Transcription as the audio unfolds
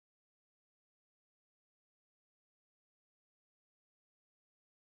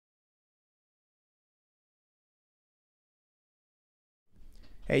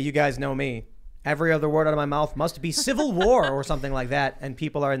hey, you guys know me. Every other word out of my mouth must be civil war or something like that. And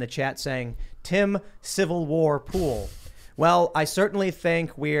people are in the chat saying, Tim, civil war pool. Well, I certainly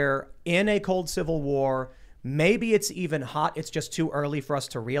think we're in a cold civil war. Maybe it's even hot. It's just too early for us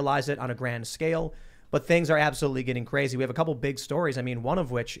to realize it on a grand scale. But things are absolutely getting crazy. We have a couple big stories. I mean, one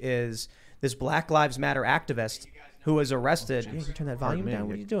of which is this Black Lives Matter activist who was arrested. You can turn that volume down.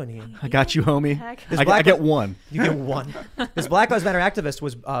 What are you doing here? I got you, homie. I get one. You get one. This Black Lives Matter activist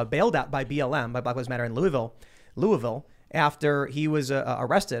was bailed out by BLM, by Black Lives Matter in Louisville, after he was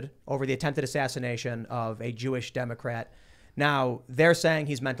arrested over the attempted assassination of a Jewish Democrat. Now, they're saying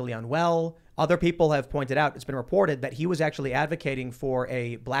he's mentally unwell. Other people have pointed out, it's been reported that he was actually advocating for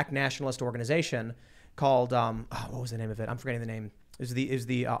a black nationalist organization called, what was the name of it? I'm forgetting the name. It was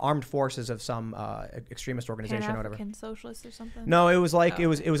the armed forces of some extremist organization or whatever. Pan-African Socialists or something? No, it was like it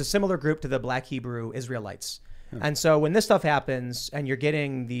was a similar group to the Black Hebrew Israelites. And so when this stuff happens and you're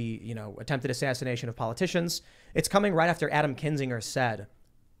getting the attempted assassination of politicians, it's coming right after Adam Kinzinger said,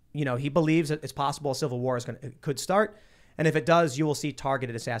 he believes that it's possible a civil war could start. And if it does, you will see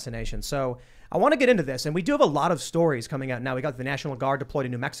targeted assassination. So I want to get into this. And we do have a lot of stories coming out now. We got the National Guard deployed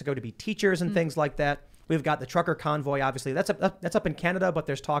in New Mexico to be teachers and things like that. We've got the trucker convoy, obviously. That's up in Canada, but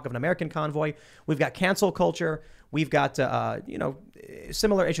there's talk of an American convoy. We've got cancel culture. We've got,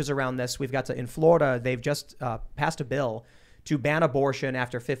 similar issues around this. We've got in Florida, they've just passed a bill to ban abortion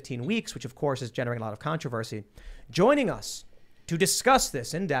after 15 weeks, which, of course, is generating a lot of controversy. Joining us to discuss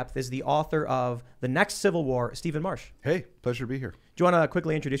this in depth is the author of The Next Civil War, Stephen Marche. Hey, pleasure to be here. Do you want to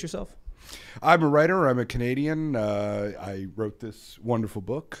quickly introduce yourself? I'm a writer. I'm a Canadian. I wrote this wonderful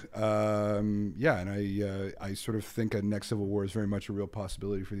book. And I sort of think a next civil war is very much a real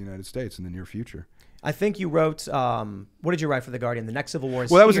possibility for the United States in the near future. I think you wrote, what did you write for The Guardian? The Next Civil War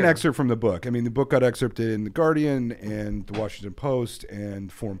is Well, that was here. an excerpt from the book. I mean, the book got excerpted in The Guardian and The Washington Post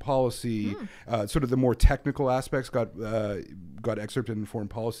and Foreign Policy. Sort of the more technical aspects got excerpted in Foreign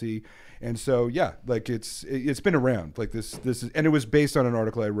Policy. And so, yeah, like it's been around. Like this is, and it was based on an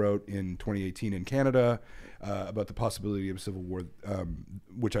article I wrote in 2018 in Canada about the possibility of civil war,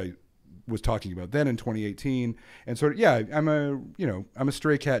 which I was talking about then in 2018. And sort of, yeah, I'm a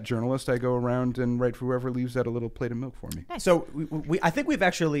stray cat journalist. I go around and write for whoever leaves out a little plate of milk for me. Nice. So I think we've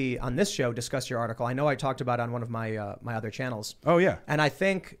actually on this show discussed your article. I know I talked about it on one of my my other channels. Oh yeah. And I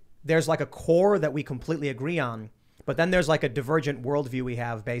think there's like a core that we completely agree on, but then there's like a divergent worldview we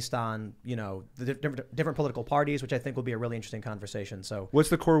have based on the different political parties, which I think will be a really interesting conversation. So what's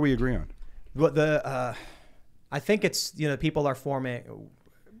the core we agree on? What I think it's people are forming.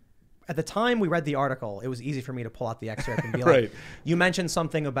 At the time we read the article, it was easy for me to pull out the excerpt and be right. like, you mentioned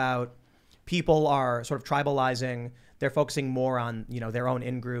something about people are sort of tribalizing. They're focusing more on, their own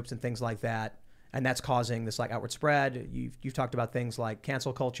in-groups and things like that. And that's causing this like outward spread. You've talked about things like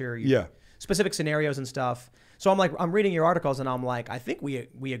cancel culture, specific scenarios and stuff. So I'm reading your articles and I'm like, I think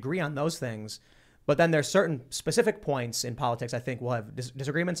we agree on those things. But then there's certain specific points in politics I think we'll have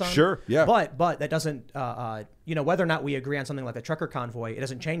disagreements on. Sure, yeah. But that doesn't, whether or not we agree on something like the trucker convoy, it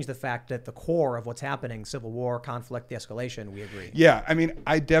doesn't change the fact that the core of what's happening, civil war, conflict, the escalation, we agree. Yeah, I mean,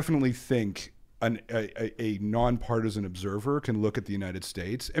 I definitely think a nonpartisan observer can look at the United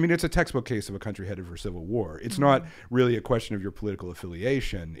States. I mean, it's a textbook case of a country headed for civil war. It's not really a question of your political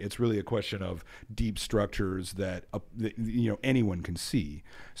affiliation. It's really a question of deep structures that anyone can see.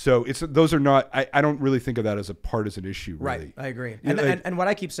 So those are not. I don't really think of that as a partisan issue. Really. Right, I agree. And what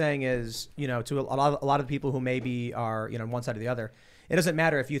I keep saying is, to a lot of people who maybe are on one side or the other. It doesn't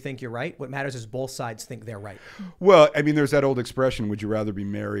matter if you think you're right. What matters is both sides think they're right. Well, I mean, there's that old expression, would you rather be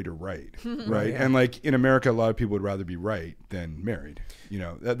married or right? Right. Yeah. And like in America, a lot of people would rather be right than married.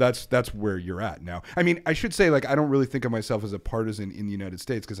 That's where you're at now. I mean, I should say, like, I don't really think of myself as a partisan in the United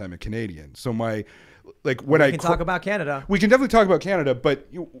States because I'm a Canadian. So when we can talk about Canada. We can definitely talk about Canada, but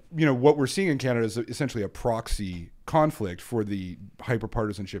what we're seeing in Canada is essentially a proxy conflict for the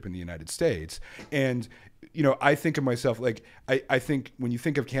hyperpartisanship in the United States. And I think of myself like I think when you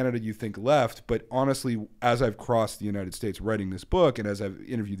think of Canada, you think left. But honestly, as I've crossed the United States writing this book and as I've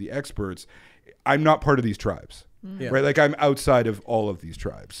interviewed the experts, I'm not part of these tribes, right? Like I'm outside of all of these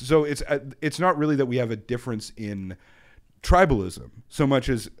tribes. So it's not really that we have a difference in tribalism so much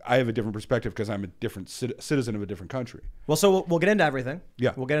as I have a different perspective because I'm a different citizen of a different country. Well, so we'll get into everything.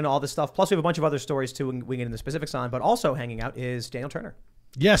 Yeah. We'll get into all this stuff. Plus, we have a bunch of other stories, too, we can get into the specifics on. But also hanging out is Daniel Turner.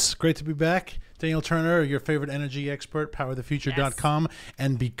 Yes, great to be back. Daniel Turner, your favorite energy expert, powerthefuture.com. Yes.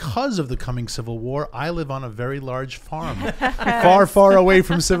 And because of the coming Civil War, I live on a very large farm, far, far away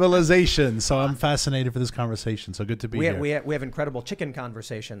from civilization. So I'm fascinated for this conversation. So good to be here. We have incredible chicken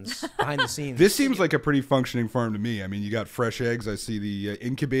conversations behind the scenes. This seems like a pretty functioning farm to me. I mean, you got fresh eggs. I see the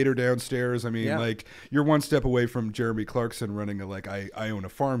incubator downstairs. I mean, like you're one step away from Jeremy Clarkson running I own a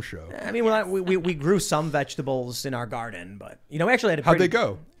farm show. I mean, we grew some vegetables in our garden, but we actually had a How'd they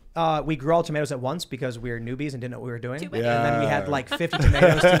go? We grew all tomatoes at once because we were newbies and didn't know what we were doing. And then we had like 50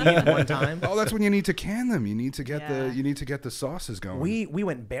 tomatoes to eat at one time. Oh, that's when you need to can them. You need to get the sauces going. We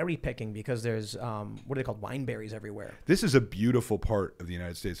went berry picking because there's what are they called? Wine berries everywhere. This is a beautiful part of the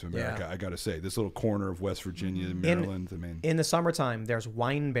United States of America. I got to say, this little corner of West Virginia, Maryland. In the summertime, there's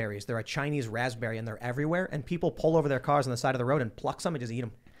wine berries. They're a Chinese raspberry and they're everywhere. And people pull over their cars on the side of the road and pluck some and just eat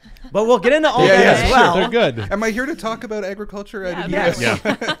them. But we'll get into all that as well. Sure, they're good. Am I here to talk about agriculture? Yes.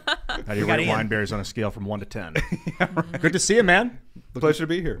 How do you rate wine berries on a scale from 1 to 10? Right. Good to see you, man. Pleasure to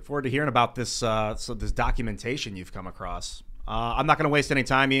be here. Look forward to hearing about this this documentation you've come across. I'm not going to waste any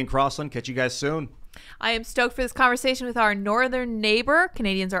time, Ian Crossland. Catch you guys soon. I am stoked for this conversation with our northern neighbor.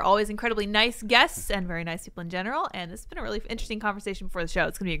 Canadians are always incredibly nice guests and very nice people in general. And this has been a really interesting conversation before the show.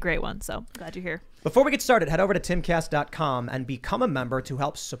 It's going to be a great one. So glad you're here. Before we get started, head over to timcast.com and become a member to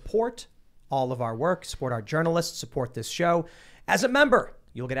help support all of our work, support our journalists, support this show. As a member,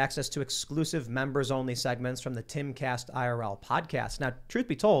 you'll get access to exclusive members-only segments from the Timcast IRL podcast. Now, truth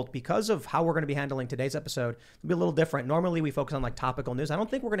be told, because of how we're going to be handling today's episode, it'll be a little different. Normally, we focus on like topical news. I don't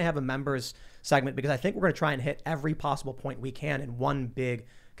think we're going to have a members segment because I think we're going to try and hit every possible point we can in one big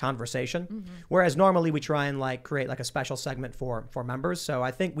conversation. Whereas normally we try and like create like a special segment for members. So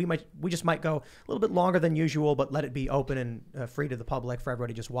I think we just might go a little bit longer than usual, but let it be open and free to the public for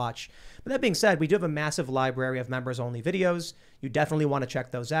everybody to just watch. But that being said, we do have a massive library of members only videos. You definitely want to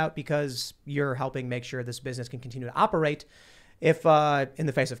check those out because you're helping make sure this business can continue to operate. If in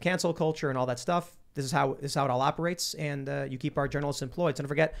the face of cancel culture and all that stuff, this is how it all operates, and you keep our journalists employed. So don't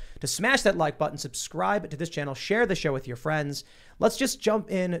forget to smash that like button, subscribe to this channel, share the show with your friends. Let's just jump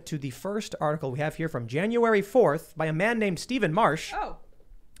into the first article we have here from January 4th by a man named Stephen Marche. Oh.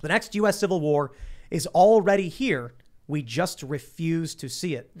 The next U.S. Civil War is already here. We just refuse to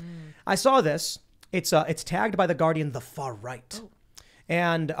see it. I saw this. It's tagged by The Guardian, the far right.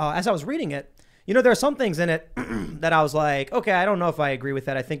 And as I was reading it, there are some things in it that I was like, okay, I don't know if I agree with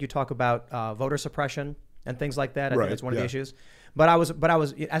that. I think you talk about voter suppression and things like that. I think that's one of the issues. But I was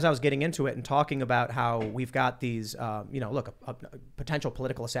as I was getting into it and talking about how we've got these, a potential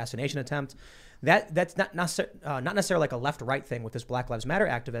political assassination attempt. That's not necessarily like a left-right thing with this Black Lives Matter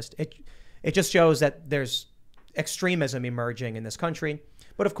activist. It just shows that there's extremism emerging in this country.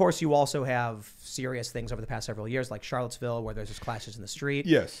 But of course, you also have serious things over the past several years, like Charlottesville, where there's just clashes in the street.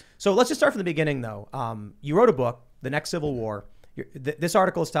 Yes. So let's just start from the beginning, though. You wrote a book, The Next Civil War. This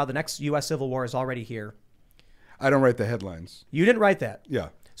article is titled, The Next U.S. Civil War is Already Here. I don't write the headlines. You didn't write that? Yeah.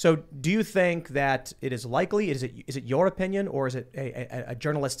 So do you think that it is likely? Is it your opinion, or is it a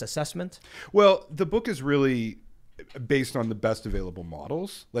journalist's assessment? Well, the book is really based on the best available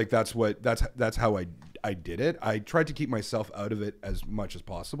models. Like that's how I did it. I tried to keep myself out of it as much as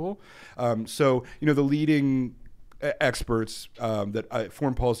possible. So the leading experts that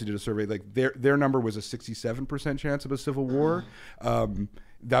Foreign Policy did a survey, like their number was a 67% chance of a civil war.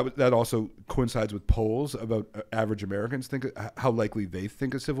 That also coincides with polls about average Americans think how likely they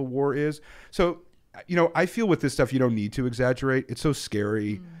think a civil war is. So I feel with this stuff you don't need to exaggerate. It's so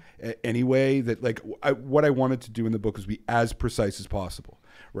scary anyway that what I wanted to do in the book was be as precise as possible,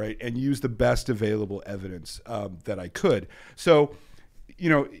 right, and use the best available evidence that I could. So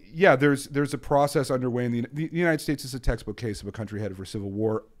there's a process underway in the United States is a textbook case of a country headed for civil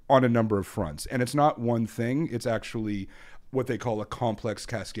war on a number of fronts, and it's not one thing. It's actually what they call a complex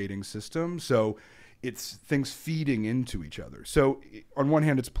cascading system. So it's things feeding into each other. So on one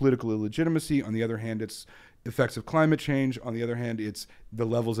hand, it's political illegitimacy. On the other hand, it's effects of climate change. On the other hand, it's the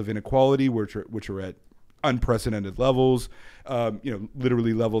levels of inequality, which are at unprecedented levels,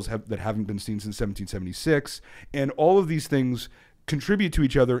 literally levels that haven't been seen since 1776. And all of these things contribute to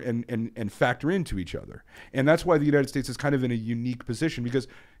each other and factor into each other. And that's why the United States is kind of in a unique position because,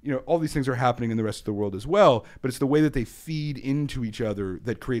 all these things are happening in the rest of the world as well, but it's the way that they feed into each other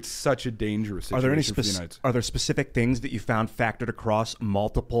that creates such a dangerous situation. Are there specific things that you found factored across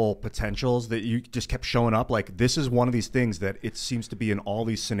multiple potentials that you just kept showing up? Like, this is one of these things that it seems to be in all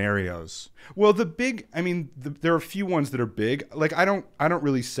these scenarios. Well, there are a few ones that are big. Like, I don't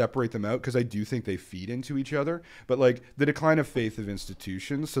really separate them out because I do think they feed into each other. But like the decline of faith of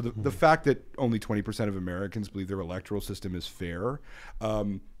institutions. So the fact that only 20% of Americans believe their electoral system is fair.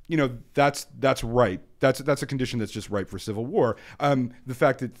 That's right. That's a condition that's just ripe for civil war. The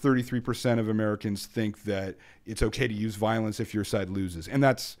fact that 33% of Americans think that it's okay to use violence if your side loses, and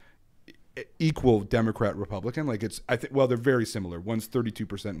that's equal Democrat Republican. Like they're very similar. One's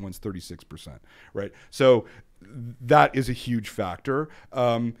 32% and one's 36%. Right. So that is a huge factor.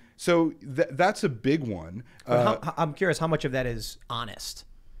 So that's a big one. I'm curious how much of that is honest.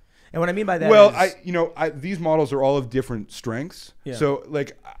 And what I mean by that is... these models are all of different strengths. Yeah. So,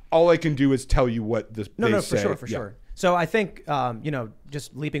 like, all I can do is tell you what they say. For sure. So I think,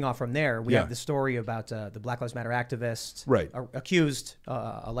 just leaping off from there, we have the story about the Black Lives Matter activist accused,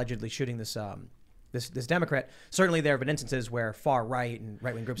 allegedly shooting this Democrat. Certainly there have been instances where far right and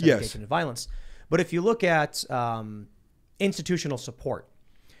right-wing groups have engaged in violence. But if you look at institutional support,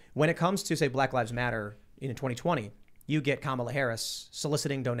 when it comes to, say, Black Lives Matter in 2020, you get Kamala Harris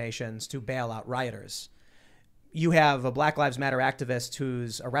soliciting donations to bail out rioters. You have a Black Lives Matter activist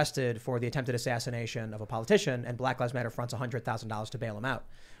who's arrested for the attempted assassination of a politician, and Black Lives Matter fronts $100,000 to bail him out.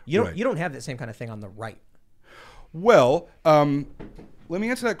 You don't have that same kind of thing on the right. Well, let me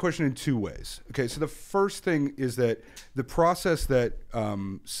answer that question in two ways. Okay, so the first thing is that the process that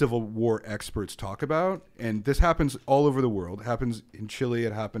Civil War experts talk about, and this happens all over the world, it happens in Chile,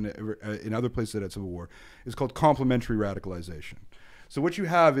 it happened in other places that had Civil War, is called complementary radicalization. So what you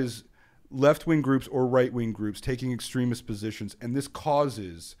have is left-wing groups or right-wing groups taking extremist positions, and this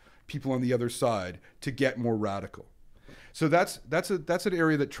causes people on the other side to get more radical. So that's an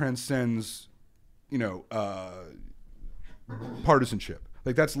area that transcends, partisanship.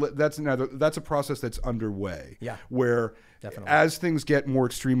 Like that's a process that's underway. Yeah. Where definitely, as things get more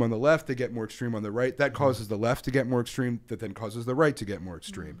extreme on the left, they get more extreme on the right. That causes the left to get more extreme. That then causes the right to get more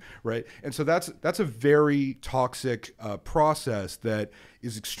extreme. Right. And so that's a very toxic process that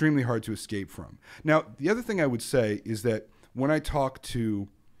is extremely hard to escape from. Now, the other thing I would say is that when I talk to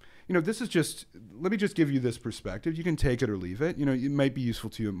this is just, let me just give you this perspective. You can take it or leave it. It might be useful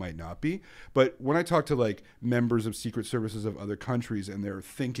to you, it might not be. But when I talk to like members of secret services of other countries and they're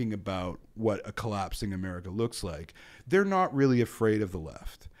thinking about what a collapsing America looks like, they're not really afraid of the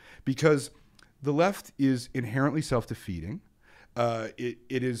left because the left is inherently self-defeating. It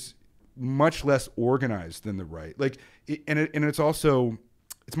is much less organized than the right.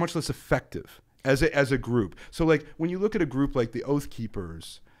 It's much less effective as a group. So like when you look at a group like the Oath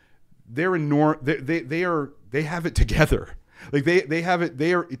Keepers, they have it together. Like they have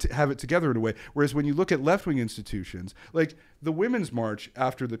it together in a way. Whereas when you look at left-wing institutions, like the Women's March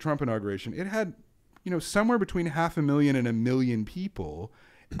after the Trump inauguration, it had, somewhere between 500,000 and 1 million people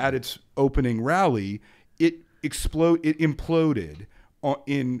at its opening rally. It imploded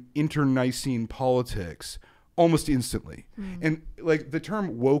in internecine politics almost instantly. And like the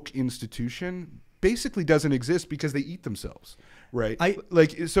term woke institution basically doesn't exist because they eat themselves. Right.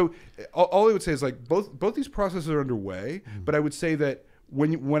 So all I would say is like both these processes are underway, but I would say that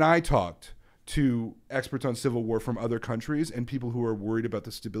when I talked to experts on Civil War from other countries and people who are worried about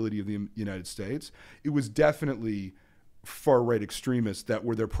the stability of the United States, it was definitely far-right extremists that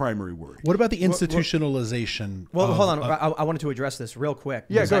were their primary worry. What about the institutionalization? Well, hold on. I wanted to address this real quick.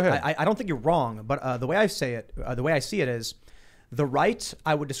 Yeah, go ahead. I don't think you're wrong, but the way I see it is the right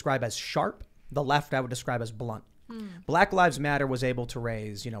I would describe as sharp, the left I would describe as blunt. Black Lives Matter was able to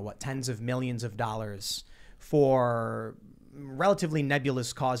raise, tens of millions of dollars for relatively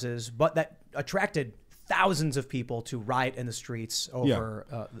nebulous causes, but that attracted thousands of people to riot in the streets over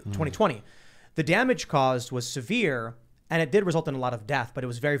 2020. The damage caused was severe, and it did result in a lot of death, but it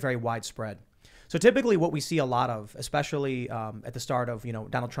was very, very widespread. So typically what we see a lot of, especially at the start of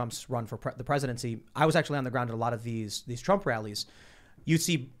Donald Trump's run for the presidency, I was actually on the ground at a lot of these Trump rallies, you'd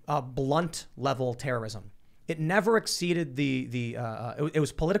see blunt level terrorism. It never exceeded it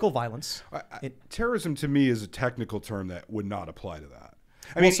was political violence. Terrorism to me is a technical term that would not apply to that.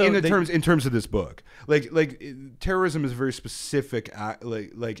 I mean, in terms of this book, like terrorism is very specific.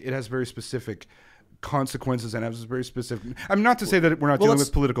 Like it has very specific consequences and has very specific. I'm not to say that we're not dealing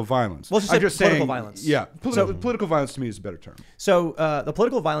with political violence. I'm just saying political violence. Yeah, political violence to me is a better term. So the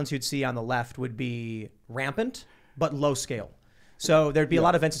political violence you'd see on the left would be rampant, but low scale. So there'd be a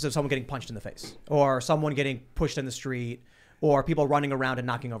lot of instances of someone getting punched in the face or someone getting pushed in the street or people running around and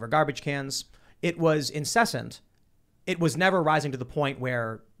knocking over garbage cans. It was incessant. It was never rising to the point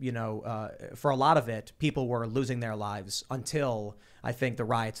where, for a lot of it, people were losing their lives until, I think, the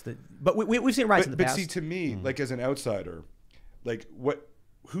riots. But we've seen riots in the past. But see, to me, like as an outsider, like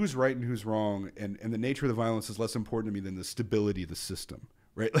who's right and who's wrong, and the nature of the violence is less important to me than the stability of the system.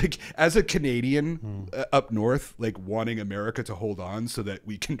 Right, like as a Canadian up north, like wanting America to hold on so that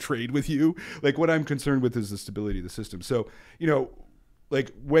we can trade with you, like what I'm concerned with is the stability of the system. So,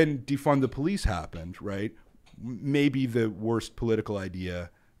 like when defund the police happened, right, maybe the worst political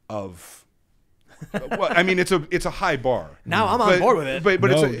idea of. Well, I mean, it's a high bar. Now I'm on board with it.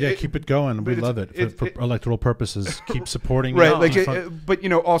 But keep it going. We love it for electoral purposes. Keep supporting. Right, but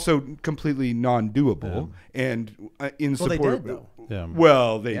also completely non-doable and in support. They did, though. Yeah.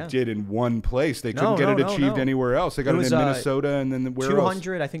 Well, they did in one place. They couldn't get it achieved anywhere else. They got it in Minnesota, and then where else?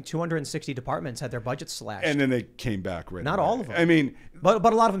 I think 260 departments had their budgets slashed. And then they came back. Right. Not all of them. I mean, but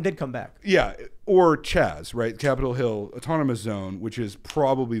a lot of them did come back. Yeah, or Chaz, right? Capitol Hill Autonomous Zone, which is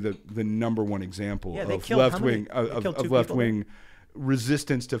probably the number one example of left wing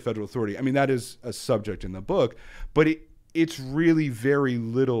resistance to federal authority. I mean, that is a subject in the book, but it's really very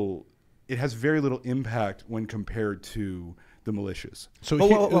little. It has very little impact when compared to the militias. So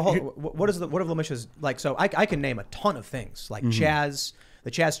what are the militias like? So I can name a ton of things like Chaz, the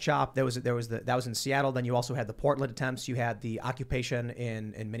Chaz Chop. That was in Seattle. Then you also had the Portland attempts. You had the occupation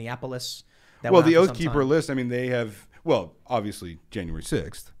in Minneapolis. Well, the Oath Keeper list. I mean, they have. Well, obviously January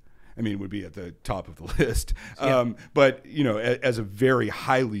 6th. I mean, would be at the top of the list. But as a very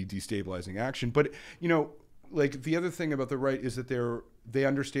highly destabilizing action. But like the other thing about the right is that they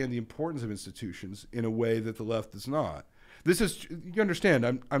understand the importance of institutions in a way that the left does not. This is, you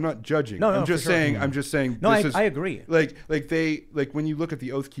understand, I'm not judging. I'm just saying. No, I agree. Like when you look at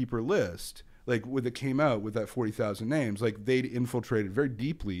the Oath Keeper list, like when it came out with that 40,000 names, like they'd infiltrated very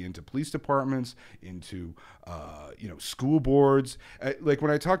deeply into police departments, into school boards. Like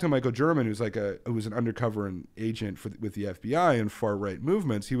when I talked to Michael German, who was an undercover agent with the FBI and far right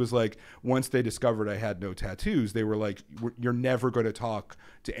movements, he was like, once they discovered I had no tattoos, they were like, "You're never going to talk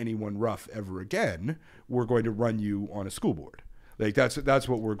to anyone rough ever again. We're going to run you on a school board." Like that's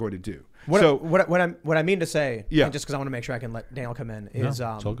what we're going to do. What I mean to say, and just because I want to make sure I can let Daniel come in, is it's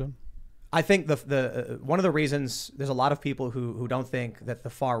all good. I think the one of the reasons there's a lot of people who don't think that the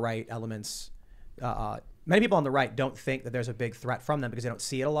far right elements, many people on the right don't think that there's a big threat from them because they don't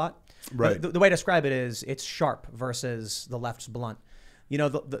see it a lot. Right. The way to describe it is it's sharp versus the left's blunt.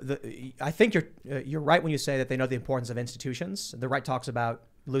 I think you're right when you say that they know the importance of institutions. The right talks about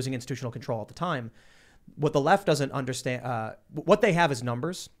losing institutional control all the time. What the left doesn't understand, what they have is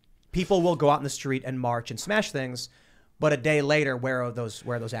numbers. People will go out in the street and march and smash things. But a day later, where are those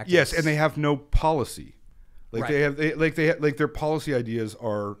activists? Yes, and they have no policy. Like right. they have their policy ideas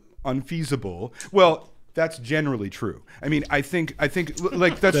are unfeasible. Well, that's generally true. I mean, I think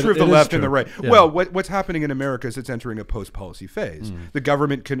like that's true of the left and the right. Yeah. Well, what's happening in America is it's entering a post-policy phase. The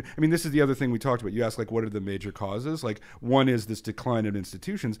government can. I mean, this is the other thing we talked about. You asked like, what are the major causes? Like, one is this decline of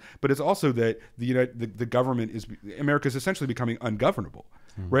institutions, but it's also that the government America is essentially becoming ungovernable,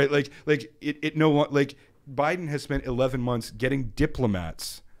 right? Like it no longer like. Biden has spent 11 months getting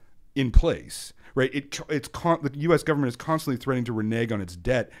diplomats in place, right? The U.S. government is constantly threatening to renege on its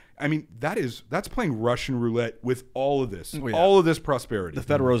debt. I mean, that's playing Russian roulette with all of this, all of this prosperity. The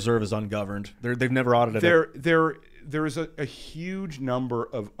Federal Reserve is ungoverned. They've never audited it. There is a huge number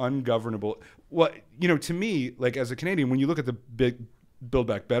of ungovernable. Well, to me, like as a Canadian, when you look at the big Build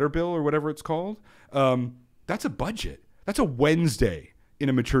Back Better bill or whatever it's called, that's a budget. That's a Wednesday in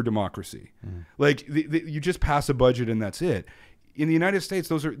a mature democracy. Like you just pass a budget and that's it. In the United States,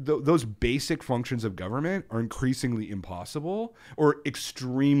 those basic functions of government are increasingly impossible or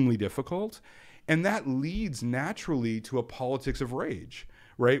extremely difficult. And that leads naturally to a politics of rage,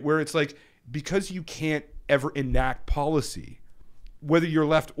 right? Where it's like, because you can't ever enact policy, whether you're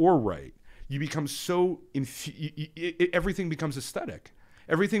left or right, you become so, everything becomes aesthetic.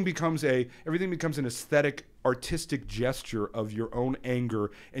 Everything becomes an aesthetic, artistic gesture of your own anger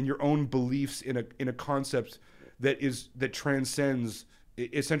and your own beliefs in a concept that transcends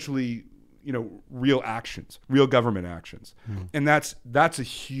essentially, real actions, real government actions, and that's a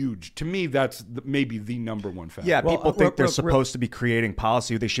huge. To me, that's maybe the number one factor. Yeah, people think they're supposed to be creating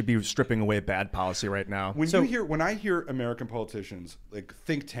policy. They should be stripping away bad policy right now. When I hear American politicians, like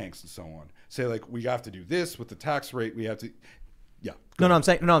think tanks and so on, say like we have to do this with the tax rate, we have to. Yeah. No, I'm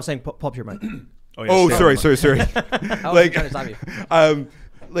saying pull up your mic. Sorry. Like,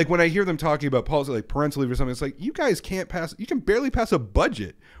 like when I hear them talking about policy, like parental leave or something, it's like you can barely pass a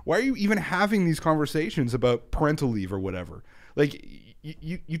budget. Why are you even having these conversations about parental leave or whatever? Like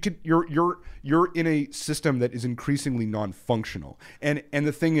you're in a system that is increasingly non-functional. And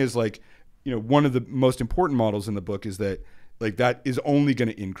the thing is, like, you know, one of the most important models in the book is that, like, that is only going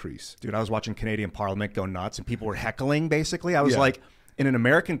to increase. Dude, I was watching Canadian Parliament go nuts, and people were heckling. Basically, I was like, in an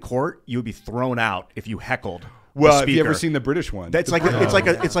American court, you would be thrown out if you heckled. Well, have you ever seen the British one? That's like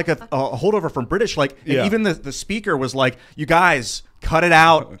it's like a holdover from British. Like, and even the speaker was like, "You guys, cut it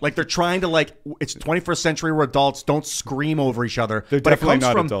out." Like, they're trying to, like, it's 21st century. We're adults. Don't scream over each other. They're definitely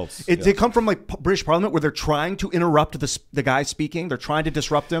not adults. They come from, like, British Parliament, where they're trying to interrupt the guy speaking. They're trying to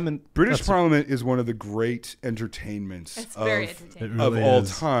disrupt him. And British Parliament is one of the great entertainments of all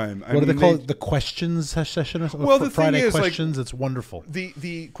time. What do they call it? The questions session or something? Well, the Friday thing is, questions. like, it's wonderful.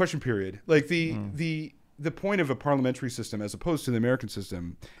 The question period, like the point of a parliamentary system, as opposed to the American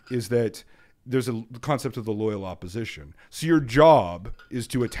system, is that there's a concept of the loyal opposition. So your job is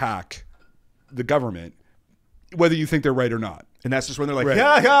to attack the government, whether you think they're right or not. And that's just when they're like,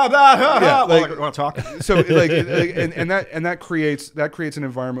 Right. like, want to talk? So and that creates an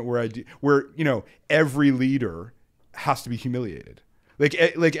environment where you know, every leader has to be humiliated.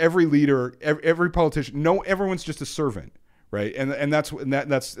 Like every leader, every politician, everyone's just a servant. Right, and that's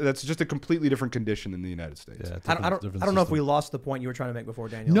just a completely different condition in the United States. Yeah, I don't know if we lost the point you were trying to make before,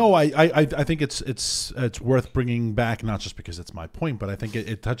 Daniel. No, I think it's worth bringing back, not just because it's my point, but I think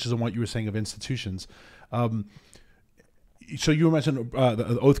it touches on what you were saying of institutions. So you were mentioning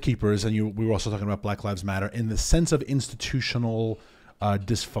the Oath Keepers, and we were also talking about Black Lives Matter in the sense of institutional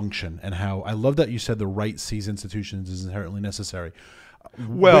dysfunction, and how I love that you said the right sees institutions as inherently necessary.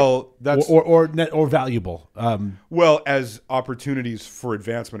 Well, that's or valuable. Well, as opportunities for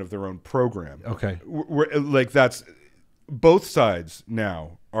advancement of their own program. Okay, like that's both sides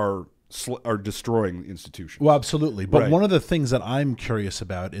now are destroying institutions. Well, absolutely. But one of the things that I'm curious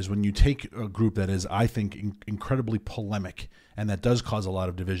about is when you take a group that is, I think, incredibly polemic and that does cause a lot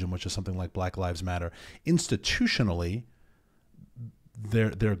of division, which is something like Black Lives Matter, institutionally,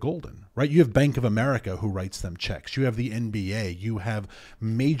 they're golden, right? You have Bank of America who writes them checks. You have the NBA. You have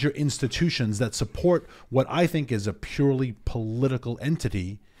major institutions that support what I think is a purely political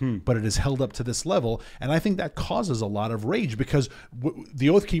entity, but it is held up to this level. And I think that causes a lot of rage because the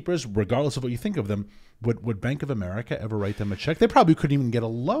Oath Keepers, regardless of what you think of them, would Bank of America ever write them a check? They probably couldn't even get a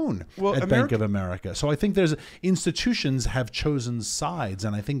loan at Bank of America. So I think institutions have chosen sides,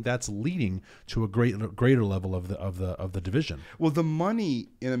 and I think that's leading to a greater level of the division. Well, the money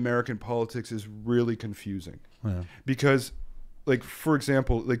in American politics is really confusing because, like, for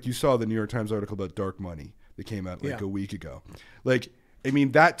example, like you saw the New York Times article about dark money that came out like a week ago. Like, I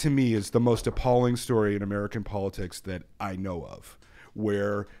mean, that to me is the most appalling story in American politics that I know of,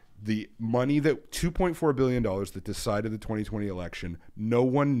 where the money that $2.4 billion that decided the 2020 election, no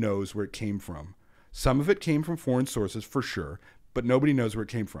one knows where it came from. Some of it came from foreign sources for sure, but nobody knows where it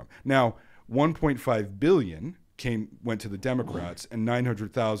came from. Now, 1.5 billion went to the Democrats and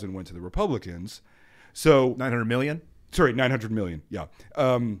 900,000 went to the Republicans. So 900 million? Sorry, 900 million. Yeah.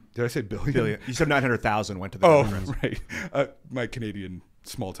 Did I say billion? Billion. You said 900,000 went to the Democrats. Right. My Canadian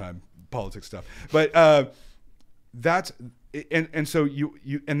small-time politics stuff. But that's and so you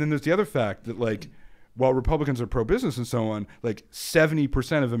and then there's the other fact that, like, while Republicans are pro-business and so on, like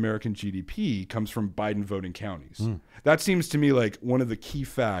 70% of American GDP comes from Biden voting counties. That seems to me like one of the key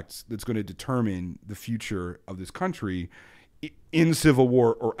facts that's going to determine the future of this country in civil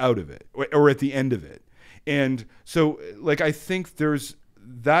war or out of it or at the end of it. And so, like, I think there's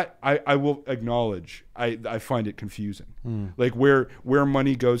that I will acknowledge. I find it confusing, like where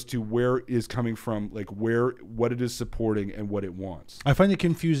money goes to, where is coming from, like what it is supporting and what it wants. I find it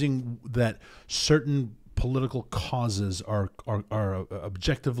confusing that certain political causes are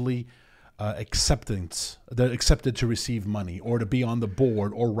objectively they're accepted to receive money or to be on the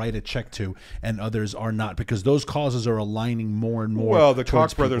board or write a check to, and others are not, because those causes are aligning more and more. Well, the Koch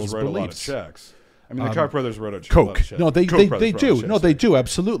towards brothers people's wrote beliefs. a lot of checks. I mean, the Koch brothers wrote a Coke. No, they Koch brothers do. wrote a No, check, they do,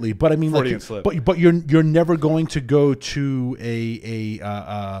 absolutely. But I mean, like, slip. but you're never going to go to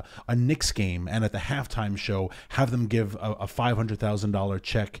a Knicks game and at the halftime show have them give a $500,000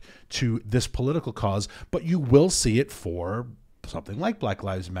 check to this political cause, but you will see it for something like Black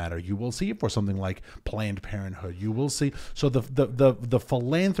Lives Matter. You will see it for something like Planned Parenthood. You will see. So the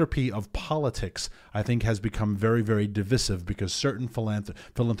philanthropy of politics, I think, has become very, very divisive because certain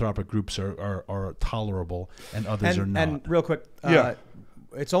philanthropic groups are tolerable and others are not. And real quick,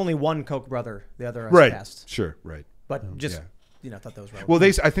 it's only one Koch brother. The other is right. passed. Sure, right. But just I thought that was relevant. Well,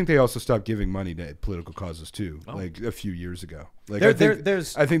 I think they also stopped giving money to political causes too, like a few years ago. Like I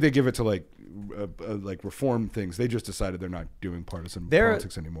think they give it to like reform things. They just decided they're not doing partisan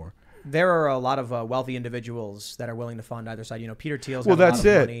politics anymore. there are a lot of wealthy individuals that are willing to fund either side. You know, Peter Thiel's Well, got a lot that's of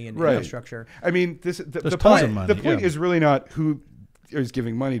it. money and Right. infrastructure. I mean, the tons point, of money, the point yeah. is really not who is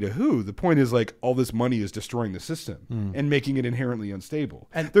giving money to who. The point is like all this money is destroying the system and making it inherently unstable.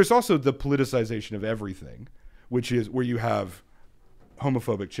 And there's also the politicization of everything, which is where you have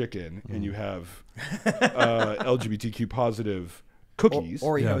homophobic chicken and you have LGBTQ positive cookies.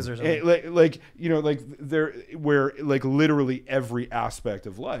 Oreos or something. Like you know, like there where like literally every aspect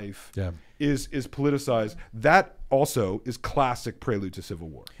of life Yeah. is politicized. That also is classic prelude to civil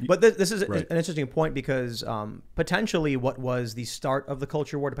war. But this is Right. an interesting point because potentially what was the start of the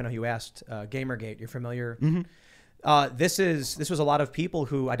culture war, depending on who you asked, Gamergate, you're familiar? This was a lot of people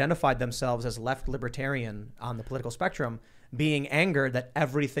who identified themselves as left libertarian on the political spectrum being angered that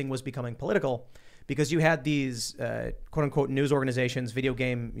everything was becoming political because you had these quote unquote news organizations, video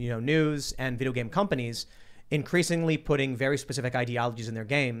game news and video game companies increasingly putting very specific ideologies in their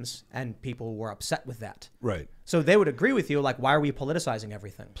games, and people were upset with that. Right. So they would agree with you, like, why are we politicizing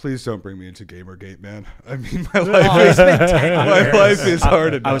everything? Please don't bring me into Gamergate, man. I mean, my life is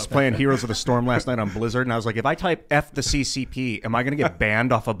hard enough. I was playing Heroes of the Storm last night on Blizzard, and I was like, if I type F the CCP, am I going to get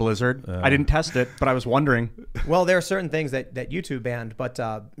banned off of Blizzard? I didn't test it, but I was wondering. Well, there are certain things that YouTube banned, but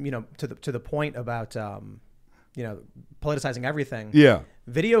to the point about politicizing everything. Yeah.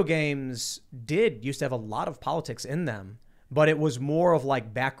 Video games used to have a lot of politics in them, but it was more of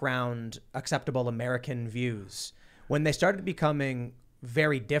like background acceptable American views. When they started becoming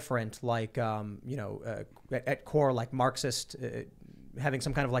very different, like at core like Marxist, having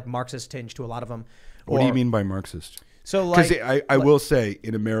some kind of like Marxist tinge to a lot of them. What do you mean by Marxist? So Because like, I will say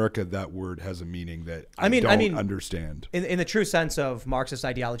in America that word has a meaning that I don't understand. in the true sense of Marxist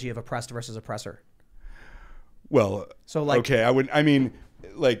ideology of oppressed versus oppressor. Well, So like, okay, to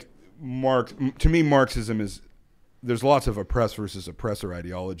me, Marxism is, there's lots of oppressed versus oppressor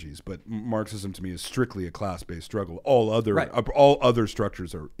ideologies, but Marxism to me is strictly a class-based struggle. All other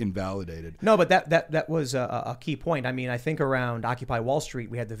structures are invalidated. No, but that was a key point. I mean, I think around Occupy Wall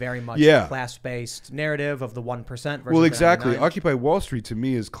Street, we had the very much class-based narrative of the 1% versus Well, exactly. the 99. Occupy Wall Street to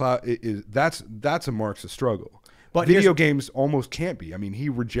me that's a Marxist struggle. But video games almost can't be. I mean, he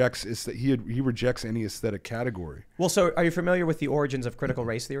rejects any aesthetic category. Well, so are you familiar with the origins of critical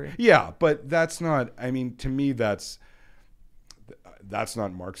race theory? Yeah, but that's not. I mean, to me, that's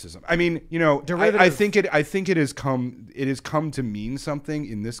not Marxism. I mean, I think it has come to mean something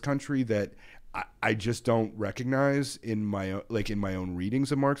in this country that I just don't recognize in my own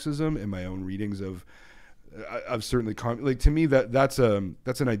readings of Marxism, in my own readings of. I've certainly to me that's an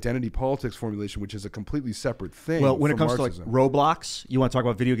identity politics formulation, which is a completely separate thing. Well, when it from comes Marxism. to like Roblox, you want to talk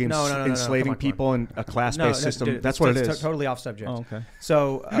about video games No, enslaving come on. people in a class-based system. Dude, That's what it it's is. Totally off subject. Oh, okay.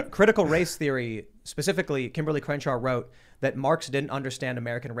 So critical race theory, specifically, Kimberly Crenshaw wrote that Marx didn't understand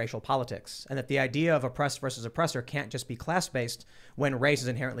American racial politics, and that the idea of oppressed versus oppressor can't just be class-based when race is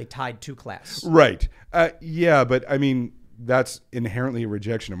inherently tied to class. Right. Yeah, but I mean that's inherently a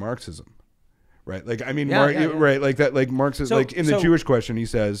rejection of Marxism. Right. Like, I mean, right. Like that, like Marx is like in the Jewish question, he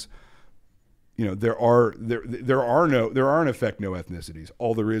says, there are in effect no ethnicities.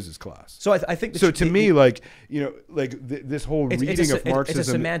 All there is class. So I think so to me, this whole reading of Marxism. It's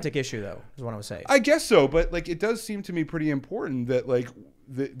a semantic issue, though, is what I was saying. I guess so, but like it does seem to me pretty important that like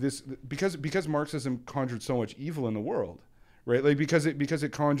this because Marxism conjured so much evil in the world. Right, like because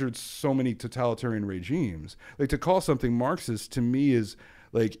it conjured so many totalitarian regimes. Like to call something Marxist to me is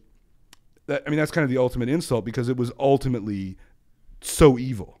like. I mean, that's kind of the ultimate insult because it was ultimately so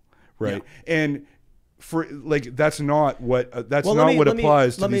evil, right? Yeah. And for like, that's not what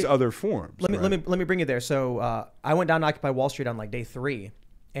applies to these other forms. Let me bring you there. So I went down to Occupy Wall Street on like day 3,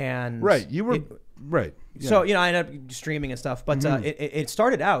 and you were right. Yeah. So I ended up streaming and stuff, but it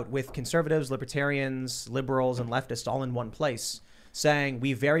started out with conservatives, libertarians, liberals, and leftists all in one place, saying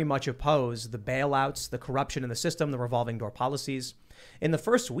we very much oppose the bailouts, the corruption in the system, the revolving door policies. In the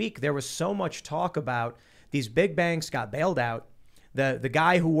first week, there was so much talk about these big banks got bailed out. The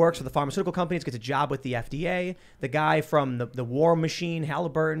guy who works for the pharmaceutical companies gets a job with the FDA. The guy from the war machine,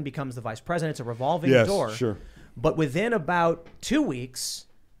 Halliburton, becomes the vice president. It's a revolving door. Yes, sure. But within about 2 weeks,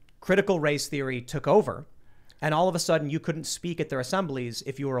 critical race theory took over. And all of a sudden, you couldn't speak at their assemblies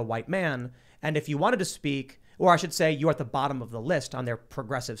if you were a white man. And if you wanted to speak, or I should say, you're at the bottom of the list on their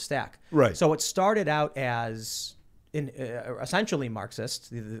progressive stack. Right. So it started out as... essentially Marxist,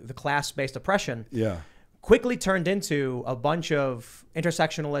 the class-based oppression, quickly turned into a bunch of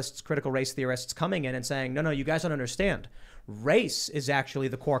intersectionalists, critical race theorists coming in and saying, no, you guys don't understand. Race is actually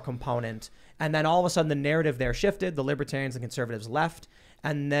the core component. And then all of a sudden the narrative there shifted, the libertarians and conservatives left,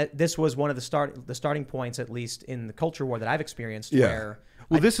 and that this was one of the starting points, at least in the culture war that I've experienced, where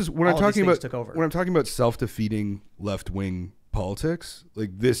Well, this is when I'm all of these talking things about took over. when I'm talking about self-defeating left-wing politics.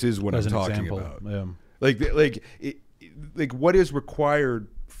 Like this is what As I'm an talking example, about. yeah. Like what is required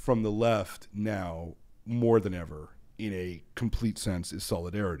from the left now more than ever in a complete sense is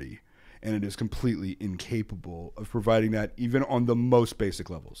solidarity, and it is completely incapable of providing that even on the most basic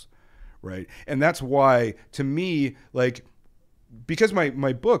levels, right? And that's why, to me, like, because my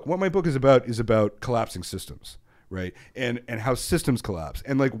book is about collapsing systems, right? And how systems collapse,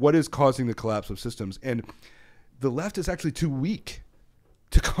 and like what is causing the collapse of systems. And the left is actually too weak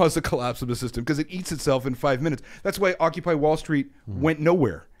to cause the collapse of the system because it eats itself in 5 minutes. That's why Occupy Wall Street went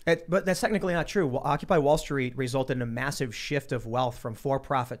nowhere. But that's technically not true. Well, Occupy Wall Street resulted in a massive shift of wealth from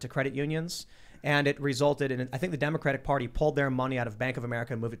for-profit to credit unions. And it resulted in, I think the Democratic Party pulled their money out of Bank of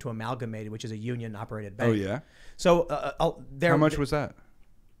America and moved it to Amalgamated, which is a union-operated bank. Oh, yeah? So How much was that?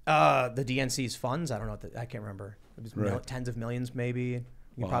 The DNC's funds? I don't know. I can't remember. It was Right. tens of millions, maybe.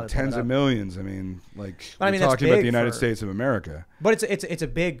 You Well, probably tens pull it of up. millions. I mean, like, But I we're mean, that's talking about the big United for- States of America. But it's a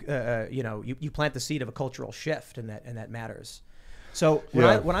big, you plant the seed of a cultural shift, and that matters. So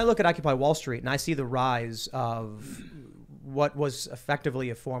when I look at Occupy Wall Street and I see the rise of what was effectively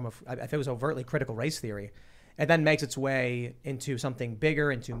a form of, I think it was overtly critical race theory, it then makes its way into something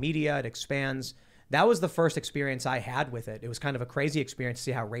bigger, into media, it expands. That was the first experience I had with it. It was kind of a crazy experience to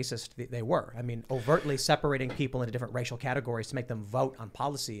see how racist they were. I mean, overtly separating people into different racial categories to make them vote on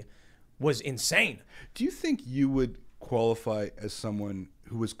policy was insane. Do you think you would qualify as someone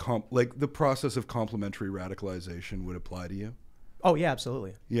who was like the process of complementary radicalization would apply to you? Oh yeah,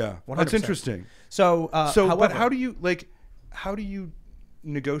 absolutely. Yeah, 100%. that's interesting. So, But however, how do you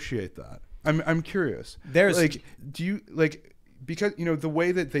negotiate that? I'm curious. There's- like, do you like, because the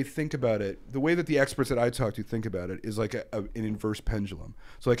way that they think about it, the way that the experts that I talk to think about it is like an inverse pendulum.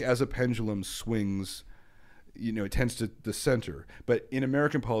 So like as a pendulum swings, it tends to the center. But in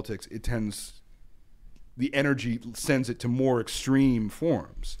American politics, the energy sends it to more extreme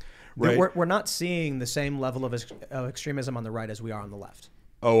forms. Right? We're not seeing the same level of extremism on the right as we are on the left.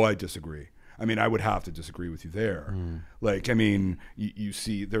 Oh, I disagree. I mean, I would have to disagree with you there. Like, I mean, you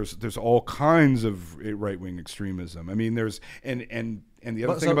see, there's all kinds of right-wing extremism. I mean, there's and the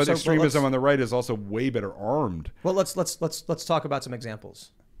other thing about extremism on the right is also way better armed. Well, let's talk about some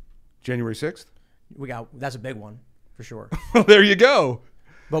examples. January 6th? That's a big one for sure. Well, there you go.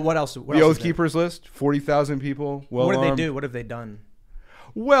 But what else? The Oath Keepers list, 40,000 people. Well, what did they do? What have they done?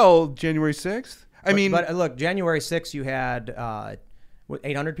 Well, January 6th. But look, January 6th, you had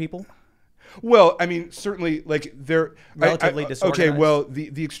 800 people. Well, I mean, certainly, like they're relatively disorganized. Okay, well,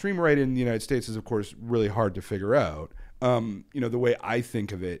 the extreme right in the United States is, of course, really hard to figure out. The way I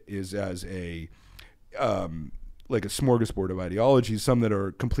think of it is as a like a smorgasbord of ideologies. Some that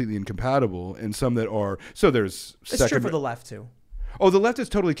are completely incompatible, and some that are. So there's. It's true for the left too. Oh, the left is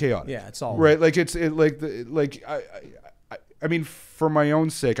totally chaotic. Yeah, it's all right. Like I mean, for my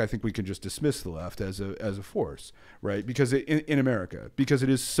own sake, I think we can just dismiss the left as a force, right? Because in America, because it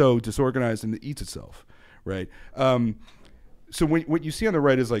is so disorganized and it eats itself, right? So what you see on the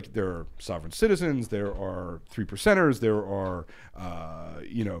right is like there are sovereign citizens, there are 3%ers, there are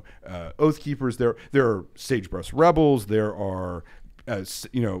oath keepers, there are sagebrush rebels, there are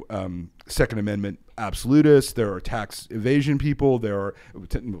Second Amendment absolutists, there are tax evasion people, there are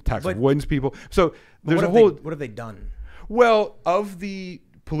tax avoidance people. So there's what have they done? Well, of the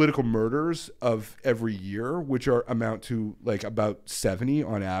political murders of every year, which amount to like about 70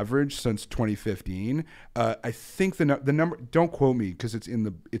 on average since 2015, I think the number. Don't quote me because it's in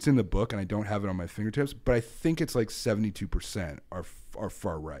the book and I don't have it on my fingertips. But I think it's like 72% are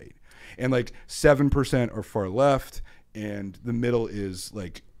far right, and like 7% are far left, and the middle is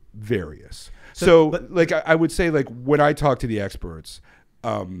like various. I would say like when I talk to the experts.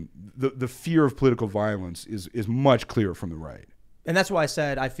 The fear of political violence is much clearer from the right. And that's why I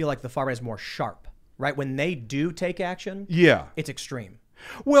said I feel like the far right is more sharp, right? When they do take action, it's extreme.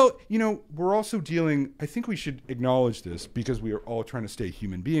 Well, we're also dealing, I think we should acknowledge this because we are all trying to stay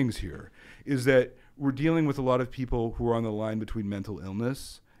human beings here, is that we're dealing with a lot of people who are on the line between mental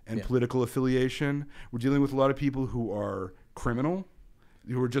illness and political affiliation. We're dealing with a lot of people who are criminal,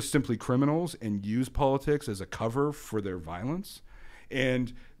 who are just simply criminals and use politics as a cover for their violence.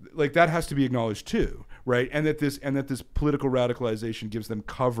 And like that has to be acknowledged too, right? And that this political radicalization gives them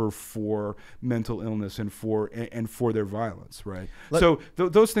cover for mental illness and for their violence, right?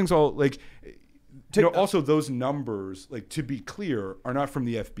 Those things all like, also those numbers, like to be clear, are not from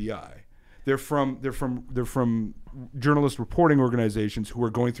the FBI. They're from journalist reporting organizations who are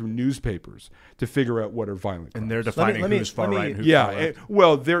going through newspapers to figure out what are violent crimes. And they're defining who's far right and who's far left.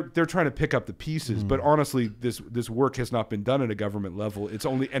 Well, they're trying to pick up the pieces, but honestly, this work has not been done at a government level. It's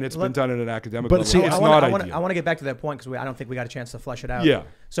been done at an academic level. See, it's not ideal. I want to get back to that point because I don't think we got a chance to flesh it out. Yeah.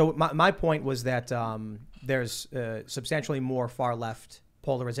 So my point was that there's substantially more far left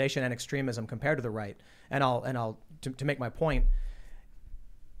polarization and extremism compared to the right. And to make my point,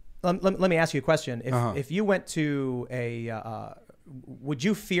 let me ask you a question. If you went to would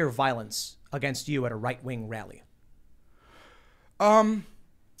you fear violence against you at a right-wing rally? I've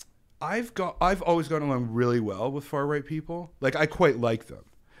always gotten along really well with far right people. Like I quite like them.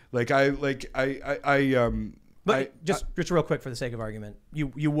 Just real quick for the sake of argument,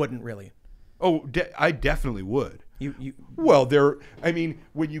 you wouldn't really. Oh, I definitely would. Well,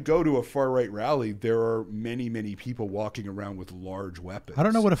 when you go to a far right rally, there are many, many people walking around with large weapons. I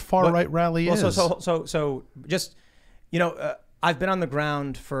don't know what a far right rally is. So just, I've been on the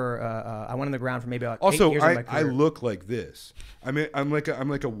ground for. I went on the ground for maybe about 8 years of my career. I look like this. I'm like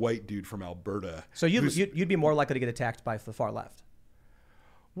a white dude from Alberta. So you'd be more likely to get attacked by the far left.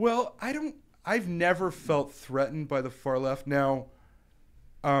 Well, I've never felt threatened by the far left. Now,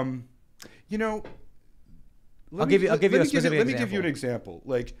 Let me give you an example.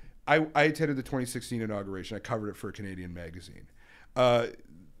 Like I attended the 2016 inauguration. I covered it for a Canadian magazine.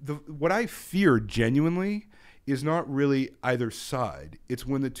 What I fear genuinely is not really either side. It's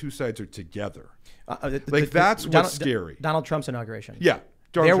when the two sides are together. That's what's scary. Donald Trump's inauguration. Yeah.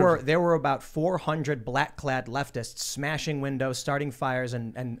 There were about 400 black-clad leftists smashing windows, starting fires,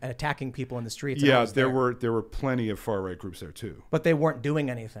 and attacking people in the streets. Yeah, there were plenty of far-right groups there too. But they weren't doing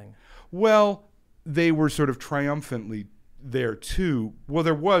anything. Well, they were sort of triumphantly there too. Well,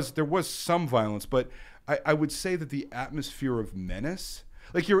 there was some violence, but I would say that the atmosphere of menace,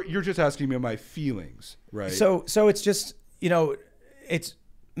 like you're just asking me my feelings, right? So it's just, it's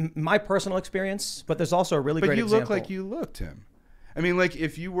my personal experience, but there's also a really great example. But you look like you look, Tim. I mean, like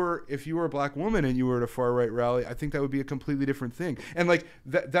if you were a black woman and you were at a far right rally, I think that would be a completely different thing. And like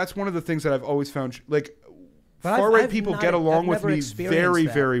that's one of the things that I've always found, like far right people get along with me very,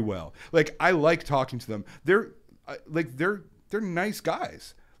 very well. Like I like talking to them. They're nice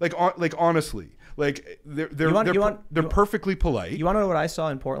guys. Like honestly, like they're perfectly polite. You want to know what I saw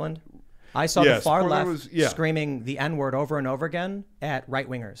in Portland? I saw the far left screaming the N-word over and over again at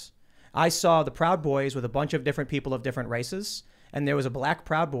right-wingers. I saw the Proud Boys with a bunch of different people of different races. And there was a black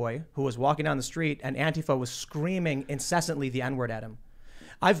Proud Boy who was walking down the street, and Antifa was screaming incessantly the N-word at him.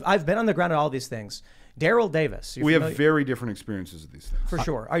 I've been on the ground at all these things. Daryl Davis. We have very different experiences of these things. For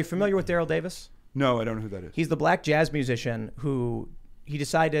sure. Are you familiar with Daryl Davis? No, I don't know who that is. He's the black jazz musician who he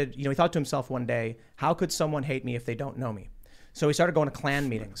decided, he thought to himself one day, how could someone hate me if they don't know me? So he started going to Klan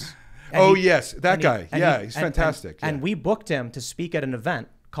meetings. Yes, that guy. He's fantastic. And we booked him to speak at an event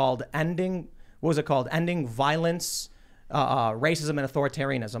called Ending Violence, Racism and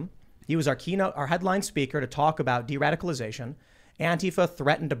Authoritarianism. He was our headline speaker to talk about de-radicalization. Antifa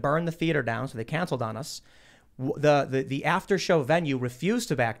threatened to burn the theater down, so they canceled on us. The after show venue refused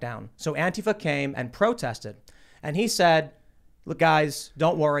to back down, so Antifa came and protested. And he said, look, guys,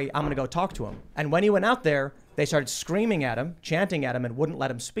 don't worry, I'm going to go talk to him. And when he went out there, they started screaming at him, chanting at him, and wouldn't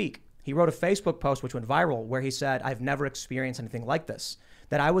let him speak. He wrote a Facebook post which went viral where he said, I've never experienced anything like this.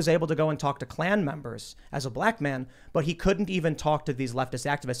 That I was able to go and talk to Klan members as a black man, but he couldn't even talk to these leftist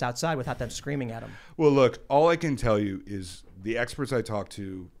activists outside without them screaming at him. Well, look, all I can tell you is the experts I talk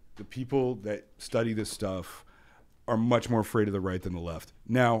to, the people that study this stuff, are much more afraid of the right than the left.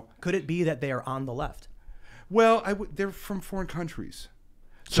 Now, could it be that they are on the left? Well, they're from foreign countries.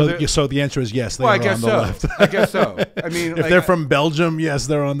 So the answer is yes, they are on the left. I guess so. I mean, if they're from Belgium, yes,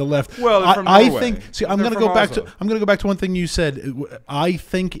 they're on the left. Well, they're from Norway. I think. See, I'm going to go back to one thing you said. I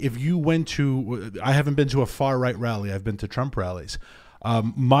think if you went to, I haven't been to a far right rally. I've been to Trump rallies.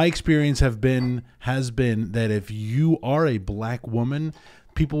 My experience has been that if you are a black woman,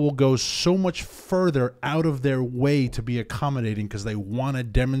 people will go so much further out of their way to be accommodating because they want to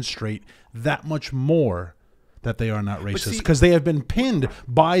demonstrate that much more that they are not racist, because they have been pinned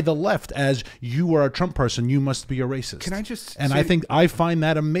by the left as you are a Trump person, you must be a racist. Can I just? And I find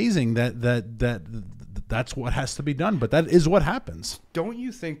that amazing that's what has to be done, but that is what happens. Don't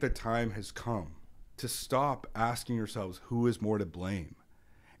you think the time has come to stop asking yourselves who is more to blame,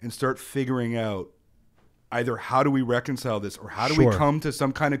 and start figuring out either how do we reconcile this or how do we come to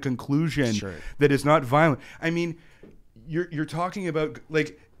some kind of conclusion that is not violent? I mean, you're talking about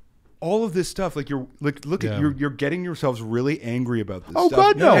like. all of this stuff, like you're look at you're getting yourselves really angry about this. Oh stuff.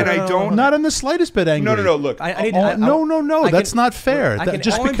 God, no! And I don't, not in the slightest bit angry. No. Look, no. That's not fair.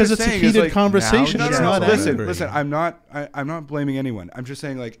 Just all I'm because it's a saying is, heated like, conversation, no, it's no, not angry. Listen. I'm not blaming anyone. I'm just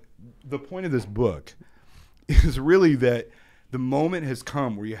saying, like, the point of this book is really that the moment has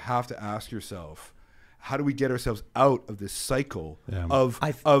come where you have to ask yourself, how do we get ourselves out of this cycle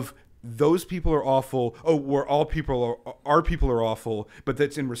of those people are awful. Oh, we're all people are, our people are awful, but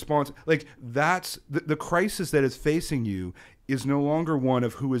that's in response. Like, that's the crisis that is facing you is no longer one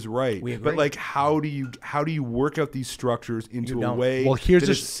of who is right, but like how do you work out these structures into a way that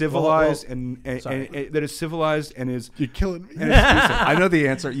is civilized and that is civilized and is you're killing me. I know the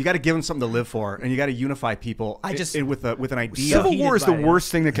answer. You got to give them something to live for, and you got to unify people. With an idea. Civil war is the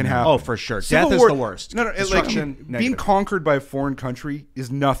worst thing that can happen. Oh, for sure. Death is the worst. No, like being conquered by a foreign country is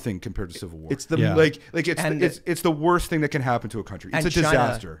nothing compared to civil war. It's the it's the worst thing that can happen to a country. It's a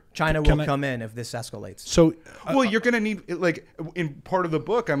disaster. China will come in if this escalates. So, well, you're going to need, like, in part of the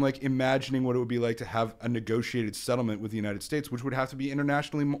book, I'm like imagining what it would be like to have a negotiated settlement with the United States, which would have to be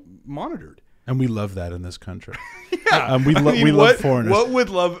internationally monitored. And we love that in this country. We love foreigners. What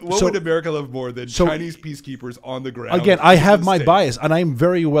would America love more than Chinese peacekeepers on the ground? Again, I have my bias, and I'm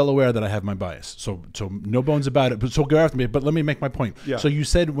very well aware that I have my bias. So no bones about it. But so go after me. But let me make my point. Yeah. So you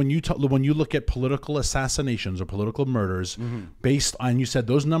said when you look at political assassinations or political murders, based on, you said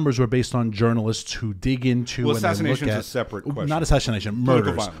those numbers were based on journalists who dig into and assassination then look is a separate question. Not assassination,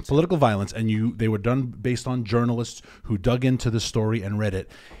 murders, political violence, and they were done based on journalists who dug into the story and read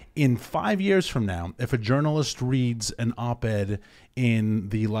it. In 5 years from now, if a journalist reads an op-ed in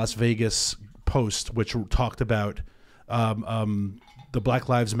the Las Vegas Post, which talked about the Black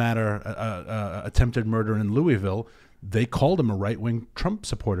Lives Matter attempted murder in Louisville, they called him a right-wing Trump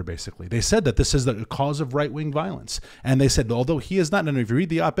supporter, basically. They said that this is the cause of right-wing violence. And they said, although he is not, and if you read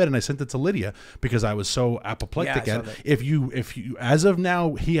the op-ed, and I sent it to Lydia because I was so apoplectic at it, if you, as of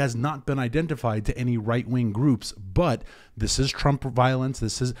now, he has not been identified to any right-wing groups, but this is Trump violence.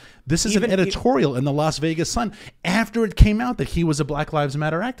 This is an editorial in the Las Vegas Sun after it came out that he was a Black Lives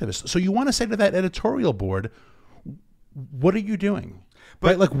Matter activist. So you want to say to that editorial board, what are you doing? But,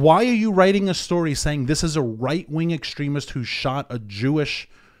 right? Like, why are you writing a story saying this is a right-wing extremist who tried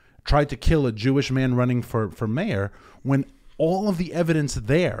to kill a Jewish man running for mayor, when all of the evidence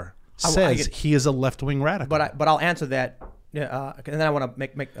there says he is a left-wing radical? But I'll answer that, and then I want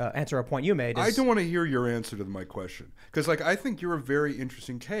to answer a point you made. I don't want to hear your answer to my question, because, like, I think you're a very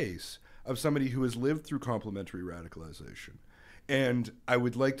interesting case of somebody who has lived through complementary radicalization, and I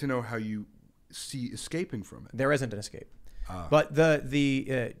would like to know how you see escaping from it. There isn't an escape. But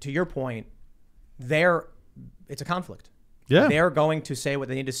to your point, it's a conflict. Yeah, they're going to say what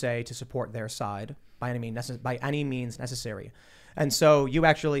they need to say to support their side by any means necessary, and so you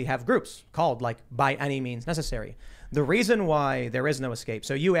actually have groups called, like, by any means necessary. The reason why there is no escape.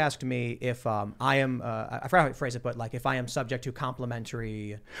 So you asked me if I am. I forgot how to phrase it, but like if I am subject to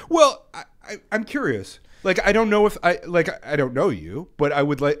complementary. Well, I'm curious. Like, I don't know if I don't know you, but I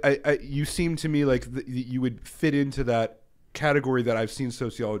would like. You seem to me like you would fit into that category that I've seen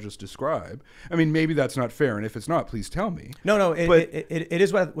sociologists describe. I mean, maybe that's not fair, and if it's not, please tell me. No, it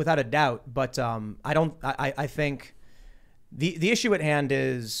is without a doubt. But I think the issue at hand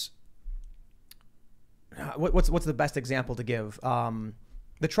is what's the best example to give?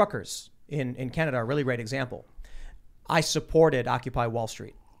 The truckers in Canada are a really great example. I supported Occupy Wall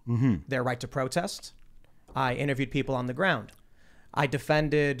Street, their right to protest. I interviewed people on the ground. I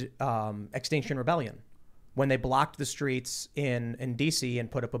defended Extinction Rebellion when they blocked the streets in D.C. and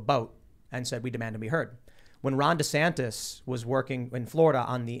put up a boat and said, we demand to be heard. When Ron DeSantis was working in Florida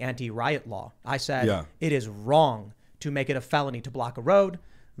on the anti-riot law, I said, it is wrong to make it a felony to block a road.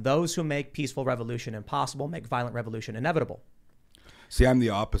 Those who make peaceful revolution impossible make violent revolution inevitable. See, I'm the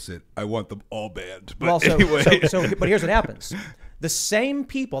opposite. I want them all banned. But well, anyway. But here's what happens. The same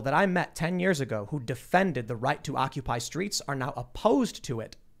people that I met 10 years ago who defended the right to occupy streets are now opposed to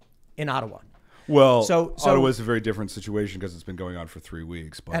it in Ottawa. Well, Ottawa's a very different situation because it's been going on for 3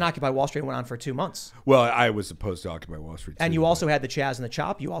 weeks. But, and Occupy Wall Street went on for 2 months. Well, I was opposed to Occupy Wall Street, too. And you also had the Chaz and the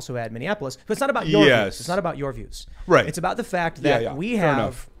Chop. You also had Minneapolis. But it's not about your views. It's not about your views. Right. It's about the fact that we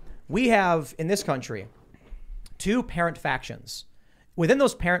have in this country 2 parent factions. Within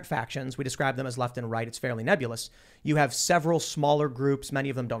those parent factions, we describe them as left and right. It's fairly nebulous. You have several smaller groups. Many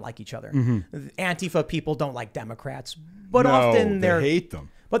of them don't like each other. Antifa people don't like Democrats, but often they hate them.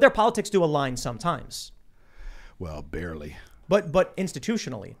 But their politics do align sometimes. Well, barely. but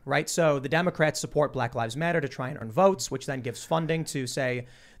institutionally, right? So the Democrats support Black Lives Matter to try and earn votes, which then gives funding to, say,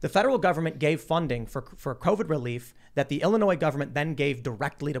 the federal government gave funding for COVID relief that the Illinois government then gave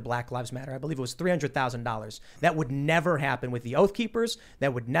directly to Black Lives Matter. I believe it was $300,000. That would never happen with the Oath Keepers.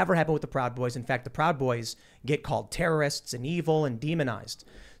 That would never happen with the Proud Boys. In fact, the Proud Boys get called terrorists and evil and demonized.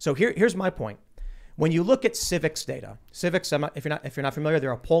 So here's my point. When you look at Civics data, Civics, if you're not familiar,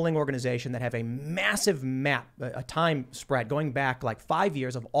 they're a polling organization that have a massive map, a time spread going back like 5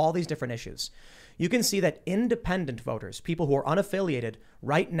 years of all these different issues. You can see that independent voters, people who are unaffiliated,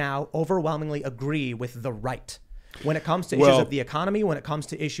 right now overwhelmingly agree with the right. When it comes to issues of the economy, when it comes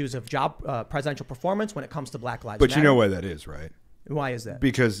to issues of presidential performance, when it comes to Black Lives Matter. But you know why that is, right? Why is that?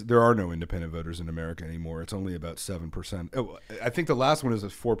 Because there are no independent voters in America anymore. It's only about 7%. Oh, I think the last one is at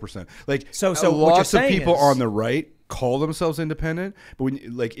 4%. Like, so lots of people on the right call themselves independent, but when,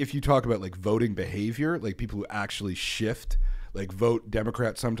 like, if you talk about like voting behavior, like people who actually shift, like vote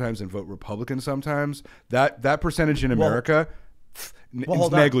Democrat sometimes and vote Republican sometimes, that percentage in America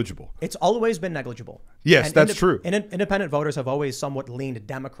is negligible. It's always been negligible. Yes, and that's true. And independent voters have always somewhat leaned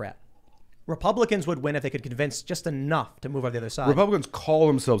Democrat. Republicans would win if they could convince just enough to move on the other side. Republicans call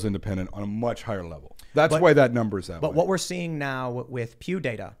themselves independent on a much higher level. That's why that number is that way. But what we're seeing now with Pew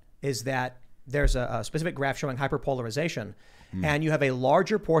data is that there's a specific graph showing hyperpolarization, and you have a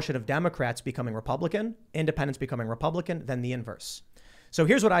larger portion of Democrats becoming Republican, independents becoming Republican, than the inverse. So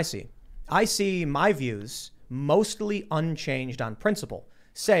here's what I see. I see my views mostly unchanged on principle,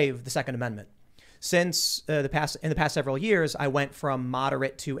 save the Second Amendment. Since in the past several years, I went from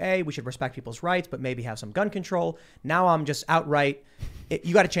moderate to we should respect people's rights, but maybe have some gun control. Now I'm just outright,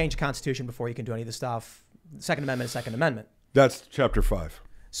 you got to change the Constitution before you can do any of this stuff. Second Amendment is Second Amendment. That's chapter 5.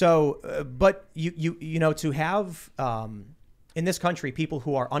 So, but you know, to have in this country people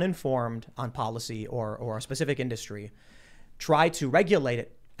who are uninformed on policy or a specific industry try to regulate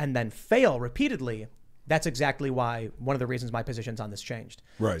it and then fail repeatedly. That's exactly why one of the reasons my position's on this changed.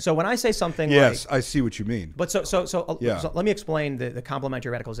 Right. So when I say something yes, I see what you mean. But so let me explain the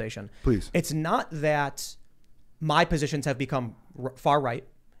complementary radicalization. Please. It's not that my positions have become far right.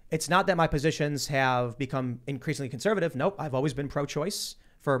 It's not that my positions have become increasingly conservative. Nope, I've always been pro-choice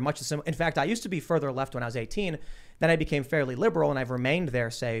for much the same. In fact, I used to be further left when I was 18. Then I became fairly liberal, and I've remained there,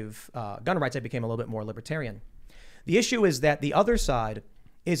 save gun rights. I became a little bit more libertarian. The issue is that the other side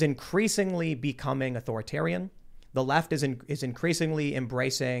is increasingly becoming authoritarian. The left is increasingly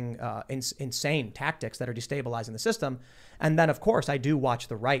embracing insane tactics that are destabilizing the system. And then, of course, I do watch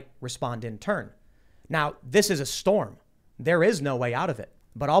the right respond in turn. Now, this is a storm. There is no way out of it.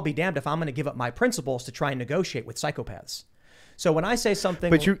 But I'll be damned if I'm going to give up my principles to try and negotiate with psychopaths. So when I say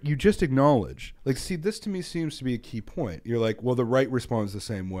something... But you just acknowledge. Like, see, this to me seems to be a key point. You're like, well, the right responds the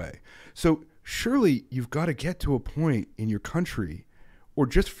same way. So surely you've got to get to a point in your country, or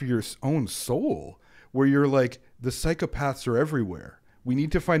just for your own soul, where you're like, the psychopaths are everywhere. We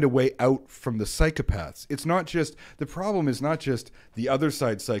need to find a way out from the psychopaths. It's not just, the problem is not just the other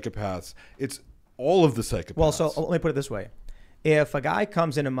side psychopaths, it's all of the psychopaths. Well, so let me put it this way. If a guy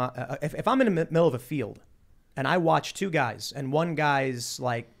comes in, if I'm in the middle of a field and I watch two guys and one guy's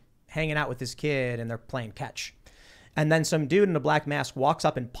like hanging out with this kid and they're playing catch, and then some dude in a black mask walks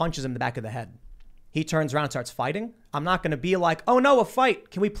up and punches him in the back of the head. He turns around and starts fighting. I'm not going to be like, oh no, a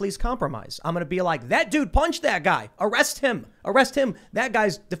fight. Can we please compromise? I'm going to be like, that dude punched that guy. Arrest him. Arrest him. That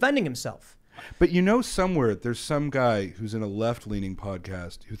guy's defending himself. But you know, somewhere there's some guy who's in a left-leaning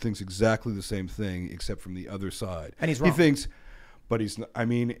podcast who thinks exactly the same thing, except from the other side. And he's wrong. He thinks, but he's not, I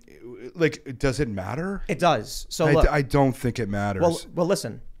mean, like, does it matter? It does. So I don't think it matters. Well,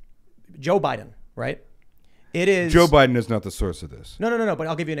 listen, Joe Biden, right? It is. Joe Biden is not the source of this. No. But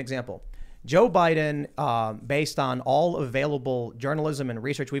I'll give you an example. Joe Biden, based on all available journalism and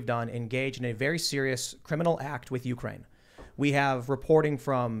research we've done, engaged in a very serious criminal act with Ukraine. We have reporting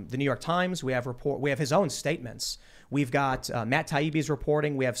from the New York Times. We have his own statements. We've got Matt Taibbi's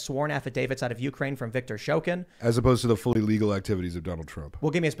reporting. We have sworn affidavits out of Ukraine from Viktor Shokin. As opposed to the fully legal activities of Donald Trump. Well,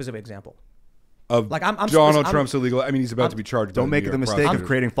 give me a specific example. Of like Donald Trump's illegal. I mean, he's about to be charged. Don't make the mistake of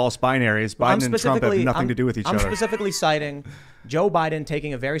creating false binaries. Biden and Trump have nothing to do with each other. I'm specifically citing Joe Biden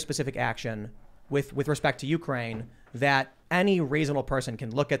taking a very specific action with respect to Ukraine that any reasonable person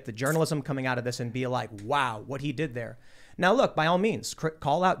can look at the journalism coming out of this and be like, wow, what he did there. Now, look, by all means,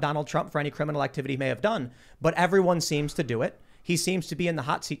 call out Donald Trump for any criminal activity he may have done, but everyone seems to do it. He seems to be in the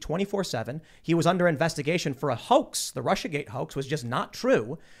hot seat 24/7. He was under investigation for a hoax. The Russiagate hoax was just not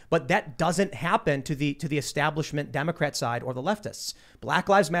true, but that doesn't happen to the establishment Democrat side or the leftists. Black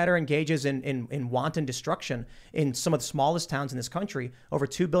Lives Matter engages in wanton destruction in some of the smallest towns in this country, over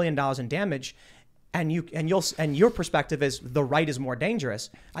 $2 billion in damage. and your perspective is the right is more dangerous.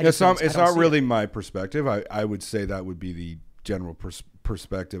 It's not really my perspective. I would say that would be the general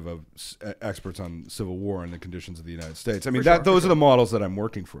perspective of experts on civil war and the conditions of the United States. I mean, those are the models that I'm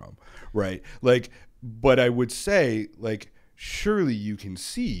working from, right? Like, but I would say, like, surely you can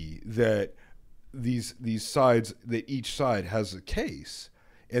see that these sides, that each side has a case,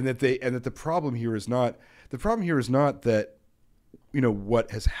 and that the problem here is not that, you know,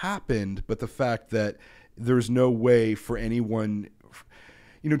 what has happened, but the fact that there's no way for anyone,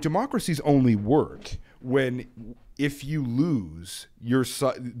 you know, democracies only work if you lose, your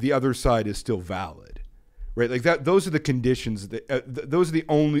side, the other side is still valid, right? Like that. Those are the conditions. Those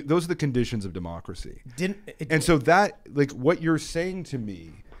are the conditions of democracy. So that, like, what you're saying to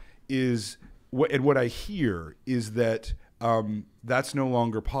me is what I hear is that that's no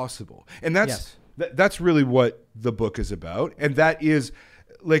longer possible, and that's really what the book is about, and that is,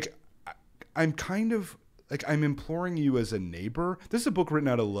 like, I'm imploring you as a neighbor. This is a book written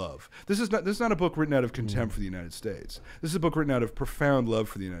out of love. This is not a book written out of contempt for the United States. This is a book written out of profound love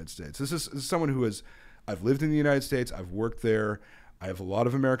for the United States. This is someone I've lived in the United States. I've worked there. I have a lot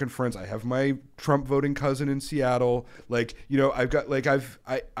of American friends. I have my Trump voting cousin in Seattle. Like, you know, I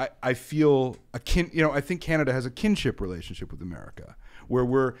feel I think Canada has a kinship relationship with America, where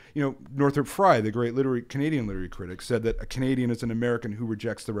we're, you know, Northrop Frye, the great Canadian literary critic, said that a Canadian is an American who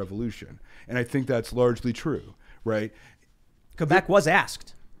rejects the revolution. And I think that's largely true, right? Quebec was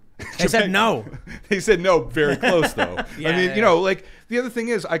asked. They said no. They said no, very close, though. I mean, you know, like, the other thing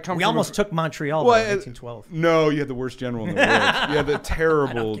is, we almost took Montreal in 1812. No, you had the worst general in the world. You had the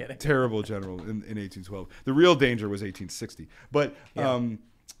terrible general in 1812. The real danger was 1860. But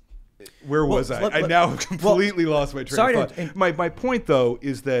where was I? I now completely lost my train of thought. My point, though,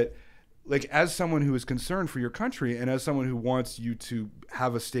 is that, like, as someone who is concerned for your country and as someone who wants you to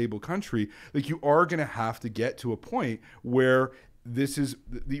have a stable country, like, you are going to have to get to a point where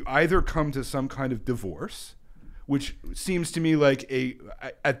you either come to some kind of divorce, which seems to me like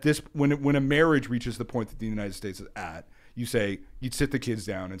when a marriage reaches the point that the United States is at, you'd sit the kids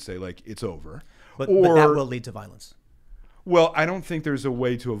down and say, like, it's over. But that will lead to violence. Well, I don't think there's a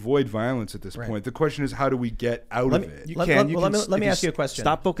way to avoid violence at this point. The question is, how do we get out of it? Let me ask you a question.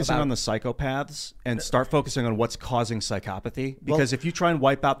 Stop focusing on the psychopaths and start focusing on what's causing psychopathy. Because if you try and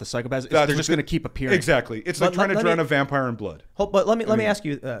wipe out the psychopaths, they're just going to keep appearing. Exactly. It's like trying to drown a vampire in blood. But let me ask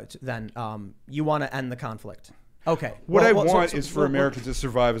you then. You want to end the conflict? Okay. What I want is for America to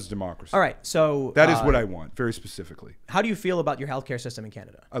survive as a democracy. All right. So that is what I want, very specifically. How do you feel about your healthcare system in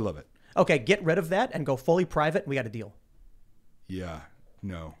Canada? I love it. Okay, get rid of that and go fully private. We got a deal. Yeah.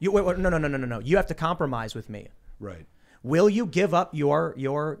 No. No. You have to compromise with me. Right. Will you give up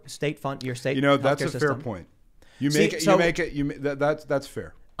your state fund, your state? You know, that's a system? fair point. That's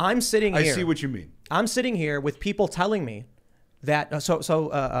fair. I'm sitting here. I see what you mean. I'm sitting here with people telling me that. I'm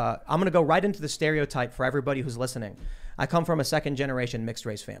going to go right into the stereotype for everybody who's listening. I come from a second generation mixed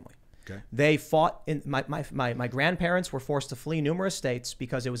race family. Okay. They fought in my grandparents were forced to flee numerous states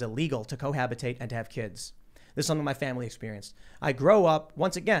because it was illegal to cohabitate and to have kids. This is something my family experienced. I grow up,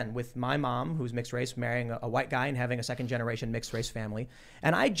 once again, with my mom, who's mixed race, marrying a white guy and having a second-generation mixed race family.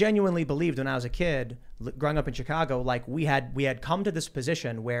 And I genuinely believed when I was a kid, growing up in Chicago, like we had come to this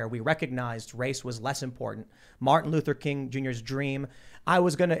position where we recognized race was less important. Martin Luther King Jr.'s dream.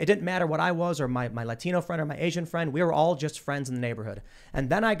 It didn't matter what I was or my Latino friend or my Asian friend. We were all just friends in the neighborhood. And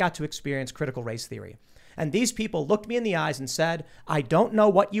then I got to experience critical race theory. And these people looked me in the eyes and said, I don't know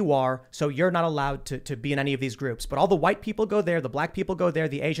what you are, so you're not allowed to be in any of these groups. But all the white people go there, the black people go there,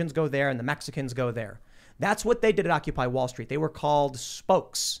 the Asians go there, and the Mexicans go there. That's what they did at Occupy Wall Street. They were called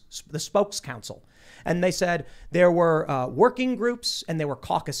spokes, the Spokes Council. And they said there were working groups and there were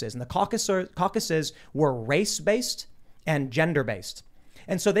caucuses. And the caucuses were race-based and gender-based.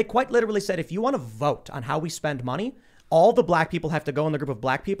 And so they quite literally said, if you want to vote on how we spend money, all the black people have to go in the group of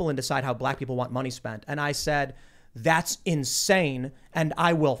black people and decide how black people want money spent. And I said, that's insane. And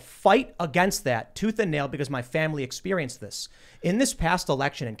I will fight against that tooth and nail because my family experienced this. In this past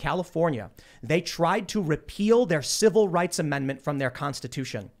election in California, they tried to repeal their civil rights amendment from their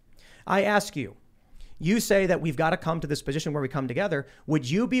constitution. I ask you, you say that we've got to come to this position where we come together. Would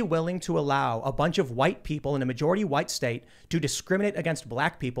you be willing to allow a bunch of white people in a majority white state to discriminate against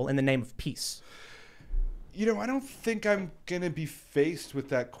black people in the name of peace? You know, I don't think I'm going to be faced with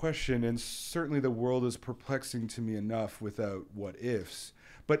that question, and certainly the world is perplexing to me enough without what ifs.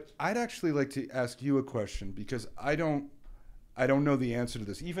 But I'd actually like to ask you a question because I don't know the answer to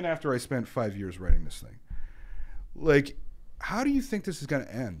this, even after I spent 5 years writing this thing. Like, how do you think this is going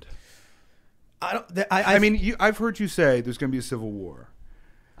to end? I've heard you say there's going to be a civil war.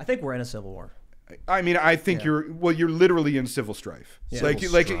 I think we're in a civil war. I mean, I think you're literally in civil strife. Yeah. Like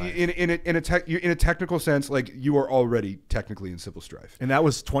Civil strife. in a technical sense, like you are already technically in civil strife. And that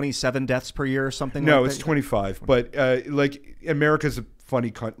was 27 deaths per year or something. No, like it's that? 25. But like America's a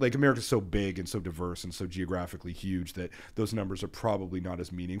funny country. Like America's so big and so diverse and so geographically huge that those numbers are probably not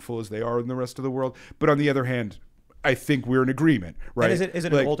as meaningful as they are in the rest of the world. But on the other hand, I think we're in agreement, right? And is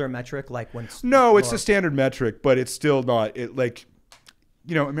it like, an older metric like when? No, it's a standard metric, but it's still not. It like,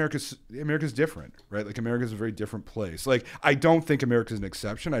 you know, America's different, right? Like America's a very different place. Like I don't think America's an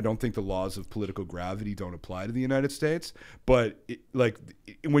exception. I don't think the laws of political gravity don't apply to the United States. But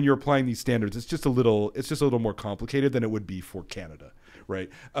when you're applying these standards, it's just a little more complicated than it would be for Canada,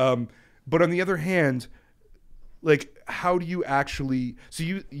 right? But on the other hand, like how do you actually? So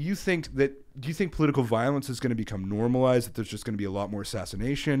you think that? Do you think political violence is going to become normalized? That there's just going to be a lot more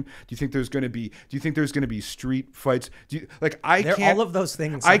assassination? Do you think there's going to be street fights? All of those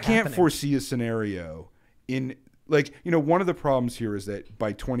things. I can't foresee a scenario in like, you know, one of the problems here is that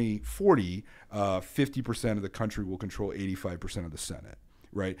by 2040, 50% of the country will control 85% of the Senate,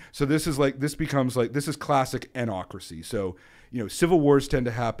 right? So this is classic anocracy. So, you know, civil wars tend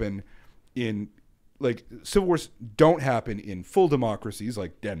to happen civil wars don't happen in full democracies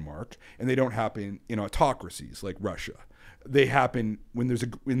like Denmark, and they don't happen in autocracies like Russia. They happen when there's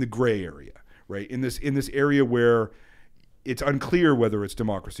in the gray area, right? In this area where it's unclear whether it's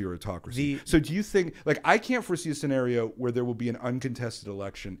democracy or autocracy. So do you think, like, I can't foresee a scenario where there will be an uncontested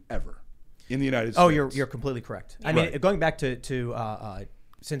election ever in the United States? Oh, you're completely correct. I mean, going back to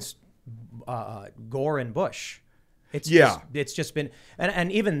since Gore and Bush. It's just been, and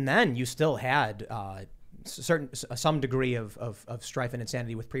even then you still had some degree of strife and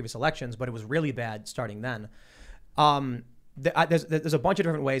insanity with previous elections, but it was really bad starting then. There's a bunch of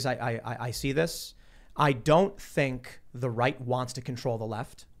different ways I see this. I don't think the right wants to control the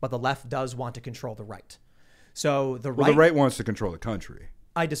left, but the left does want to control the right. So the right wants to control the country.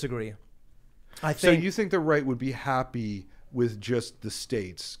 I disagree. So you think the right would be happy with just the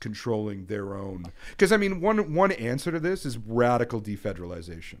states controlling their own? Because I mean, one answer to this is radical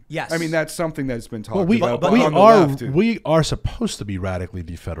defederalization. Yes, I mean that's something that's been talked about. But we are supposed to be radically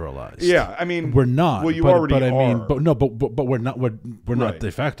defederalized. Yeah, I mean we're not. Well, you already are. I mean, but we're not. We're not de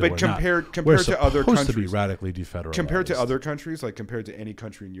facto. But compared to other countries, we're supposed to be radically defederalized. Compared to other countries, like compared to any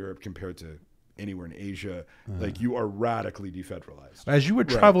country in Europe, compared to anywhere in Asia, like you are radically defederalized. As you were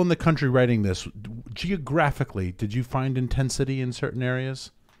traveling the country writing this, geographically, did you find intensity in certain areas?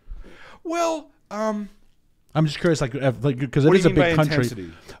 Well, I'm just curious, like because it is a big country.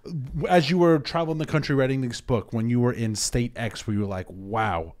 Intensity? As you were traveling the country writing this book, when you were in state X, where you were like,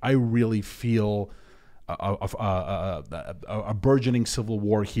 "Wow, I really feel a burgeoning civil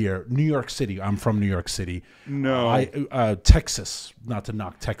war here." New York City. I'm from New York City. No. Texas. Not to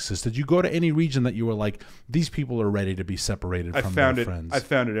knock Texas. Did you go to any region that you were like, these people are ready to be separated from their friends? I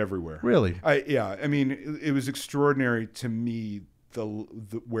found it everywhere. Really? I mean, it was extraordinary to me the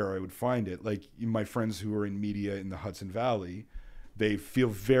where I would find it. Like my friends who are in media in the Hudson Valley, they feel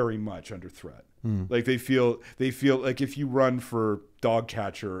very much under threat. Like they feel like if you run for dog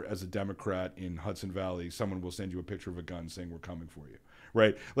catcher as a Democrat in Hudson Valley, someone will send you a picture of a gun saying we're coming for you,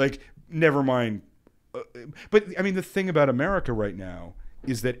 right? Like never mind. But I mean, the thing about America right now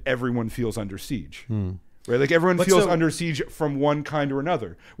is that everyone feels under siege, right? Like everyone feels under siege from one kind or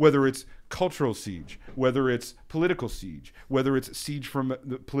another, whether it's cultural siege, whether it's political siege, whether it's siege from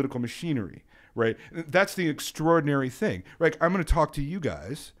the political machinery, right? That's the extraordinary thing. Like I'm going to talk to you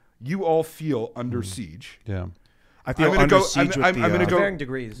guys. You all feel under siege. Yeah. I feel under siege with varying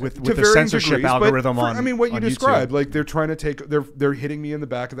degrees. With the censorship algorithm on. I mean, what you described, YouTube. Like they're trying to take, they're hitting me in the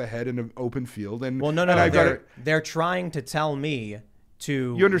back of the head in an open field, and they're trying to tell me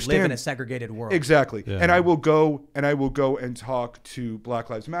to live in a segregated world. Exactly. Yeah. And I will go and talk to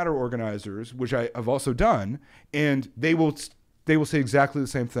Black Lives Matter organizers, which I have also done, and they will say exactly the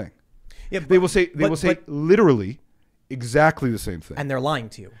same thing. Yeah, they will say literally exactly the same thing. And they're lying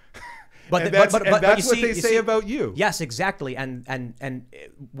to you. But that's what they say about you. Yes, exactly. And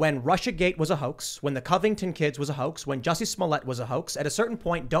when Russiagate was a hoax, when the Covington kids was a hoax, when Jussie Smollett was a hoax, at a certain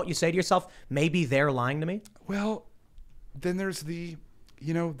point, don't you say to yourself, maybe they're lying to me? Well, then there's then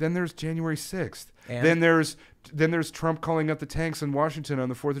there's January 6th. And? Then there's Trump calling up the tanks in Washington on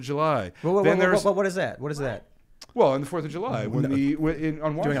the 4th of July. What is that? What is that? Well, on the 4th of July, on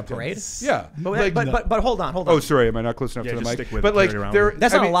Washington. Doing a parade? Yeah. But hold on. Oh, sorry. Am I not close enough to the mic? But like,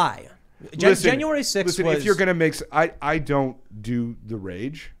 that's not a lie. January 6th listen, was... if you're going to make... I don't do the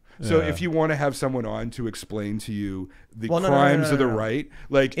rage. So if you want to have someone on to explain to you the crimes of the right,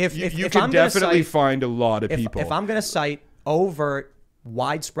 like you can definitely find a lot of people. If I'm going to cite overt,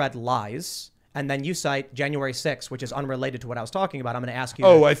 widespread lies and then you cite January 6th, which is unrelated to what I was talking about. I'm going to ask you.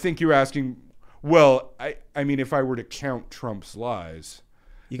 Oh, I think you're asking. Well, I mean, if I were to count Trump's lies.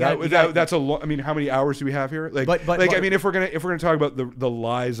 That's a lot. I mean, how many hours do we have here? Like, I mean, if we're gonna talk about the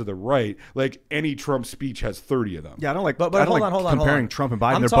lies of the right, like any Trump speech has 30 of them. Yeah, I don't like. But I don't hold like on, comparing Trump and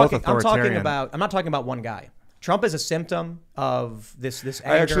Biden. They're both authoritarian. I'm not talking about one guy. Trump is a symptom of this anger.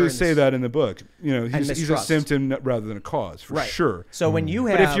 I actually say that in the book. You know, he's a mistrust. symptom rather than a cause, for sure. So when you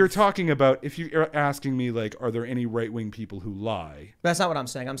have, but if you're talking about, if you're asking me, like, are there any right-wing people who lie? That's not what I'm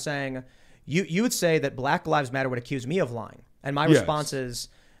saying. I'm saying you would say that Black Lives Matter would accuse me of lying, and my response is,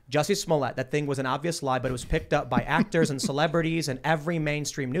 Jussie Smollett, that thing was an obvious lie, but it was picked up by actors and celebrities and every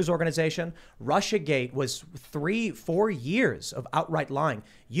mainstream news organization. Russiagate was 3-4 years of outright lying.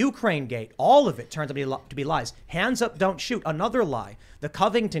 Ukrainegate, all of it turns out to be lies. Hands up, don't shoot, another lie. The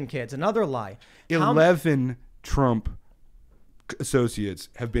Covington kids, another lie. 11 Trump associates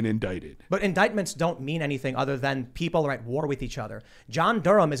have been indicted. But indictments don't mean anything other than people are at war with each other. John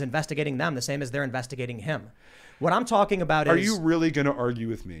Durham is investigating them the same as they're investigating him. What I'm talking about is... Are you really going to argue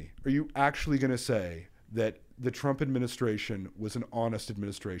with me? Are you actually going to say that the Trump administration was an honest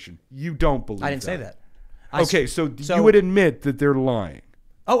administration? You don't believe that. I didn't say that. Okay, so you would admit that they're lying.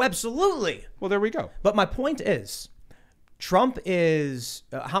 Oh, absolutely. Well, there we go. But my point is, Trump is...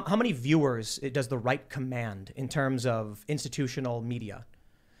 how many viewers does the right command in terms of institutional media?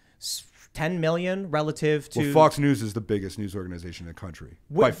 10 million relative to... Well, Fox News is the biggest news organization in the country,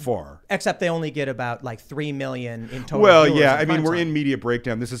 by far. Except they only get about like 3 million in total. Well, yeah, I mean, we're in media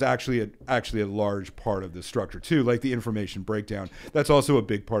breakdown. This is actually a large part of the structure too, like the information breakdown. That's also a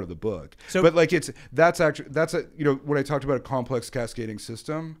big part of the book. So, but like that's when I talked about a complex cascading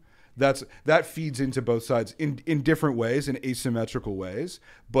system, that feeds into both sides in different ways, in asymmetrical ways.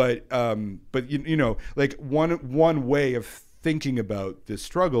 But like one way of thinking about this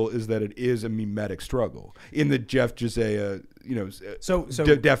struggle is that it is a mimetic struggle in the Jeff Josiah,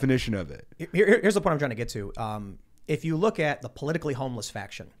 definition of it. Here's the point I'm trying to get to. If you look at the politically homeless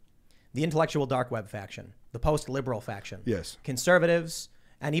faction, the intellectual dark web faction, the post-liberal faction, yes, conservatives,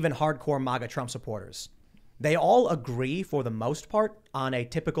 and even hardcore MAGA Trump supporters, they all agree for the most part on a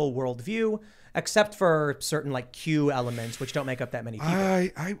typical worldview, except for certain like Q elements, which don't make up that many people.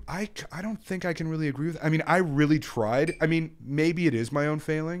 I don't think I can really agree with that. I mean, I really tried. I mean, maybe it is my own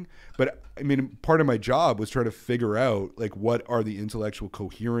failing, but I mean, part of my job was trying to figure out like what are the intellectual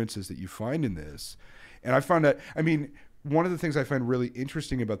coherences that you find in this. And I found that, I mean, one of the things I find really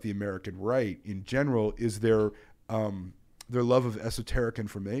interesting about the American right in general is their love of esoteric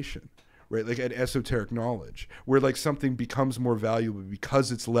information. Right, like an esoteric knowledge, where like something becomes more valuable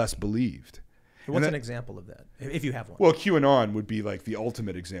because it's less believed. What's an example of that, if you have one? Well, QAnon would be like the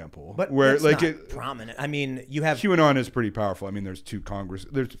ultimate example, but where it's like not prominent. I mean, you have QAnon is pretty powerful. I mean, there's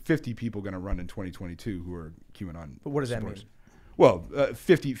 50 people going to run in 2022 who are QAnon. But what does supporters. That mean? Well,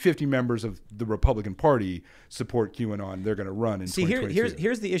 50 members of the Republican Party support QAnon. They're going to run in 2022.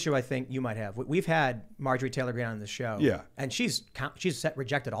 Here's the issue I think you might have. We've had Marjorie Taylor Greene on the show. Yeah. And she's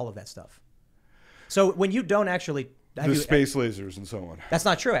rejected all of that stuff. So when you don't actually... space lasers and so on. That's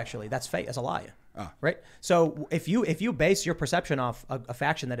not true, actually. That's fake. That's a lie. Right? So if you base your perception off a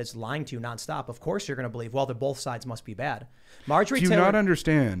faction that is lying to you nonstop, of course you're going to believe, well, both sides must be bad. Marjorie Do you Taylor, not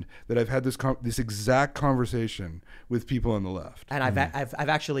understand that I've had this exact conversation with people on the left? And I've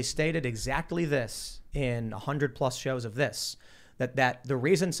actually stated exactly this in 100+ shows of this, that the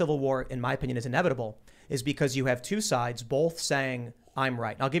reason civil war, in my opinion, is inevitable is because you have two sides both saying, I'm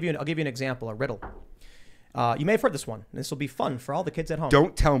right. I'll give you an example, a riddle. You may have heard this one. This will be fun for all the kids at home.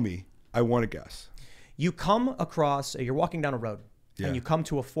 Don't tell me. I want to guess. You come across, you're walking down a road, and you come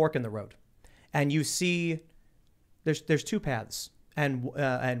to a fork in the road, and you see there's two paths, and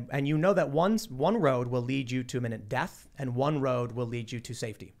you know that one road will lead you to imminent death, and one road will lead you to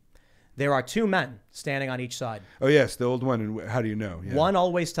safety. There are two men standing on each side. Oh yes, the old one. And how do you know? Yeah. One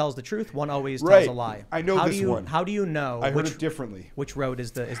always tells the truth. One always tells a lie. I know this one. How do you know? I heard it differently. Which road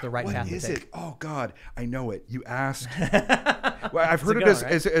is the right path to take? What is it? Oh God, I know it. You asked. Well, I've heard it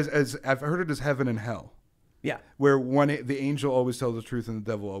as I've heard it as heaven and hell. Yeah. Where the angel always tells the truth and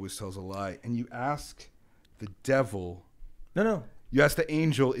the devil always tells a lie. And you ask the devil. No. You ask the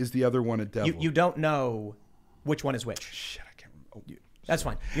angel, is the other one a devil? You don't know which one is which. Shit, I can't remember. That's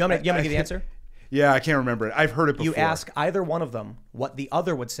fine. You want me to give the answer? Yeah, I can't remember it. I've heard it before. You ask either one of them what the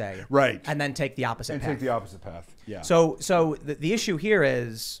other would say. Right. And then take the opposite path. Take the opposite path. Yeah. So the issue here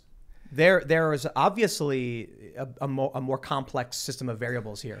is there is obviously a more complex system of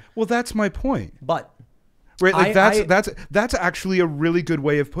variables here. Well, that's my point. But right, like that's actually a really good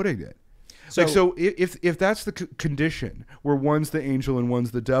way of putting it. So if that's the condition where one's the angel and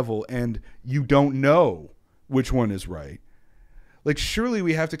one's the devil, and you don't know which one is right, like surely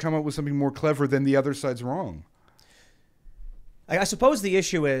we have to come up with something more clever than the other side's wrong. I suppose the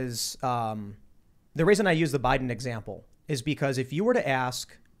issue is the reason I use the Biden example is because if you were to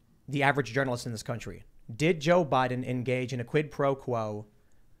ask the average journalist in this country, did Joe Biden engage in a quid pro quo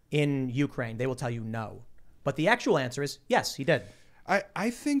in Ukraine? They will tell you no. But the actual answer is yes, he did. I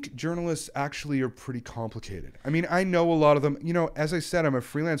think journalists actually are pretty complicated. I mean, I know a lot of them. You know, as I said, I'm a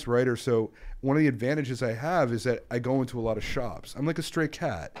freelance writer, so one of the advantages I have is that I go into a lot of shops. I'm like a stray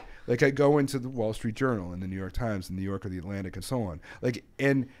cat. Like, I go into the Wall Street Journal and the New York Times and the New York or the Atlantic and so on. Like,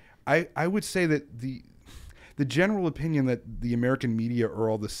 and I would say that the general opinion that the American media are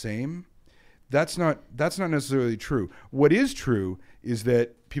all the same, that's not necessarily true. What is true is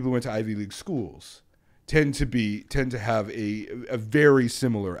that people who went to Ivy League schools tend to have a very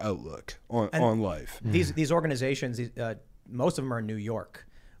similar outlook on life. These organizations, most of them are in New York,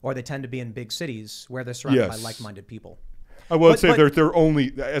 or they tend to be in big cities where they're surrounded by like-minded people. I would say they're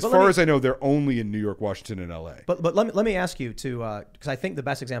only, as far as I know, they're only in New York, Washington, and L.A. But let me ask you to, because I think the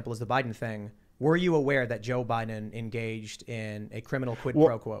best example is the Biden thing. Were you aware that Joe Biden engaged in a criminal quid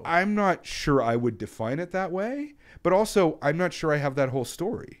pro quo? I'm not sure I would define it that way, but also I'm not sure I have that whole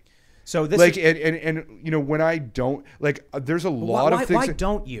story. So this like and you know, when I don't, like, there's a lot of things. Why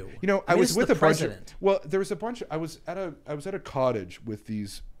don't you? You know, I was with a president. There was a bunch. I was at a cottage with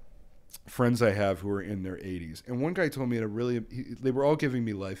these friends I have who are in their 80s, and one guy told me they were all giving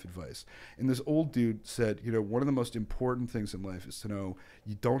me life advice, and this old dude said, you know, one of the most important things in life is to know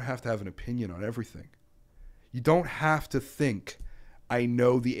you don't have to have an opinion on everything. You don't have to think I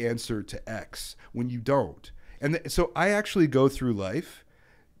know the answer to X when you don't. And so I actually go through life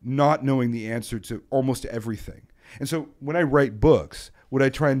not knowing the answer to almost everything. And so when I write books, what I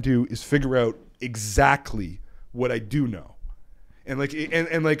try and do is figure out exactly what I do know.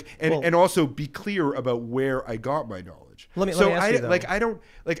 And also be clear about where I got my knowledge. Let me ask you, though. I don't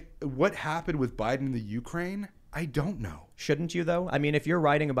what happened with Biden in the Ukraine. I don't know. Shouldn't you, though? I mean, if you're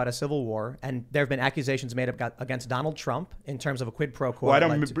writing about a civil war and there have been accusations made against Donald Trump in terms of a quid pro quo.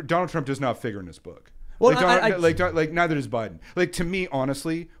 Well, Donald Trump does not figure in this book. Well, neither does Biden. Like, to me,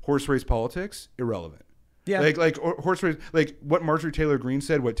 honestly, horse race politics, irrelevant. Yeah. Like horse race, like what Marjorie Taylor Greene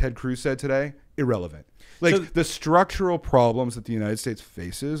said, what Ted Cruz said today, irrelevant. Like, the structural problems that the United States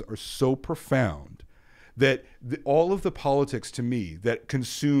faces are so profound that all of the politics, to me, that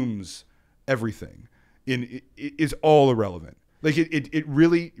consumes everything is all irrelevant. Like, it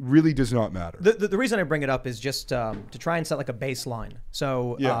really, really does not matter. The reason I bring it up is just to try and set like a baseline.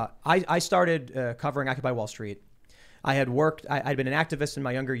 So I started covering Occupy Wall Street. I'd been an activist in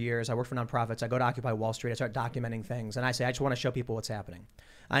my younger years. I worked for nonprofits. I go to Occupy Wall Street. I start documenting things. And I say, I just want to show people what's happening.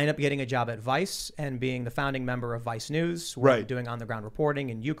 I end up getting a job at Vice and being the founding member of Vice News. Where I'm doing on-the-ground reporting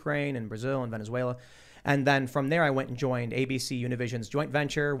in Ukraine and Brazil and Venezuela. And then from there, I went and joined ABC Univision's joint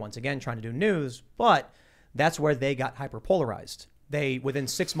venture, once again, trying to do news. But that's where they got hyperpolarized. Within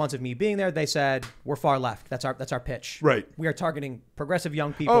 6 months of me being there, they said, we're far left. That's our pitch. Right. We are targeting progressive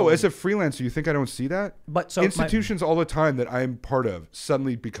young people. Oh, as a freelancer, you think I don't see that? But so institutions all the time that I'm part of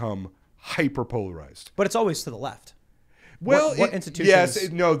suddenly become hyperpolarized. But it's always to the left. Well, what institutions?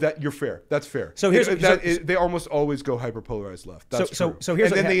 Yes, no, that you're fair. That's fair. So they almost always go hyperpolarized left. That's true. So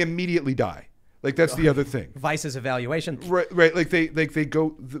here's and then they immediately die. Like, that's the other thing. Vice's evaluation. Right. Like they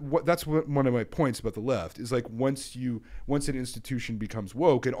go. That's one of my points about the left is, like, once an institution becomes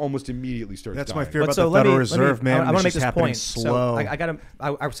woke, it almost immediately starts. That's dying. my fear about the Federal Reserve, man. I want to make this point. Slow. So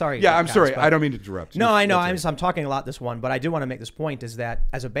I'm sorry. Yeah, I'm guys, sorry. I don't mean to interrupt. No, I know. I'm talking a lot this one, but I do want to make this point is that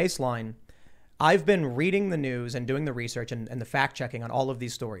as a baseline, I've been reading the news and doing the research and the fact checking on all of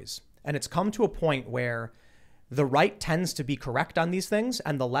these stories, and it's come to a point where the right tends to be correct on these things,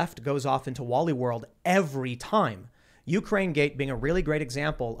 and the left goes off into Wally World every time. Ukraine Gate being a really great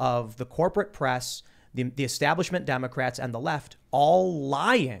example of the corporate press, the establishment Democrats, and the left all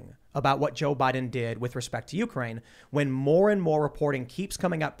lying about what Joe Biden did with respect to Ukraine, when more and more reporting keeps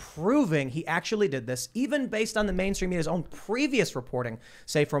coming out proving he actually did this, even based on the mainstream media's own previous reporting,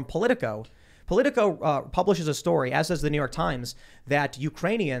 say from Politico. Politico publishes a story, as does the New York Times, that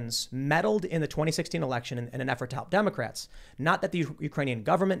Ukrainians meddled in the 2016 election in an effort to help Democrats. Not that the Ukrainian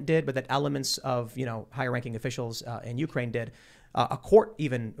government did, but that elements of, higher-ranking officials in Ukraine did. A court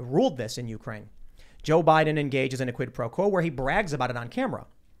even ruled this in Ukraine. Joe Biden engages in a quid pro quo where he brags about it on camera.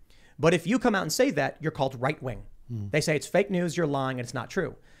 But if you come out and say that, you're called right-wing. They say it's fake news, you're lying, and it's not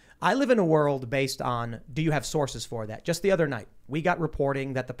true. I live in a world based on, do you have sources for that? Just the other night, we got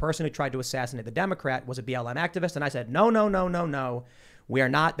reporting that the person who tried to assassinate the Democrat was a BLM activist. And I said, no.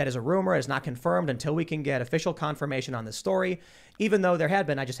 That is a rumor. It is not confirmed until we can get official confirmation on this story. Even though there had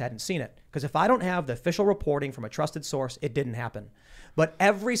been, I just hadn't seen it. Because if I don't have the official reporting from a trusted source, it didn't happen. But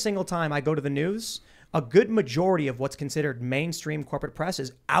every single time I go to the news, a good majority of what's considered mainstream corporate press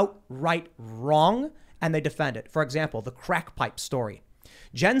is outright wrong, and they defend it. For example, the crack pipe story.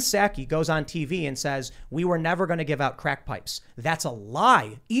 Jen Psaki goes on TV and says, we were never going to give out crack pipes. That's a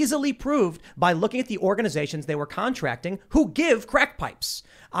lie, easily proved by looking at the organizations they were contracting who give crack pipes.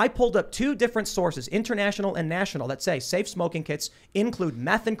 I pulled up 2 different sources, international and national, that say safe smoking kits include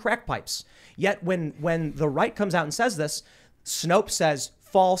meth and crack pipes. Yet when the right comes out and says this, Snopes says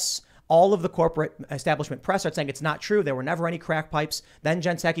false. All of the corporate establishment press are saying it's not true. There were never any crack pipes. Then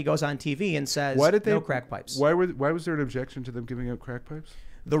Jen Psaki goes on TV and says no crack pipes. Why was there an objection to them giving out crack pipes?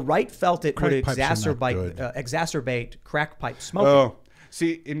 The right felt it would exacerbate crack pipe smoking. Oh,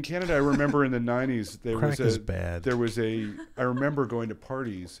 see, in Canada, I remember in the 90s, there was I remember going to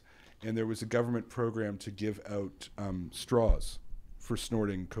parties, and there was a government program to give out straws for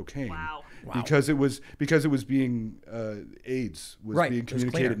snorting cocaine. Wow. Because it was being AIDS was being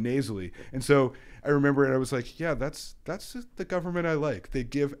communicated nasally, and so I remember it. I was like, yeah, that's the government I like. They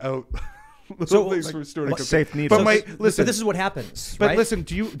give out little things for snorting cocaine. Safe needles. But listen, this is what happens. But right? listen,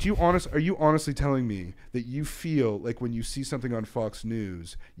 are you honestly telling me that you feel like when you see something on Fox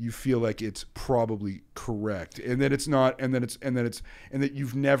News, you feel like it's probably correct, and that it's not, and that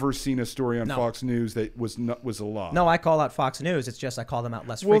you've never seen a story on Fox News that was a lie? No, I call out Fox News. It's just I call them out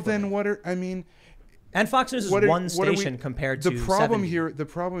less frequently. Well, then and Fox News is one station compared to the problem 70. here. The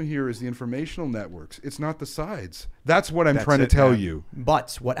problem here is the informational networks. It's not the sides. That's what I'm trying to tell you.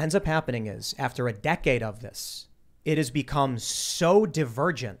 But what ends up happening is, after a decade of this, it has become so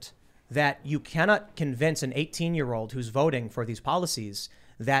divergent that you cannot convince an 18-year-old who's voting for these policies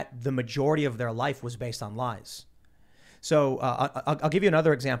that the majority of their life was based on lies. So I'll give you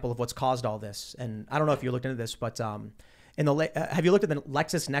another example of what's caused all this. And I don't know if you looked into this, but have you looked at the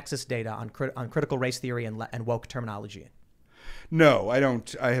LexisNexis data on critical race theory and woke terminology? No, I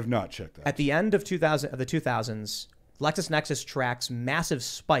don't. I have not checked that. At the end of the 2000s, LexisNexis tracks massive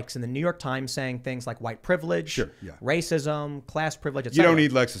spikes in the New York Times saying things like white privilege, racism, class privilege, etc. You don't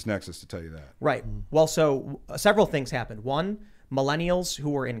need LexisNexis to tell you that. Right. Well, so several things happened. One, millennials who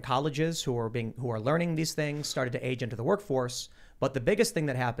were in colleges, who are learning these things, started to age into the workforce. But the biggest thing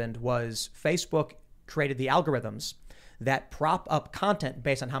that happened was Facebook created the algorithms that prop up content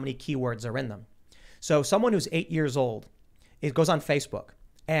based on how many keywords are in them. So someone who's 8 years old, it goes on Facebook,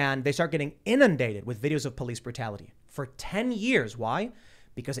 and they start getting inundated with videos of police brutality for 10 years. Why?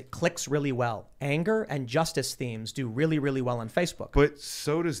 Because it clicks really well. Anger and justice themes do really, really well on Facebook. But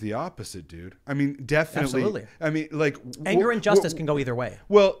so does the opposite, dude. I mean, definitely. Absolutely. I mean, like, anger and justice can go either way.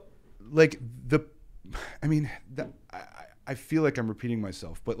 Well, like I feel like I'm repeating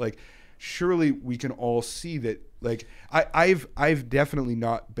myself, but like, surely we can all see that. Like, I've definitely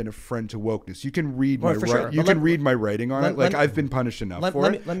not been a friend to wokeness. You can read read my writing on it. Like, I've been punished enough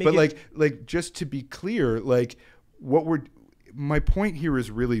for it. But like just to be clear, like my point here is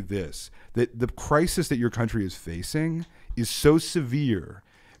really this: that the crisis that your country is facing is so severe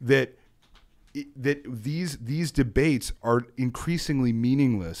that these debates are increasingly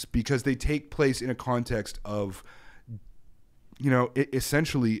meaningless because they take place in a context of,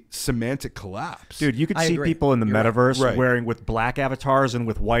 essentially semantic collapse. Dude, you could see people in the metaverse wearing with black avatars and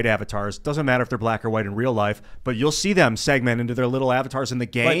with white avatars. Doesn't matter if they're black or white in real life, but you'll see them segment into their little avatars in the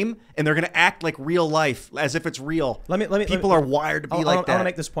game, and they're going to act like real life, as if it's real. People are wired to be like that. I want to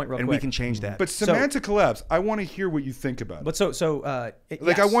make this point real quick. And we can change that. But semantic collapse, I want to hear what you think about it.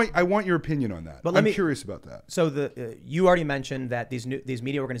 But I want your opinion on that. But I'm curious about that. So you already mentioned that these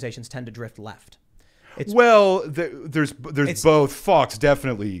media organizations tend to drift left. There's both. Fox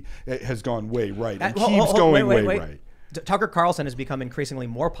definitely has gone way right and keeps going way right. Tucker Carlson has become increasingly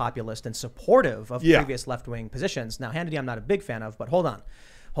more populist and supportive of previous left-wing positions. Now, Hannity I'm not a big fan of, but hold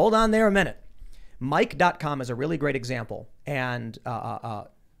on there a minute. Mike.com is a really great example, and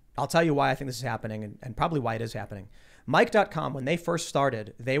I'll tell you why I think this is happening and probably why it is happening. Mike.com, when they first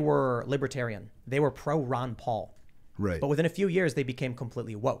started, they were libertarian. They were pro-Ron Paul. Right. But within a few years, they became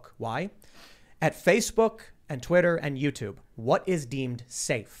completely woke. Why? At Facebook and Twitter and YouTube, what is deemed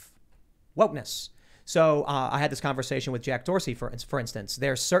safe? Wokeness. So I had this conversation with Jack Dorsey, for instance.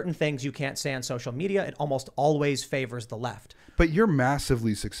 There are certain things you can't say on social media. It almost always favors the left. But you're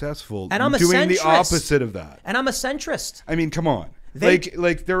massively successful and I'm doing the centrist. opposite of that. And I'm a centrist. I mean, come on.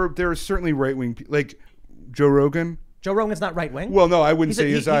 There are certainly right-wing people. Like Joe Rogan. Joe Rogan's not right-wing. Well, no, I wouldn't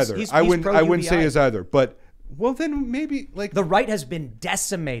say his either. I wouldn't say his either. But well, then maybe like the right has been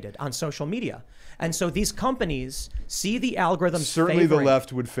decimated on social media. And so these companies see the algorithms Certainly favoring, the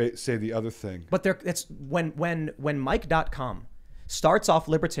left would say the other thing. but it's when Mike.com starts off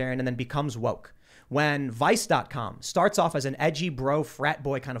libertarian and then becomes woke, when Vice.com starts off as an edgy bro frat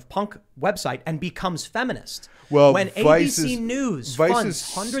boy kind of punk website and becomes feminist. Well, when Vice ABC is- News Vice funds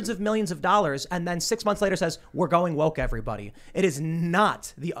is- hundreds of millions of dollars and then 6 months later says, we're going woke, everybody. It is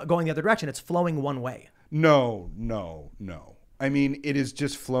not going the other direction. It's flowing one way. No. I mean, it is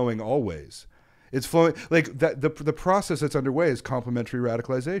just flowing always. It's flowing like that. The process that's underway is complementary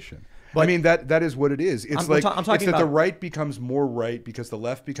radicalization. I mean, that is what it is. It's I'm talking it's that the about- right becomes more right because the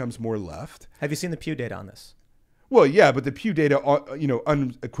left becomes more left. Have you seen the Pew data on this? Well, yeah, but the Pew data,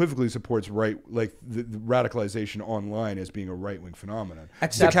 unequivocally supports the radicalization online as being a right-wing phenomenon.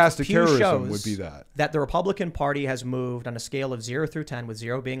 Except Stochastic Pew terrorism shows would be that. That the Republican Party has moved on a scale of 0 through 10, with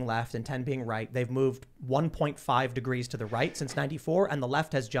 0 being left and 10 being right. They've moved 1.5 degrees to the right since '94, and the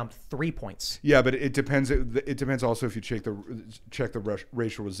left has jumped 3 points. Yeah, but it depends. It depends also if you check the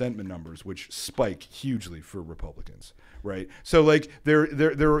racial resentment numbers, which spike hugely for Republicans, right? So like there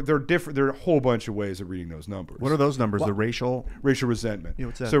are different. There are a whole bunch of ways of reading those numbers. What are those numbers? The racial resentment? Yeah,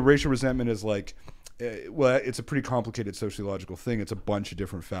 what's that? So racial resentment is like. Well, it's a pretty complicated sociological thing. It's a bunch of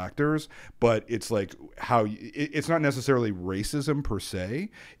different factors, but it's like how it's not necessarily racism per se.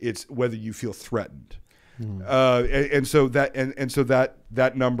 It's whether you feel threatened. And so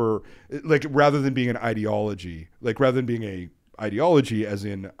that number, like rather than being an ideology, like rather than being a ideology as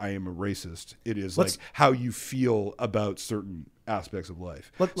in I am a racist, it is like how you feel about certain aspects of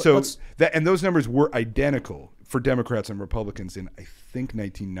life. And those numbers were identical for Democrats and Republicans in I think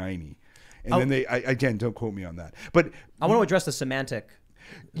 1990. And then they again, don't quote me on that. But I want to address the semantic.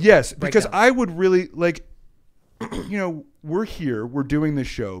 Yes, because breakdown. I would really like, we're here, we're doing this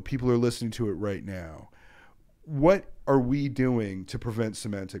show, people are listening to it right now. What are we doing to prevent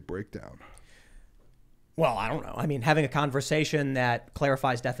semantic breakdown? Well, I don't know. I mean, having a conversation that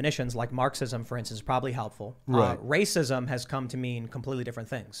clarifies definitions, like Marxism, for instance, is probably helpful. Right. Racism has come to mean completely different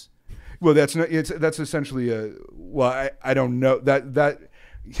things. Well, that's essentially I don't know that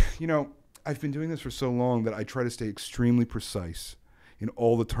I've been doing this for so long that I try to stay extremely precise in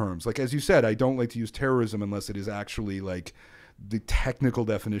all the terms. Like, as you said, I don't like to use terrorism unless it is actually like the technical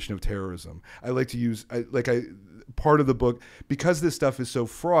definition of terrorism. I like to use part of the book, because this stuff is so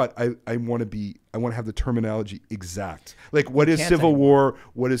fraught. I want to have the terminology exact. Like, what is civil war?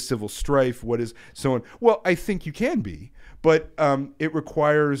 What is civil strife? What is so on? Well, I think you can be, but it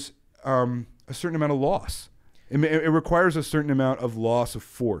requires a certain amount of loss. It requires a certain amount of loss of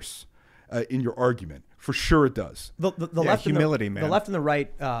force in your argument. For sure it does. The left humility, and man. The left and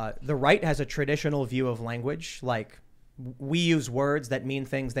the right has a traditional view of language. Like, we use words that mean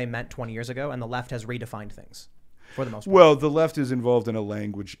things they meant 20 years ago, and the left has redefined things for the most part. Well, the left is involved in a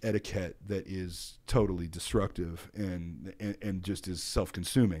language etiquette that is totally destructive and just is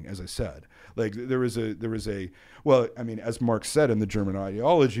self-consuming, as I said. Like, there is a well, I mean, as Marx said in the German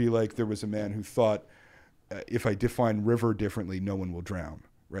ideology, like, there was a man who thought, if I define river differently, no one will drown.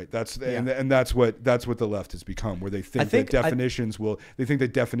 Right. And that's what the left has become, where they think that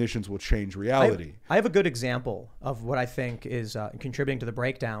definitions will change reality. I have a good example of what I think is contributing to the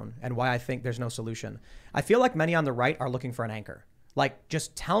breakdown and why I think there's no solution. I feel like many on the right are looking for an anchor. Like,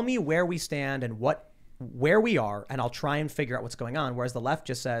 just tell me where we stand and where we are, and I'll try and figure out what's going on. Whereas the left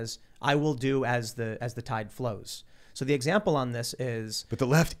just says, I will do as the tide flows. So the example on this is... But the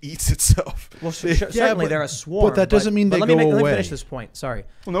left eats itself. Well, certainly they're a swarm. But that doesn't mean they go away. Let me finish this point. Sorry.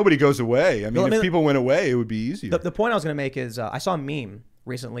 Well, nobody goes away. I mean, if people went away, it would be easier. The point I was going to make is I saw a meme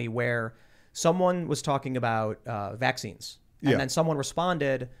recently where someone was talking about vaccines. And then someone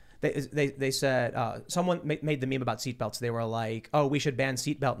responded... They said... someone made the meme about seatbelts. They were like, oh, we should ban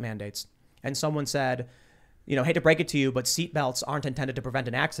seatbelt mandates. And someone said... hate to break it to you, but seatbelts aren't intended to prevent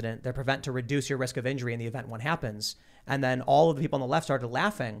an accident. They're prevent to reduce your risk of injury in the event one happens. And then all of the people on the left started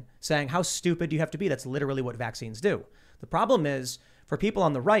laughing, saying, how stupid do you have to be? That's literally what vaccines do. The problem is, for people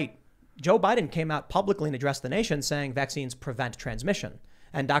on the right, Joe Biden came out publicly and addressed the nation saying vaccines prevent transmission.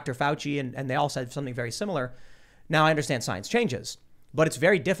 And Dr. Fauci and they all said something very similar. Now, I understand science changes, but it's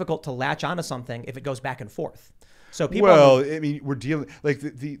very difficult to latch onto something if it goes back and forth. So people, I mean, we're dealing like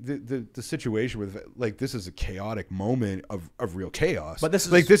the situation with, like, this is a chaotic moment of real chaos. But this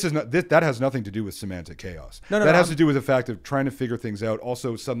is like that has nothing to do with semantic chaos. That has to do with the fact of trying to figure things out.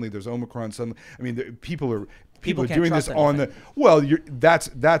 Also, suddenly there's Omicron. Suddenly, I mean, people are doing this on the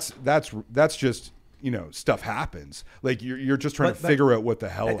that's just stuff happens. Like you're just trying to figure out what the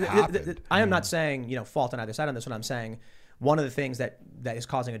hell happened. I am not saying fault on either side on this. What I'm saying, one of the things that is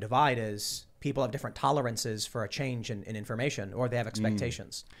causing a divide is people have different tolerances for a change in information, or they have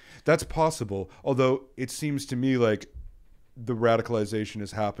expectations. That's possible. Although it seems to me like the radicalization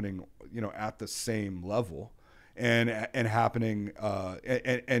is happening, at the same level, and happening.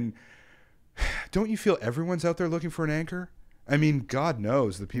 And don't you feel everyone's out there looking for an anchor? I mean, God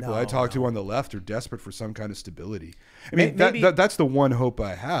knows the people I talk to on the left are desperate for some kind of stability. I mean, that's the one hope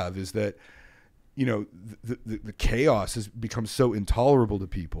I have, is that, the chaos has become so intolerable to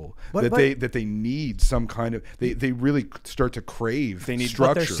people that they need some kind of, they really start to crave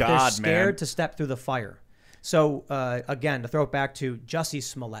structure. They're scared to step through the fire. So again, to throw it back to Jussie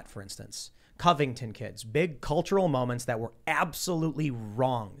Smollett, for instance, Covington kids, big cultural moments that were absolutely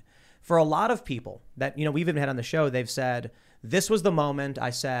wrong. For a lot of people that, we've even had on the show, they've said, this was the moment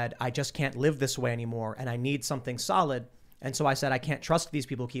I said, I just can't live this way anymore, and I need something solid. And so I said, I can't trust these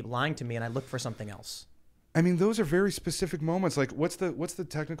people who keep lying to me, and I look for something else. I mean, those are very specific moments. Like, what's the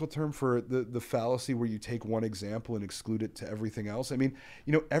technical term for the fallacy where you take one example and exclude it to everything else? I mean,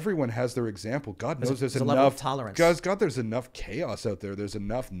 everyone has their example. God knows there's enough level of tolerance. God, there's enough chaos out there. There's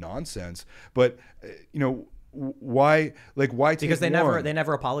enough nonsense. But why take because they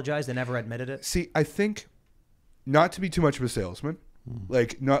never apologized. They never admitted it. See, I think, not to be too much of a salesman,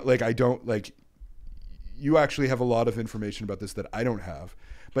 you actually have a lot of information about this that I don't have.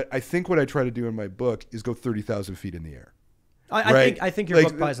 But I think what I try to do in my book is go 30,000 feet in the air. I think your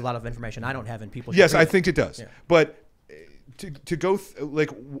book provides a lot of information I don't have, and people should yes, read I it. think it does. Yeah. But to go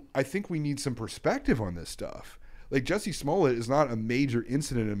I think we need some perspective on this stuff. Like, Jussie Smollett is not a major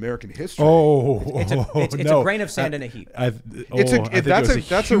incident in American history. It's a grain of sand in a heap.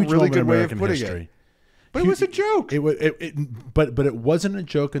 That's a really good way of putting it. But it was a joke. But it wasn't a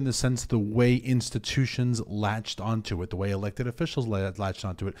joke in the sense the way institutions latched onto it, the way elected officials latched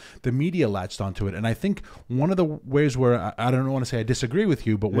onto it, the media latched onto it. And I think one of the ways where, I don't want to say I disagree with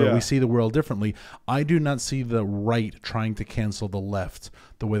you, but where we see the world differently, I do not see the right trying to cancel the left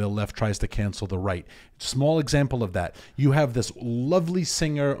the way the left tries to cancel the right. Small example of that. You have this lovely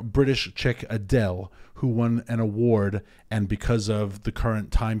singer, British chick, Adele, who won an award, and because of the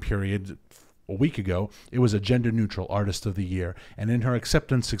current time period, a week ago, it was a gender-neutral Artist of the Year. And in her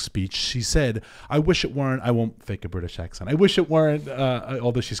acceptance speech, she said, I wish it weren't, I won't fake a British accent, I wish it weren't,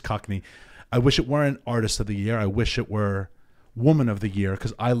 although she's Cockney, I wish it weren't Artist of the Year, I wish it were Woman of the Year,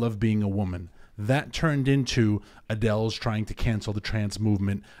 because I love being a woman. That turned into Adele's trying to cancel the trans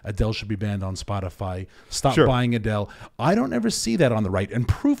movement. Adele should be banned on Spotify. Stop buying Adele. I don't ever see that on the right. And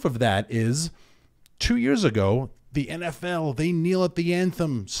proof of that is 2 years ago, the NFL, they kneel at the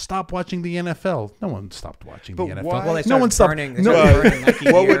anthem. Stop watching the NFL. No one stopped watching the NFL. Well, they no one stopped. burning Nike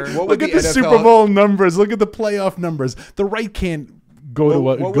gear. Look at the Super Bowl numbers. Look at the playoff numbers. The right can't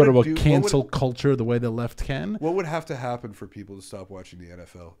go to a cancel culture the way the left can. What would have to happen for people to stop watching the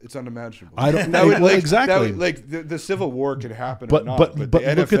NFL? It's unimaginable. I don't know. Exactly. The Civil War can happen or not, but the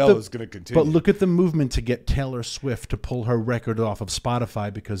NFL is going to continue. But look at the movement to get Taylor Swift to pull her record off of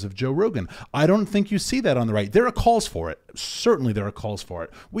Spotify because of Joe Rogan. I don't think you see that on the right. There are calls for it. Certainly there are calls for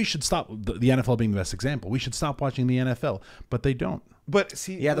it. We should stop, the NFL being the best example, we should stop watching the NFL, but they don't. But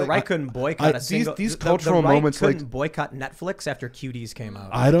see, the right couldn't boycott these cultural moments. The right couldn't boycott Netflix after Cuties came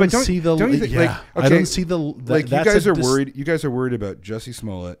out. I don't see the. I don't see the. Like, you guys are worried. You guys are worried about Jussie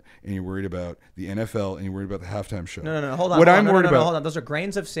Smollett, and you're worried about the NFL, and you're worried about the halftime show. No. Hold on. Hold on. Those are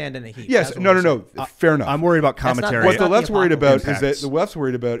grains of sand in a heap. Yes. No. Fair enough. I'm worried about commentary. What the left's worried about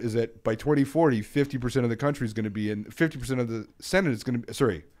is that by 2040, 50% of the country is going to be in. 50% of the Senate is going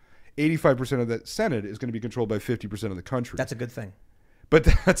to. 85% of the Senate is going to be controlled by 50% of the country. That's a good thing. But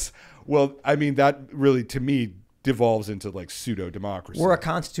that really, to me, devolves into like pseudo-democracy. We're a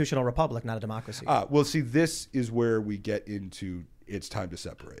constitutional republic, not a democracy. Well, see, this is where we get into it's time to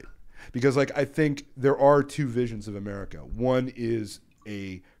separate. Because, I think there are two visions of America. One is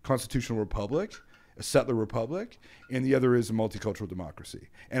a constitutional republic, a settler republic, and the other is a multicultural democracy.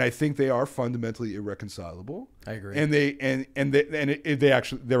 And I think they are fundamentally irreconcilable. I agree. And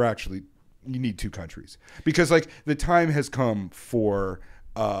they're actually you need two countries, because the time has come for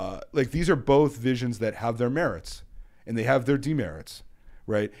these are both visions that have their merits and they have their demerits,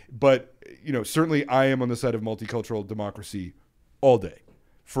 right? But certainly I am on the side of multicultural democracy all day,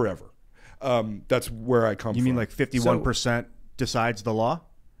 forever. That's where I come from. You mean 51% decides the law?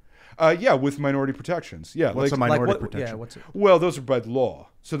 Yeah, with minority protections. Yeah, what's a minority protection? Yeah, what's it? Well, those are by law.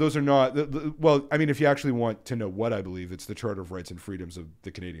 So those are not. If you actually want to know what I believe, it's the Charter of Rights and Freedoms of the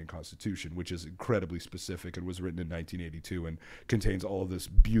Canadian Constitution, which is incredibly specific and was written in 1982 and contains all of this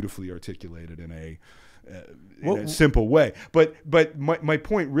beautifully articulated in a simple way. But my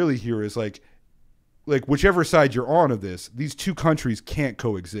point really here is like whichever side you're on of this, these two countries can't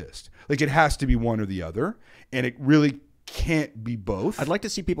coexist. Like it has to be one or the other, and it really can't be both. I'd like to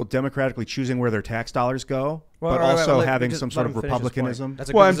see people democratically choosing where their tax dollars go, Well, but all right, also well, having just some let sort him of finish his point. republicanism. That's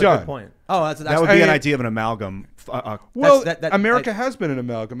a Well, good, I'm that's a good done. point. Oh, that's That would I be an mean, idea of an amalgam. Well, that- America has been an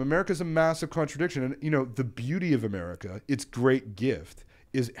amalgam. America's a massive contradiction, and you know the beauty of America, its great gift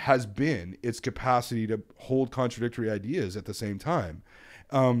has been its capacity to hold contradictory ideas at the same time.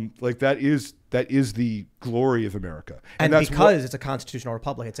 Like that is the glory of America, And that's because it's a constitutional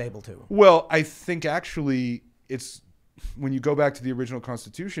republic, it's able to. Well, I think actually it's when you go back to the original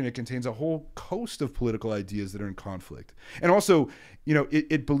Constitution, it contains a whole host of political ideas that are in conflict, and also, you know,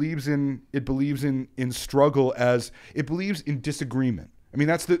 it believes in struggle as it believes in disagreement. I mean,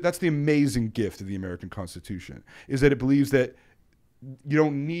 that's the amazing gift of the American Constitution is that it believes that you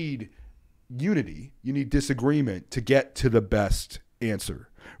don't need unity, you need disagreement to get to the best answer,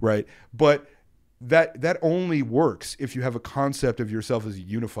 right? But that only works if you have a concept of yourself as a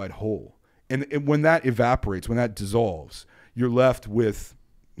unified whole. And when that evaporates, when that dissolves, you're left with,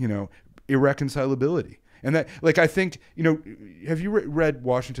 you know, irreconcilability. And that, like, I think, you know, have you read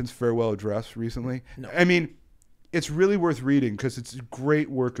Washington's farewell address recently? No. I mean, it's really worth reading because it's a great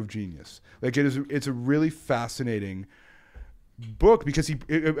work of genius. Like, it's a really fascinating book because he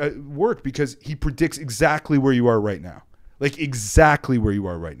predicts exactly where you are right now. Like, exactly where you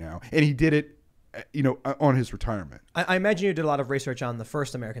are right now. And he did it, you know, on his retirement. I imagine you did a lot of research on the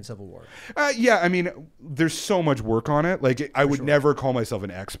first American Civil War. Yeah, I mean, there's so much work on it. Like, I would never call myself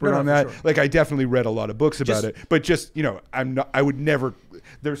an expert on that. Sure. Like, I definitely read a lot of books about it, but just, you know, I would never.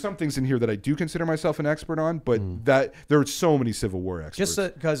 There's some things in here that I do consider myself an expert on, but that there are so many Civil War experts.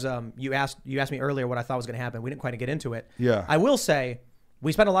 Just because you asked me earlier what I thought was going to happen, we didn't quite get into it. Yeah. I will say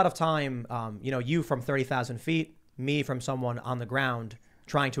we spent a lot of time, you know, you from 30,000 feet, me from someone on the ground,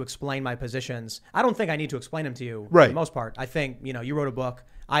 trying to explain my positions. I don't think I need to explain them to you for the most part. I think, you know, you wrote a book.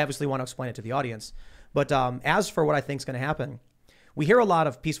 I obviously want to explain it to the audience. But as for what I think is going to happen, we hear a lot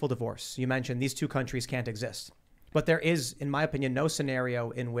of peaceful divorce. You mentioned these two countries can't exist. But there is, in my opinion, no scenario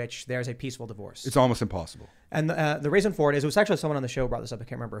in which there's a peaceful divorce. It's almost impossible. And the reason for it was actually someone on the show brought this up. I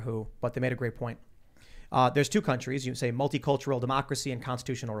can't remember who, but they made a great point. There's two countries. You say multicultural democracy and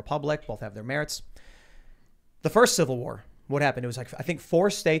constitutional republic. Both have their merits. The first Civil War, what happened? It was like, I think 4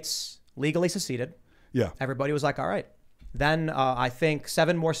 states legally seceded. Yeah. Everybody was like, all right. Then I think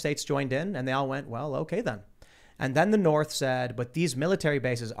 7 more states joined in, and they all went, well, okay then. And then the North said, but these military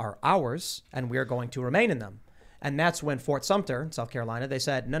bases are ours, and we're going to remain in them. And that's when Fort Sumter in South Carolina, they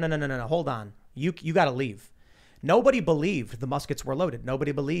said, no, hold on. You got to leave. Nobody believed the muskets were loaded.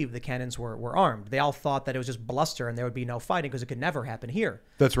 Nobody believed the cannons were armed. They all thought that it was just bluster and there would be no fighting because it could never happen here.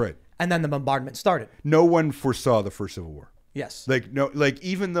 That's right. And then the bombardment started. No one foresaw the first Civil War. Yes. Like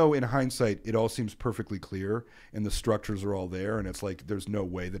even though in hindsight it all seems perfectly clear and the structures are all there and it's like there's no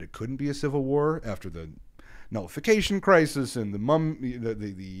way that it couldn't be a civil war after the nullification crisis and the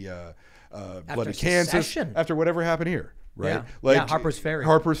bloody Kansas, after whatever happened here. Right. Yeah. Like Harper's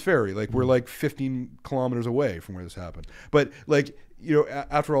Ferry. Like we're like 15 kilometers away from where this happened. But like, you know,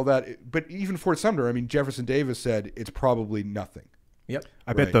 after all that, but even Fort Sumter, I mean, Jefferson Davis said it's probably nothing. Yep.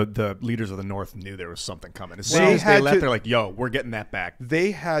 I bet the leaders of the North knew there was something coming. As soon They as they had left, to- they're like, yo, we're getting that back.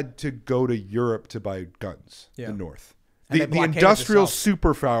 They had to go to Europe to buy guns, Yeah. the North. And The they blockaded the industrial South.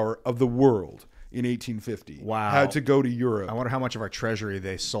 superpower of the world in 1850 had to go to Europe. I wonder how much of our treasury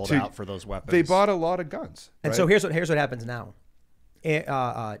they sold To- out for those weapons. They bought a lot of guns. And right? so here's what happens now.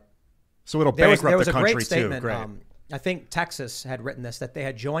 so it'll There was bankrupt a the country great statement. too. Great. I think Texas had written this, that they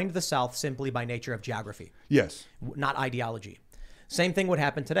had joined the South simply by nature of geography, Yes. not ideology. Same thing would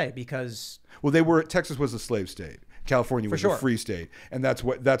happen today because Well, Texas was a slave state. California was sure. a free state, and that's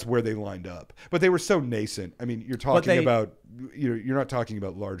where they lined up. But they were so nascent. I mean, you're talking about you're not talking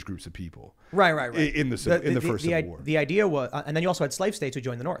about large groups of people. Right. In the first Civil War. The idea was, and then you also had slave states who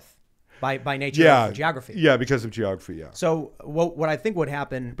joined the North by nature of geography. Yeah, because of geography. Yeah. So what I think would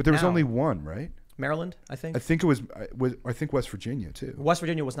happen, But there was now- only one, right? Maryland, I think. I think it was. I think West Virginia too. West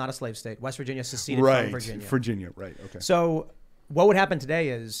Virginia was not a slave state. West Virginia seceded Right. from Virginia. Virginia. Right. Okay. So what would happen today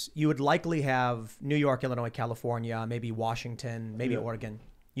is you would likely have New York, Illinois, California, maybe Washington, maybe Oregon.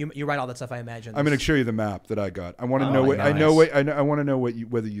 You write all that stuff, I imagine. I'm going to show you the map that I got. I want to know. nice. I want to know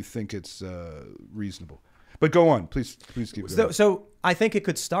whether you think it's reasonable. But go on, please keep going. So I think it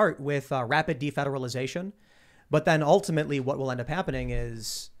could start with rapid defederalization, but then ultimately what will end up happening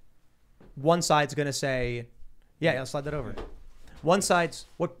is one side's going to say, yeah, I'll slide that over. One side's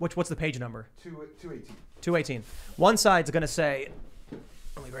what's the page number? 218. 218. One side's going to say,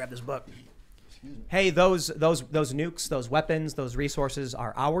 let me grab this book. hey, those nukes, those weapons, those resources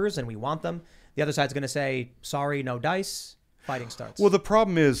are ours and we want them. The other side's going to say, sorry, no dice. Fighting starts. Well, the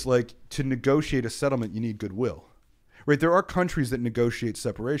problem is, like, to negotiate a settlement, you need goodwill. Right, there are countries that negotiate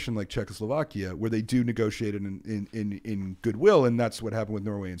separation, like Czechoslovakia, where they do negotiate it in goodwill, and that's what happened with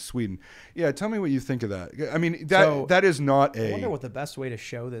Norway and Sweden. Yeah, tell me what you think of that. I mean, that is not a. I wonder what the best way to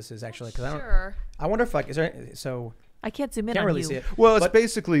show this is actually, because Sure. I wonder if is there so I can't zoom in can't on really you. see it. Well, it's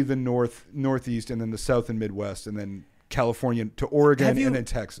basically the northeast, and then the south and Midwest, and then California to Oregon, and then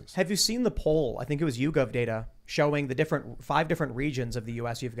Texas. Have you seen the poll? I think it was YouGov data showing the 5 different regions of the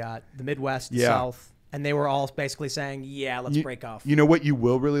U.S. You've got the Midwest, South. And they were all basically saying, yeah, let's break off. You know what you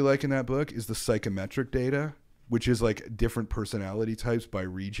will really like in that book is the psychometric data, which is like different personality types by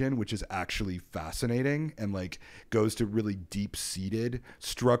region, which is actually fascinating and like goes to really deep-seated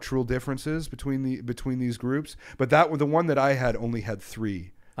structural differences between these groups. But the one that I had only had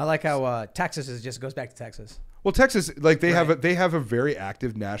 3. I like how Texas just goes back to Texas. Well, Texas, like they have a very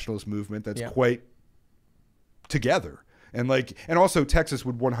active nationalist movement that's quite together. And also Texas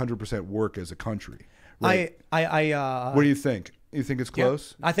would 100% work as a country. Right. What do you think? You think it's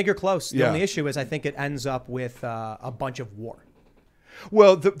close? Yeah, I think you're close. The only issue is I think it ends up with a bunch of war.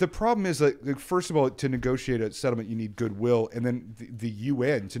 Well, the problem is like first of all, to negotiate a settlement, you need goodwill, and then the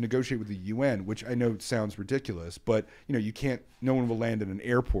UN, to negotiate with the UN, which I know sounds ridiculous, but you know you can't. No one will land in an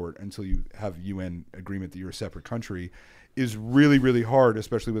airport until you have UN agreement that you're a separate country, is really, really hard,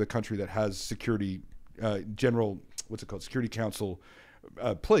 especially with a country that has security Security Council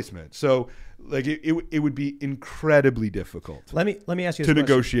placement. So like it would be incredibly difficult. Let me ask you to this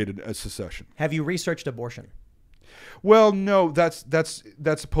negotiate a secession. Have you researched abortion? Well, no, that's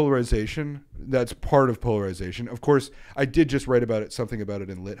polarization. That's part of polarization. Of course, I did just write something about it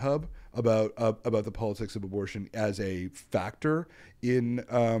in LitHub about the politics of abortion as a factor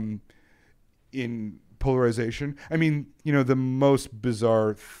in polarization. I mean, you know, the most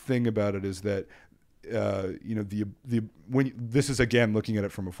bizarre thing about it is that when this is again looking at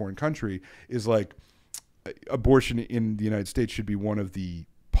it from a foreign country, is like abortion in the United States should be one of the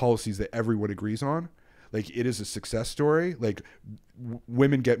policies that everyone agrees on. Like it is a success story. Like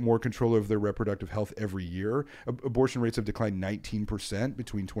women get more control over their reproductive health every year. Abortion rates have declined 19%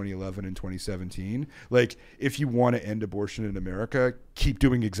 between 2011 and 2017. Like if you want to end abortion in America, keep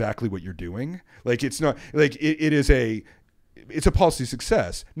doing exactly what you're doing. Like it's not like it's a policy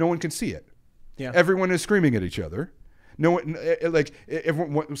success. No one can see it. Yeah. Everyone is screaming at each other. No one, like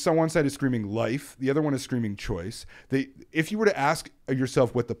everyone, so one side is screaming life, the other one is screaming choice. If you were to ask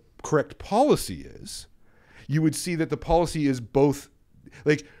yourself what the correct policy is, you would see that the policy is both,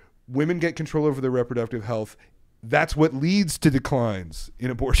 like women get control over their reproductive health. That's what leads to declines in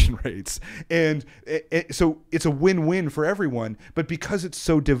abortion rates. And so it's a win-win for everyone, but because it's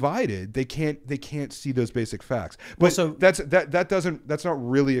so divided, they can't see those basic facts. But so that's not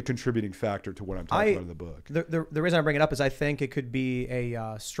really a contributing factor to what I'm talking about in the book. The reason I bring it up is I think it could be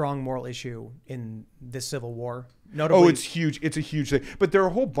a strong moral issue in this civil war. Notably, it's huge. It's a huge thing. But there are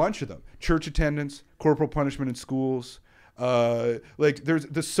a whole bunch of them. Church attendance, corporal punishment in schools, like there's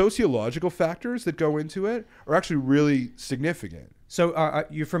the sociological factors that go into it are actually really significant. So are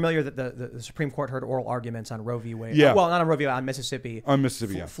you familiar that the Supreme Court heard oral arguments on Roe v. Wade? Yeah. Well, not on Roe v. Wade, on Mississippi. On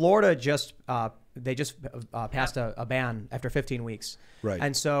Mississippi, yeah. Florida just passed a ban after 15 weeks. Right.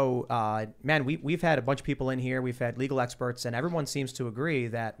 And so, man, we've had a bunch of people in here. We've had legal experts, and everyone seems to agree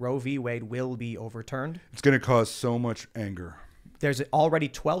that Roe v. Wade will be overturned. It's going to cause so much anger. There's already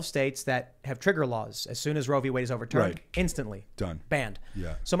 12 states that have trigger laws. As soon as Roe v. Wade is overturned, instantly done, banned.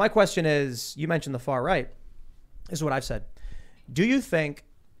 Yeah. So my question is, you mentioned the far right. This is what I've said. Do you think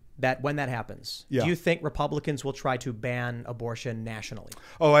that when that happens, do you think Republicans will try to ban abortion nationally?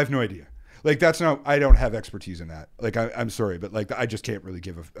 Oh, I have no idea. Like that's not. I don't have expertise in that. Like I'm sorry, but like I just can't really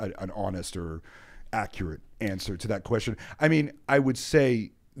give an honest or accurate answer to that question. I mean, I would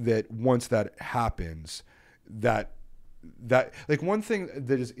say that once that happens, that like one thing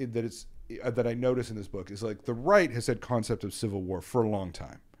that I notice in this book is like the right has had concept of civil war for a long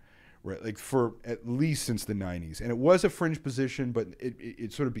time, right? Like for at least since the 90s, and it was a fringe position, but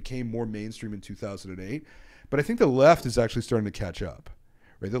it sort of became more mainstream in 2008. But I think the left is actually starting to catch up.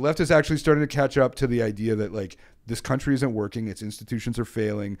 Right, the left is actually starting to catch up to the idea that like this country isn't working, its institutions are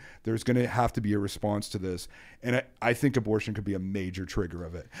failing. There's going to have to be a response to this, and I think abortion could be a major trigger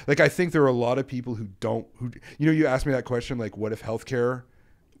of it. Like I think there are a lot of people who you asked me that question, like what if healthcare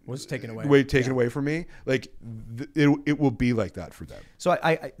was taken away. Away from me. Like it will be like that for them. So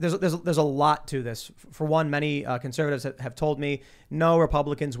there's a lot to this. For one, many conservatives have told me no,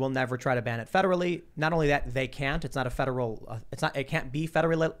 Republicans will never try to ban it federally. Not only that, they can't. It's not a federal. It can't be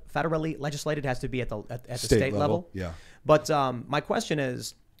federally legislated. It has to be at the state level. Yeah. But my question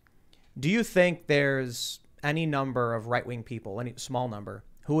is, do you think there's any number of right-wing people, any small number,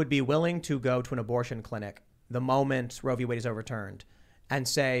 who would be willing to go to an abortion clinic the moment Roe v. Wade is overturned and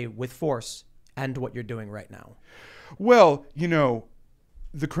say, with force, end what you're doing right now? Well,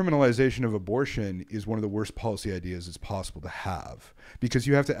 the criminalization of abortion is one of the worst policy ideas it's possible to have, because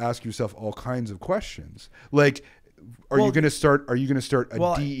you have to ask yourself all kinds of questions. Like, are you going to start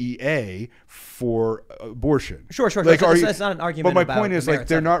a DEA for abortion? Sure. Like, that's not an argument. But my point is, like,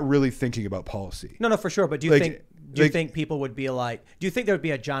 they're not really thinking about policy. No, for sure. But do you think people would be like? Do you think there would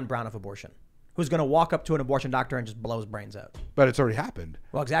be a John Brown of abortion, who's going to walk up to an abortion doctor and just blow his brains out? But it's already happened.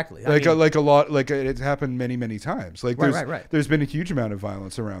 Well, exactly. It's happened many times. Like, there's been a huge amount of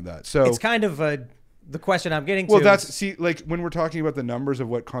violence around that. So it's kind of the question I'm getting to. Well, like when we're talking about the numbers of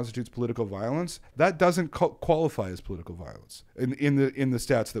what constitutes political violence, that doesn't qualify as political violence in the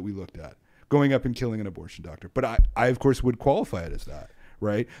stats that we looked at, going up and killing an abortion doctor. But I of course would qualify it as that,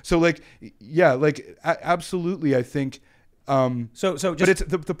 right? So absolutely, I think. But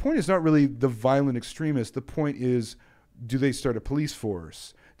the point is not really the violent extremists. The point is, do they start a police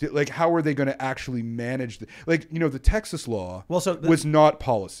force? How are they going to actually manage the Texas law was not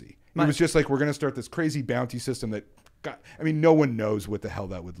policy. It was just like, we're going to start this crazy bounty system that no one knows what the hell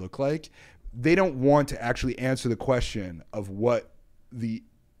that would look like. They don't want to actually answer the question of what the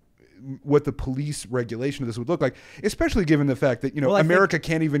police regulation of this would look like, especially given the fact that America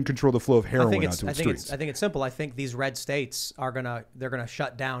can't even control the flow of heroin onto its streets. I think it's simple. I think these red states are gonna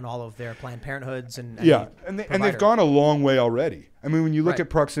shut down all of their Planned Parenthoods and they've gone a long way already. I mean, when you look at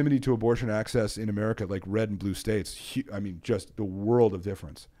proximity to abortion access in America, like red and blue states, just the world of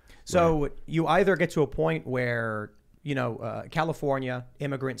difference. So you either get to a point where California,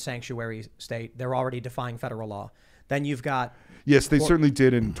 immigrant sanctuary state, they're already defying federal law. Then you've got. Yes, they certainly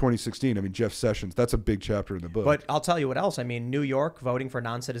did in 2016. I mean, Jeff Sessions, that's a big chapter in the book. But I'll tell you what else. I mean, New York voting for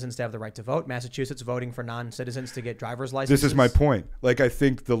non-citizens to have the right to vote. Massachusetts voting for non-citizens to get driver's licenses. This is my point. I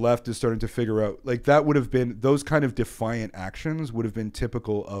think the left is starting to figure out, that would have been, those kind of defiant actions would have been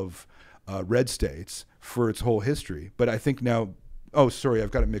typical of red states for its whole history. But I think now. Oh, sorry,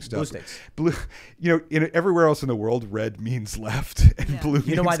 I've got it mixed up. Blue states. Blue, everywhere else in the world, red means left and blue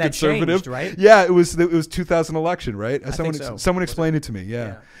means why that conservative. changed, right? Yeah, it was 2000 election, right? So. Someone explained it to me.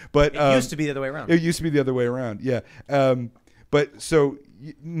 Yeah. But it used to be the other way around. It used to be the other way around. Yeah. But so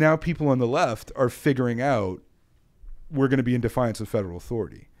now people on the left are figuring out we're going to be in defiance of federal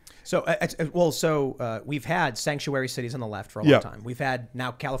authority. So, we've had sanctuary cities on the left for a long time. We've had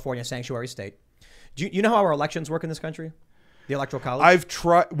now California sanctuary state. Do you know how our elections work in this country? The Electoral College? I've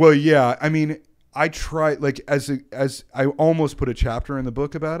tried. Well, yeah. I mean, I tried, as I almost put a chapter in the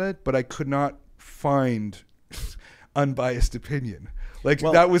book about it, but I could not find unbiased opinion.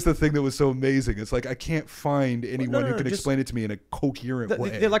 That was the thing that was so amazing. It's I can't find anyone who can explain it to me in a coherent way.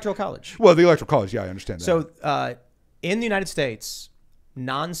 The Electoral College. Well, the Electoral College, yeah, I understand that. So, in the United States,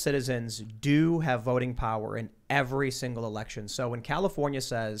 non-citizens do have voting power in every single election. So when California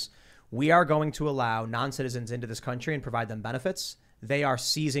says, we are going to allow non-citizens into this country and provide them benefits, they are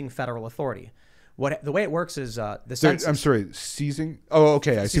seizing federal authority. The way it works is the census. I'm sorry, seizing? Oh,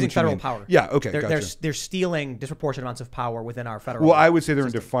 okay. I see seizing what you federal mean. power. Yeah, okay, gotcha. They're stealing disproportionate amounts of power within our federal. Well, I would say they're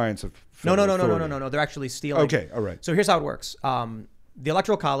in defiance of federal authority. No. They're actually stealing. Okay, all right. So here's how it works. The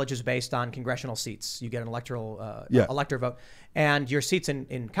Electoral College is based on congressional seats. You get an elector vote. And your seats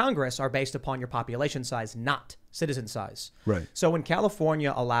in Congress are based upon your population size, not citizen size. Right. So when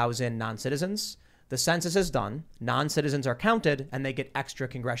California allows in non-citizens, the census is done, non-citizens are counted, and they get extra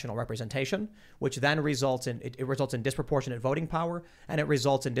congressional representation, which then results in disproportionate voting power, and it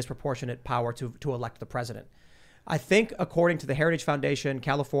results in disproportionate power to elect the president. I think, according to the Heritage Foundation,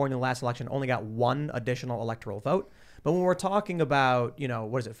 California in the last election only got one additional electoral vote. But when we're talking about,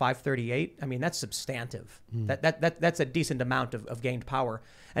 538, I mean, that's substantive. That's a decent amount of gained power.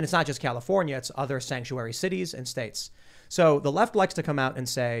 And it's not just California, it's other sanctuary cities and states. So the left likes to come out and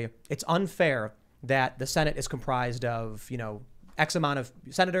say it's unfair that the Senate is comprised of, X amount of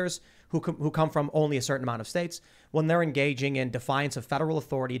senators who come from only a certain amount of states when they're engaging in defiance of federal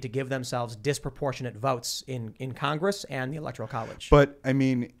authority to give themselves disproportionate votes in Congress and the Electoral College. But, I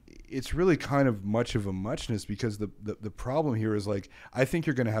mean, it's really kind of much of a muchness, because the problem here is I think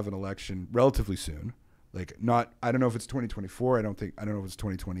you're going to have an election relatively soon. I don't know if it's 2024. I don't know if it's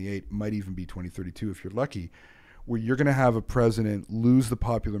 2028. It might even be 2032 if you're lucky, where you're going to have a president lose the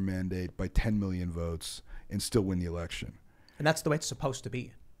popular mandate by 10 million votes and still win the election. And that's the way it's supposed to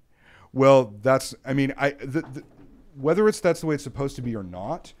be. Well, that's, I mean, whether that's the way it's supposed to be or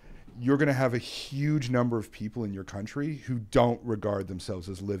not, you're going to have a huge number of people in your country who don't regard themselves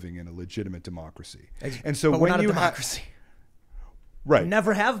as living in a legitimate democracy. And so but when we're not you a democracy. Right.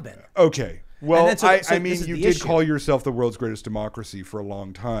 Never have been. Okay. Well, so I mean, you did issue. call yourself the world's greatest democracy for a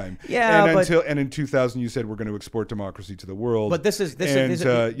long time. Yeah, and in 2000 you said we're going to export democracy to the world. But these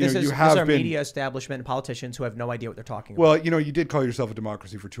are media establishment and politicians who have no idea what they're talking about. Well, you did call yourself a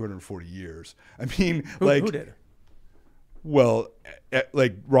democracy for 240 years. I mean, who did? Well,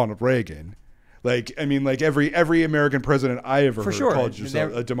 like Ronald Reagan. Like, I mean, like every American president I ever heard called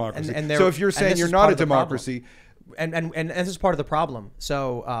yourself a democracy. So if you're saying you're not a democracy, and this is part of the problem.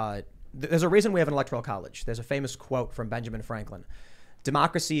 So there's a reason we have an electoral college. There's a famous quote from Benjamin Franklin: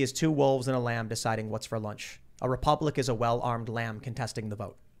 "Democracy is two wolves and a lamb deciding what's for lunch. A republic is a well-armed lamb contesting the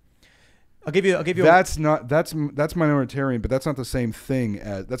vote." I'll give you. That's minoritarian, but that's not the same thing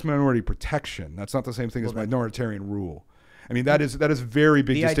as that's minority protection. That's not the same thing as minoritarian rule. I mean, that is very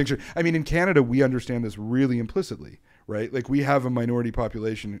big distinction. I mean, in Canada, we understand this really implicitly, right? Like, we have a minority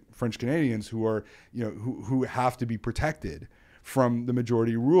population, French Canadians, who are, who have to be protected from the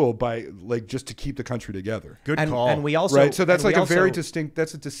majority rule by, like, just to keep the country together. Good call. And we also, right? So that's like a very distinct.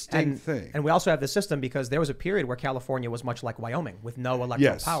 That's a distinct thing. And we also have this system because there was a period where California was much like Wyoming with no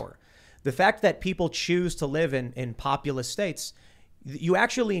electoral power. The fact that people choose to live in populous states, you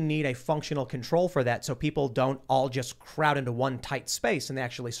actually need a functional control for that, so people don't all just crowd into one tight space and they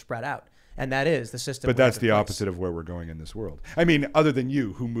actually spread out. And that is the system. But that's the opposite of where we're going in this world. I mean, other than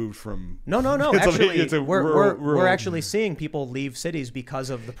you, who moved from no. Actually, we're actually seeing people leave cities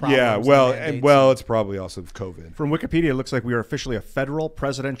because of the problems. Yeah, well, it's probably also COVID. From Wikipedia, it looks like we are officially a federal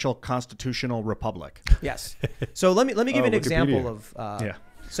presidential constitutional republic. Yes. So let me give you an example of.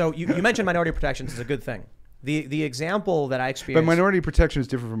 So you mentioned minority protections is a good thing. The example that I experienced. But minority protection is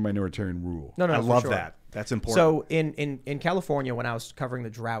different from minoritarian rule. No, I love that. That's important. So in California, when I was covering the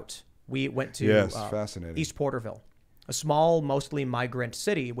drought, we went to fascinating. East Porterville, a small, mostly migrant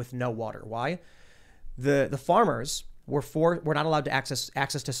city with no water. Why? The farmers were not allowed to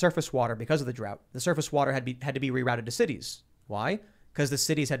access to surface water because of the drought. The surface water had to be rerouted to cities. Why? Because the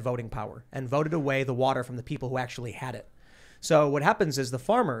cities had voting power and voted away the water from the people who actually had it. So what happens is the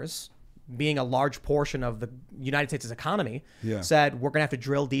farmers, being a large portion of the United States' economy, said, we're going to have to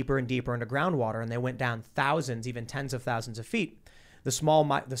drill deeper and deeper into groundwater. And they went down thousands, even tens of thousands of feet. The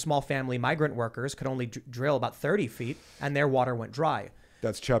small family migrant workers could only drill about 30 feet, and their water went dry.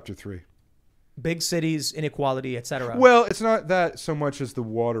 That's chapter 3. Big cities, inequality, etc. Well, it's not that so much as the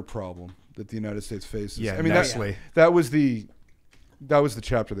water problem that the United States faces. Yeah, I mean, that was the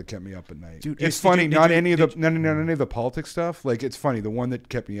chapter that kept me up at night. Dude, it's funny. Not any of the politics stuff. Like, it's funny. The one that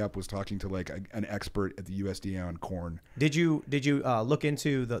kept me up was talking to like an expert at the USDA on corn. Did you look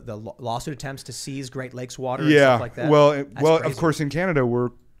into the lawsuit attempts to seize Great Lakes water and stuff like that? Well, of course, in Canada we're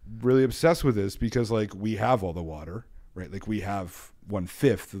really obsessed with this because like we have all the water, right? Like we have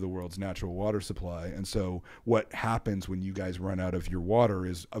 1/5 of the world's natural water supply, and so what happens when you guys run out of your water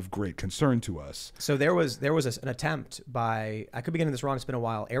is of great concern to us. So there was an attempt by, I could be getting this wrong, it's been a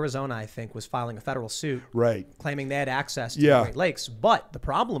while, Arizona, I think, was filing a federal suit, right, claiming they had access to the Great Lakes, but the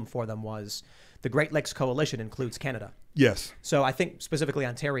problem for them was the Great Lakes Coalition includes Canada. Yes. So I think specifically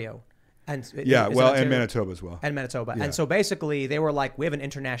Ontario. And and Manitoba as well. And Manitoba. Yeah. And so basically they were like, we have an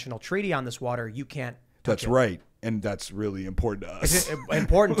international treaty on this water, you can't touch it. Right. And that's really important to us. It's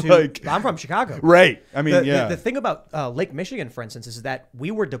important to. I'm from Chicago. Right. I mean, the thing about Lake Michigan, for instance, is that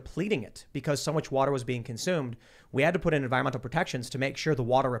we were depleting it because so much water was being consumed. We had to put in environmental protections to make sure the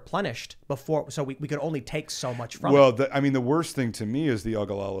water replenished before, so we could only take so much from it. Well, the worst thing to me is the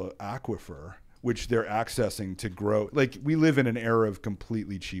Ogallala Aquifer, which they're accessing to grow. Like, we live in an era of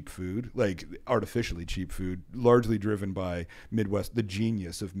completely cheap food, like artificially cheap food, largely driven by the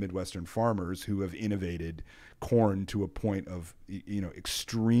genius of Midwestern farmers who have innovated corn to a point of,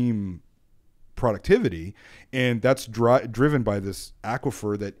 extreme productivity. And that's driven by this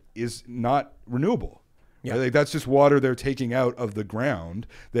aquifer that is not renewable. Yeah. Right? Like, that's just water they're taking out of the ground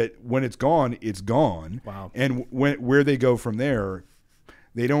that when it's gone, it's gone. Wow. And where they go from there,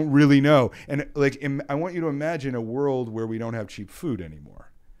 they don't really know. And like, I want you to imagine a world where we don't have cheap food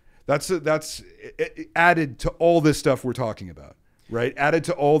anymore. That's added to all this stuff we're talking about, right? Added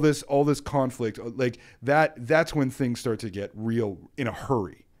to all this conflict, like that's when things start to get real in a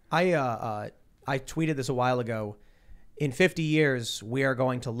hurry. I tweeted this a while ago. In 50 years, we are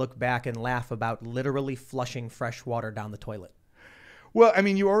going to look back and laugh about literally flushing fresh water down the toilet. Well, I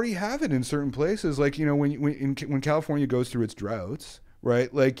mean, you already have it in certain places. Like, you know, when California goes through its droughts,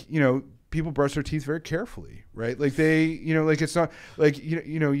 right? Like, you know, people brush their teeth very carefully, right? Like they, you know, like it's not like,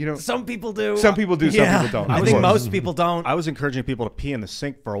 you know. Some people do. Some people do, some people don't. I think most people don't. I was encouraging people to pee in the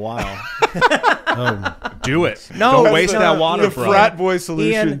sink for a while. Do it. No, Don't waste that water, The bro. frat boy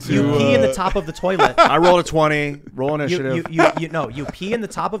solution Ian, to you pee in the top of the toilet. I rolled a 20. Roll initiative. You pee in the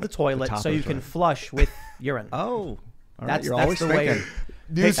top of the toilet top so of the you can toilet. flush with urine. Oh, all right, That's you're that's always the thinking. way.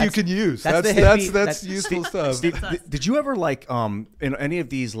 news you that's- can use. that's That's the hippie- that's that's- useful stuff. Did you ever like in any of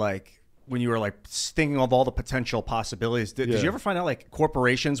these like when you were like thinking of all the potential possibilities? Did Yeah. you ever find out like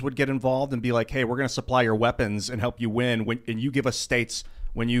corporations would get involved and be like, "Hey, we're going to supply your weapons and help you win. And you give us states.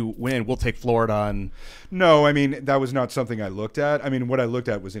 When you win, we'll take Florida." And No, I mean, that was not something I looked at. I mean, what I looked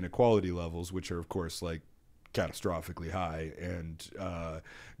at was inequality levels, which are, of course, like catastrophically high. And,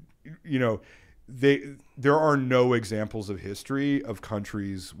 you know, there are no examples of history of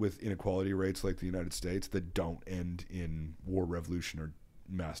countries with inequality rates like the United States that don't end in war, revolution, or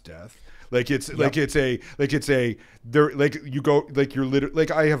mass death. Like it's there, like you go, like you're literally,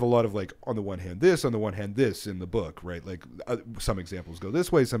 like I have a lot of like on the one hand this in the book, right? Like some examples go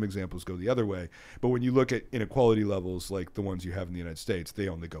this way, some examples go the other way, but when you look at inequality levels like the ones you have in the United States, they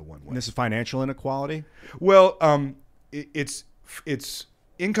only go one way. this is financial inequality. Well, it's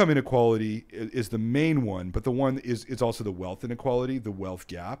income inequality is the main one, but the one is also the wealth inequality, the wealth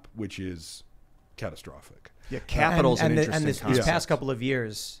gap, which is catastrophic. Yeah, capital's an and interesting this concept. past couple of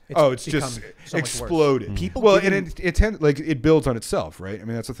years, It's become just so much exploded. worse. People well, giving- and it builds on itself, right? I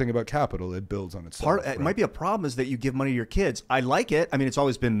mean, that's the thing about capital; it builds on itself. Part right? it might be a problem is that you give money to your kids. I like it. I mean, it's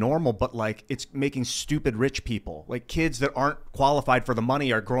always been normal, but like it's making stupid rich people, like kids that aren't qualified for the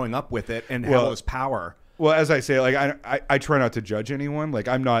money, are growing up with it and have all this power. Well, as I say, like I try not to judge anyone. Like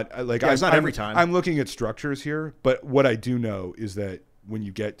I'm not like Yeah, it's not every time. I'm looking at structures here, but what I do know is that when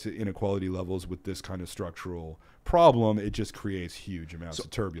you get to inequality levels with this kind of structural problem, it just creates huge amounts of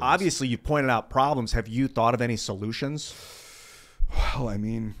turbulence. Obviously, you've pointed out problems. Have you thought of any solutions? Well, I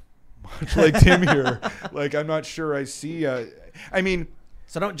mean, much like Tim here, like I'm not sure I see. I mean,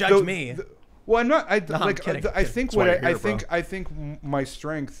 So don't judge me. Well, I'm not. I'm kidding. I think That's why what you're here, I think my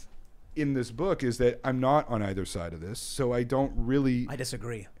strength in this book is that I'm not on either side of this, so I don't really. I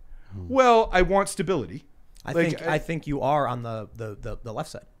disagree. Well, I want stability. I think you are on the left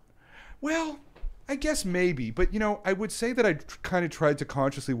side. Well, I guess maybe, but you know, I would say that I kind of tried to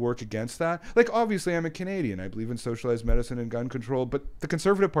consciously work against that. Like, obviously, I'm a Canadian. I believe in socialized medicine and gun control, but the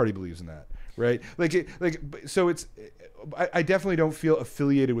Conservative Party believes in that, right? So it's. I definitely don't feel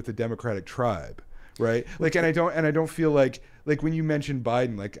affiliated with the Democratic tribe, right? Like, and I don't feel like when you mention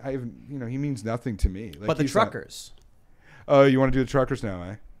Biden, like he means nothing to me. Like, But the he's not- truckers. Oh, you want to do the truckers now,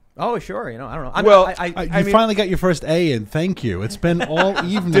 eh? Oh, sure. I don't know. You finally got your first A in. Thank you. It's been all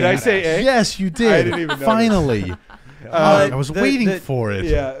evening. Did I say A? Yes, you did. I didn't even notice. Finally. I was waiting for it.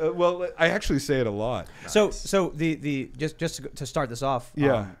 Yeah. Well, I actually say it a lot. So the just to start this off.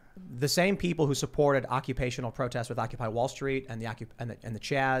 Yeah. The same people who supported occupational protests with Occupy Wall Street and the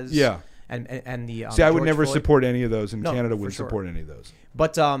Chaz. Yeah. And the See, I would George never Floyd. support any of those, and No, Canada for wouldn't sure. support any of those.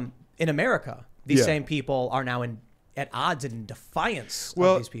 But in America, these Yeah. same people are now at odds and in defiance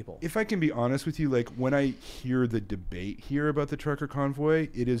Well, of these people. if I can be honest with you, like when I hear the debate here about the trucker convoy,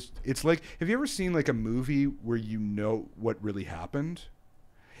 it's like, have you ever seen like a movie where you know what really happened?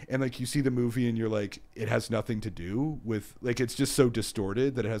 And like you see the movie and you're like, it has nothing to do with, like, it's just so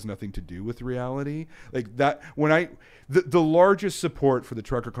distorted that it has nothing to do with reality. Like that, when the largest support for the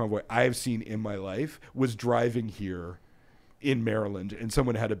trucker convoy I've seen in my life was driving here in Maryland and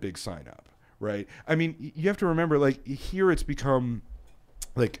someone had a big sign up. Right. I mean, you have to remember, like, here it's become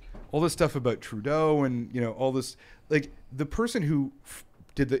like all this stuff about Trudeau and, you know, all this, like the person who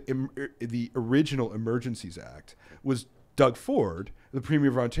did the original Emergencies Act was Doug Ford, the Premier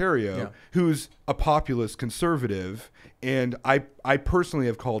of Ontario, who's a populist conservative. And I personally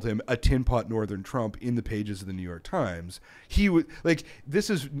have called him a tin pot Northern Trump in the pages of the New York Times. He would like this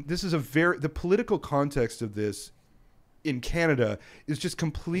is the political context of this in Canada is just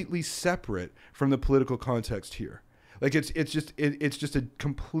completely separate from the political context here. Like it's just a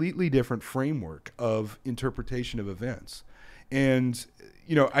completely different framework of interpretation of events. And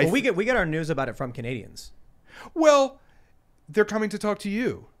you know, we get our news about it from Canadians. Well, they're coming to talk to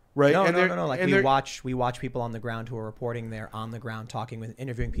you, right? No. Like we watch people on the ground who are reporting. They're on the ground talking with,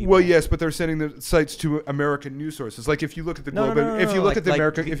 interviewing people. Well, yes, but they're sending the sites to American news sources. Like if you look at the Globe, if you look at the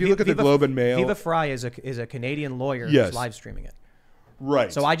American, if you look at the Globe and Mail, Viva Fry is a Canadian lawyer Yes. who's live streaming it.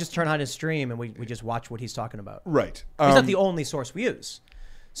 Right. So I just turn on his stream and we just watch what he's talking about. Right. He's not the only source we use.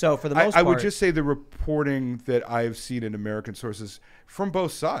 So for the most part, I would just say the reporting that I've seen in American sources from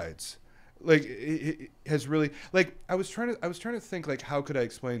both sides, like it has really, like I was trying to think, like, how could I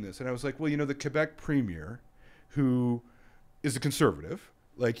explain this? And I was like, well, you know, the Quebec premier, who is a conservative,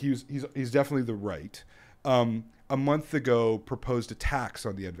 like he's definitely the right, a month ago proposed a tax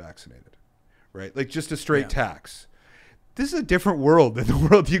on the unvaccinated, right? Like just a straight tax. This is a different world than the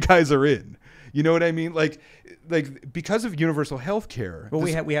world you guys are in. You know what I mean? Like because of universal health care. Well,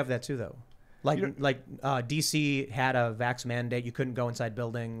 we have that too, though. DC had a vax mandate. You couldn't go inside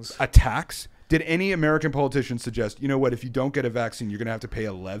buildings. A tax? Did any American politician suggest, you know what, if you don't get a vaccine, you're going to have to pay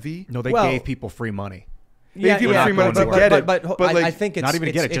a levy? No, they gave people free money. They gave people free money to get it. But like, I think it's not even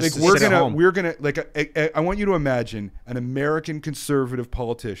to get it. Just like to we're gonna like I want you to imagine an American conservative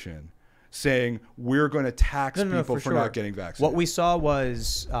politician saying we're going to tax people for not getting vaccinated. What we saw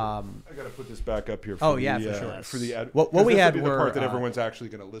was I got to put this back up here. For sure. For the what we had were the part that everyone's actually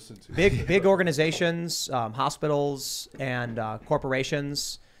going to listen to. Big organizations, hospitals, and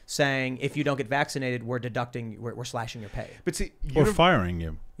corporations saying if you don't get vaccinated, we're slashing your pay. But see, or firing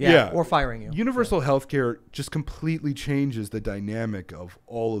you. Yeah, or firing you. Universal health care just completely changes the dynamic of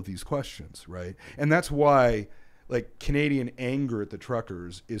all of these questions, right? And that's why, like, Canadian anger at the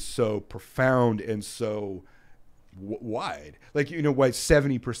truckers is so profound and so wide. Like, you know, why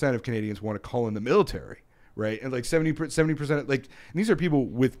 70% of Canadians want to call in the military, right? And like 70%, like, and these are people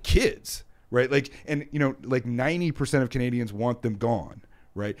with kids, right? Like, and you know, like 90% of Canadians want them gone,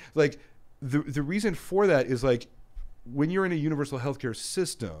 right? Like, the reason for that is, like, when you're in a universal healthcare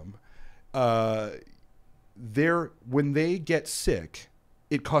system, when they get sick,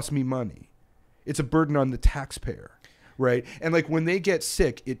 it costs me money. It's a burden on the taxpayer, right? And like when they get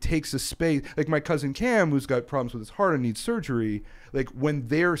sick, it takes a space. Like my cousin Cam, who's got problems with his heart and needs surgery, like when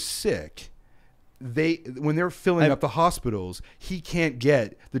they're sick, when they're filling up the hospitals, he can't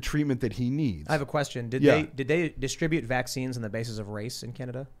get the treatment that he needs. I have a question. Did they distribute vaccines on the basis of race in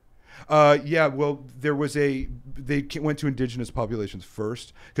Canada? Yeah, well, they went to Indigenous populations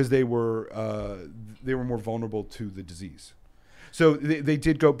first because they were more vulnerable to the disease. So they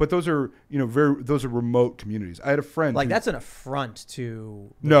did go, but those are, you know, those are remote communities. I had a friend that's an affront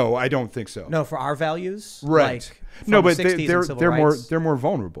to. No, I don't think so. No, for our values, right? Like, no, but they're more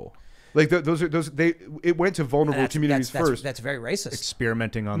vulnerable. Like it went to vulnerable communities first. That's very racist.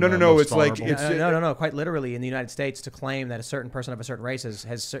 Experimenting on no. It's vulnerable. like no. Quite literally, in the United States, to claim that a certain person of a certain race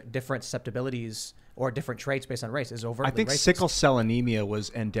has different susceptibilities or different traits based on race is overtly racist. I think sickle cell anemia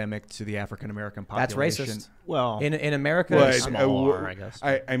was endemic to the African American population. That's racist. Well, in America, it's smaller, I guess.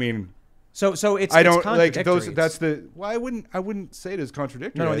 I mean. So it's I don't like those. That's the. Well, I wouldn't say it as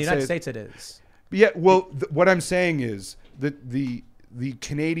contradictory. No, in the United States it is. Yeah. Well, what I'm saying is that the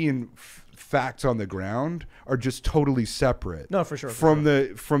Canadian facts on the ground are just totally separate. No, for sure. From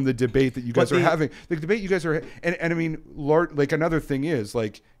the debate that you guys are having. The debate you guys are, and I mean, like another thing is,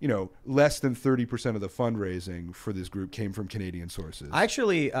 like, you know, less than 30% of the fundraising for this group came from Canadian sources. I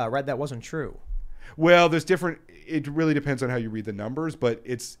actually read that wasn't true. Well, there's different. It really depends on how you read the numbers, but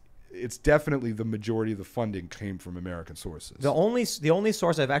it's definitely the majority of the funding came from American sources. The only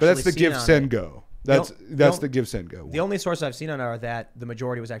source I've actually but that's the seen give send go. That's the give send go. The only source I've seen on are that the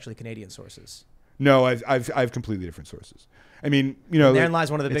majority was actually Canadian sources. No, I've completely different sources. I mean, you know, therein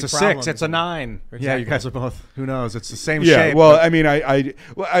lies one of the big it's a problems. 6, it's a 9. Exactly. Yeah, you guys are both. Who knows? It's the same yeah, shape. Well, I mean, I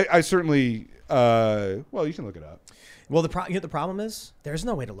certainly. Well, you can look it up. Well, you know, the problem is there's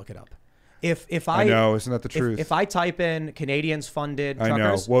no way to look it up. If I know, isn't that the truth? If I type in Canadians funded I know.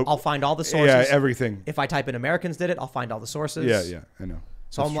 truckers, Well, I'll find all the sources. Yeah, everything. If I type in Americans did it, I'll find all the sources. Yeah, I know.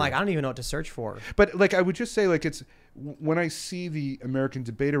 So I'm like, I don't even know what to search for. But like, I would just say, like, it's when I see the American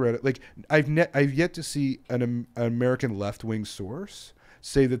debate around it, like, I've yet to see an American left wing source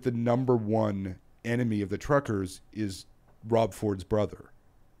say that the number one enemy of the truckers is Rob Ford's brother,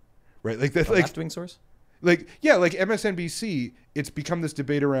 right? Like that, like left wing source. Like, yeah, like MSNBC, it's become this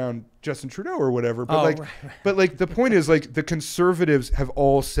debate around Justin Trudeau or whatever. But right. But like the point is, like, the conservatives have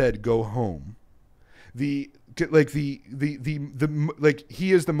all said go home. Like he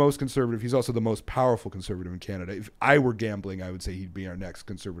is the most conservative. He's also the most powerful conservative in Canada. If I were gambling, I would say he'd be our next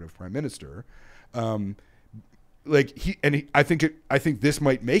conservative prime minister. I think this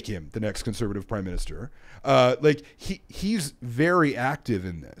might make him the next conservative prime minister. Like he's very active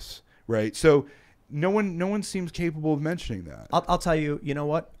in this, right? So no one seems capable of mentioning that. I'll tell you. You know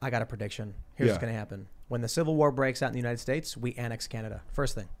what? I got a prediction. Here's what's going to happen. When the Civil War breaks out in the United States, we annex Canada.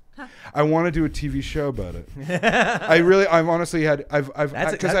 First thing. I want to do a TV show about it. I've honestly had,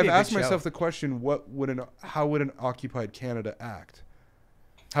 because I've asked myself the question, how would an occupied Canada act?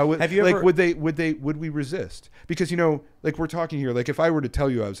 How would, Have you like, ever- would we resist? Because, like we're talking here, like if I were to tell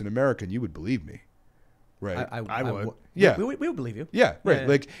you I was an American, you would believe me. Right. I would. Yeah. We would believe you. Yeah, right.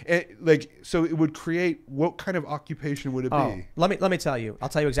 Yeah. Like, so it would create, what kind of occupation would it be? Let me tell you. I'll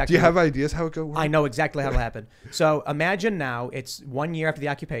tell you exactly. Do you have ideas how it go? I know exactly how it'll happen. So imagine now it's 1 year after the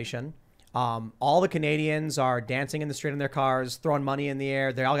occupation. All the Canadians are dancing in the street in their cars, throwing money in the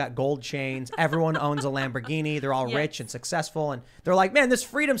air. They all got gold chains. Everyone owns a Lamborghini. They're all Yes. rich and successful. And they're like, man, this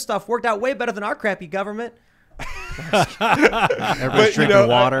freedom stuff worked out way better than our crappy government. Everybody's drinking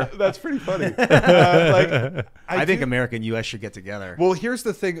water. That's pretty funny. I think America and U.S. should get together. Well, here's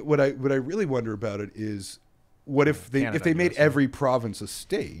the thing. What I really wonder about it is, what if they Canada, made US, every province a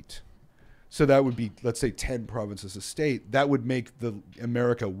state? So that would be, let's say, 10 provinces a state. That would make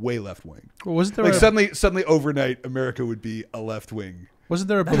America way left wing. Well, wasn't there Like suddenly overnight, America would be a left wing wasn't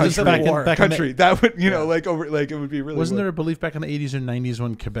there a That's belief Civil back War. in the, country. That would, it would be really. wasn't there a belief back in the 80s or 90s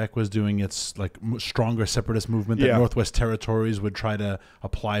when Quebec was doing its like stronger separatist movement that Yeah. Northwest Territories would try to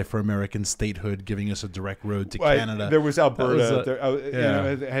apply for American statehood, giving us a direct road to Canada? There was Alberta. That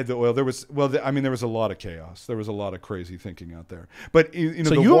was it had the oil. There was there was a lot of chaos. There was a lot of crazy thinking out there. But so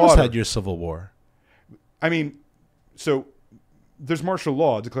the you almost water, had your Civil War. I mean, so there's martial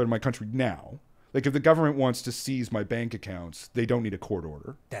law declared in my country now. Like, if the government wants to seize my bank accounts, they don't need a court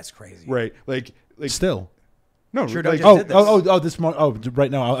order, That's crazy. right? Like Still. no, Trudeau like, just did this. This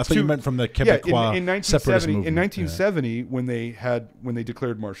right now. I thought you meant from the yeah, Quebecois in separatist 1970, movement. in 1970, when they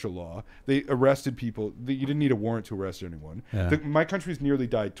declared martial law, they arrested people. You didn't need a warrant to arrest anyone. Yeah. My country's nearly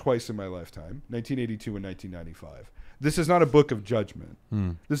died twice in my lifetime: 1982 and 1995. This is not a book of judgment.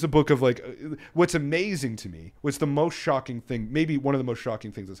 This is a book of what's amazing to me, what's the most shocking thing, maybe one of the most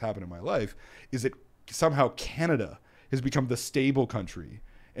shocking things that's happened in my life, is that somehow Canada has become the stable country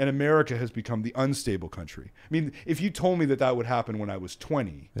and America has become the unstable country. I mean, if you told me that would happen when I was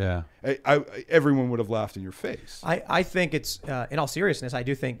 20, Yeah. everyone would have laughed in your face. I think it's, in all seriousness, I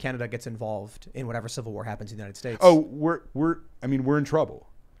do think Canada gets involved in whatever civil war happens in the United States. Oh, we're in trouble.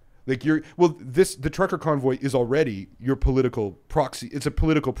 Like the trucker convoy is already your political proxy. It's a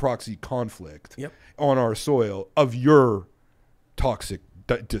political proxy conflict on our soil of your toxic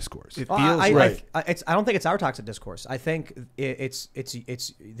discourse. It Well, feels right. I don't think it's our toxic discourse. I think it's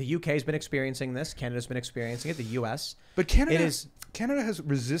the UK has been experiencing this. Canada's been experiencing it. The US. But Canada is Canada has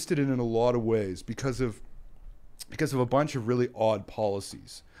resisted it in a lot of ways because of a bunch of really odd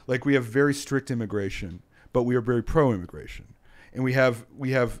policies. Like, we have very strict immigration, but we are very pro-immigration. And we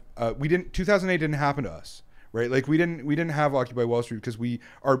didn't 2008 didn't happen to us, right? Like, we didn't have Occupy Wall Street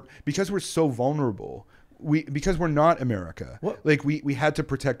because we're so vulnerable. Because we're not America. Like, we had to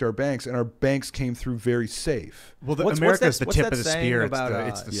protect our banks, and our banks came through very safe. Well, What's America's that- the what's tip that of the saying spear. about,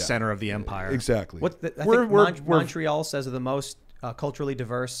 It's the center of the empire. Exactly. I think Montreal says are the most culturally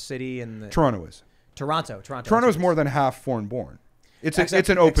diverse city in the Toronto is. Toronto is more than half foreign born. It's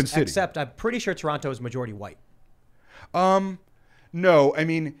an open city. Except I'm pretty sure Toronto is majority white. No, I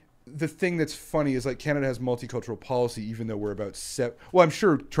mean, the thing that's funny is, like, Canada has multicultural policy, even though we're about well, I'm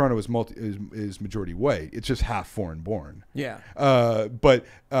sure Toronto is majority white. It's just half foreign born. Yeah. But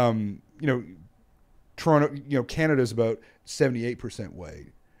Toronto, Canada is about 78%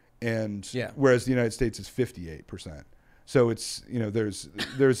 white, and whereas the United States is 58%. So it's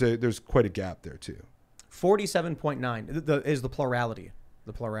there's quite a gap there too. 47.9 is the plurality.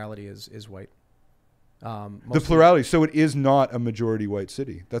 The plurality is white. The plurality. So it is not a majority white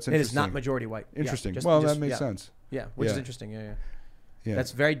city. That's interesting. It is not majority white. Interesting. Yeah, That makes sense. Yeah, which is interesting. Yeah.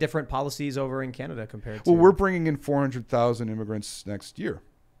 That's very different policies over in Canada compared to. Well, we're bringing in 400,000 immigrants next year,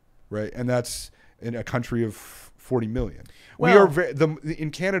 right? And that's in a country of 40 million. Well, we are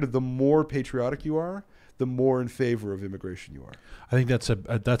in Canada. The more patriotic you are, the more in favor of immigration you are. I think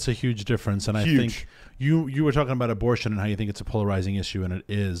that's a huge difference, and I think you were talking about abortion and how you think it's a polarizing issue, and it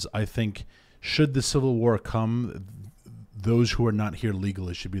is. I think should the Civil War come, those who are not here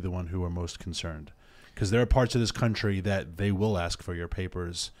legally should be the one who are most concerned, because there are parts of this country that they will ask for your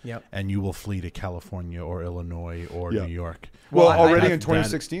papers, and you will flee to California or Illinois or New York. Well, already in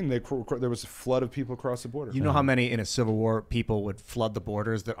 2016, there was a flood of people across the border. You know how many in a civil war people would flood the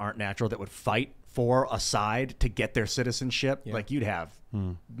borders that aren't natural, that would fight for a side to get their citizenship? Like, you'd have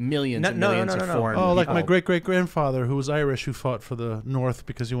millions and millions of foreign people. Like my great-great-grandfather who was Irish, who fought for the North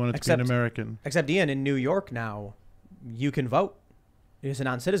because he wanted to be an American. Except, Ian, in New York now, you can vote as a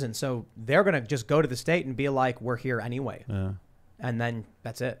non-citizen. So they're going to just go to the state and be like, we're here anyway. Yeah. And then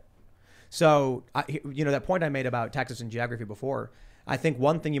that's it. So, that point I made about Texas and geography before, I think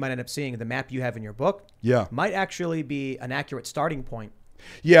one thing you might end up seeing, the map you have in your book, might actually be an accurate starting point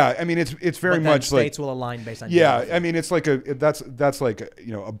Yeah, I mean it's very But then much like states will align based on yeah. geography. I mean it's like that's like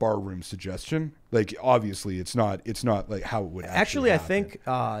a barroom suggestion. Like obviously it's not like how it would actually I happen.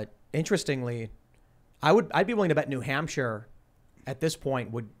 think interestingly, I'd be willing to bet New Hampshire at this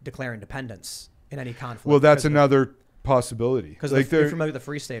point would declare independence in any conflict. Well, that's another possibility because like you're familiar with the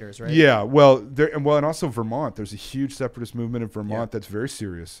Free Staters, right? Yeah, and also Vermont. There's a huge separatist movement in Vermont that's very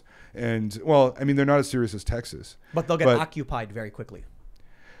serious. And well, I mean they're not as serious as Texas, but they'll get occupied very quickly.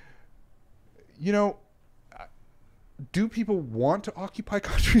 You know, do people want to occupy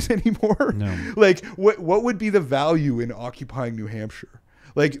countries anymore? No. Like, what would be the value in occupying New Hampshire?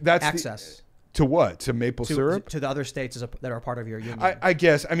 Like, that's access to what? To maple syrup? To the other states that are part of your union. I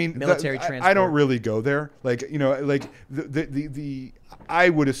guess. I mean, military transport. I don't really go there. Like, like the I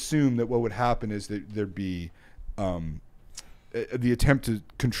would assume that what would happen is that there'd be the attempt to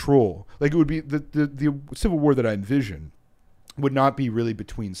control. Like, it would be the civil war that I envision would not be really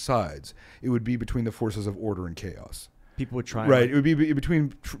between sides. It would be between the forces of order and chaos. People would try. Right. It would be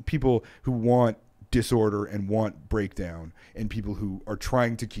between people who want disorder and want breakdown and people who are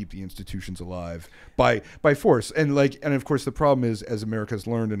trying to keep the institutions alive by force. And of course the problem is, as America's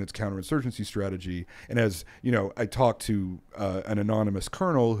learned in its counterinsurgency strategy, and as I talked to an anonymous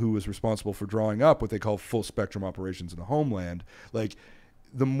colonel who was responsible for drawing up what they call full spectrum operations in the homeland, like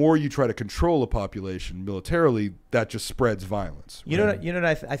the more you try to control a population militarily, that just spreads violence. Right? You know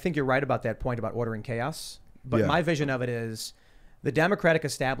what I think you're right about that point about order and chaos. But my vision of it is the Democratic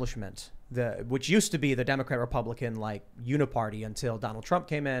establishment, which used to be the Democrat-Republican like uniparty until Donald Trump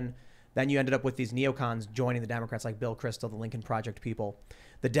came in. Then you ended up with these neocons joining the Democrats like Bill Kristol, the Lincoln Project people.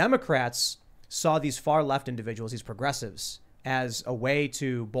 The Democrats saw these far left individuals, these progressives, as a way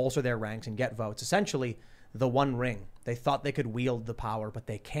to bolster their ranks and get votes. Essentially, the One Ring. They thought they could wield the power, but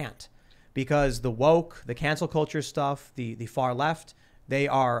they can't. Because the woke, the cancel culture stuff, the far left, they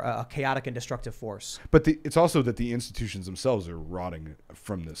are a chaotic and destructive force. But it's also that the institutions themselves are rotting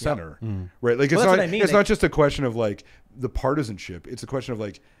from the center, right? Like Well, that's what I mean. It's not just a question of like the partisanship. It's a question of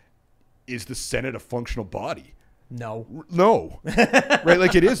like, is the Senate a functional body? No, right?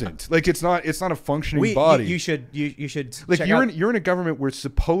 Like it isn't. Like it's not a functioning body. You should like check you're out. you're in a government where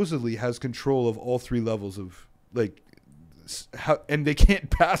supposedly has control of all three levels of like. And they can't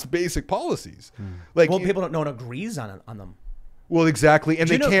pass basic policies. Like, well, people don't know one agrees on them. Well, exactly, and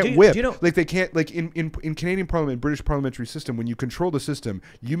they can't whip. Do you know, like they can't like in Canadian Parliament, British parliamentary system. When you control the system,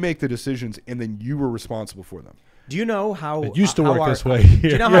 you make the decisions, and then you are responsible for them. Do you know how it used to work this way? Do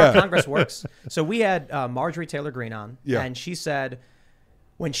you know how Congress works? So we had Marjorie Taylor Greene on, and she said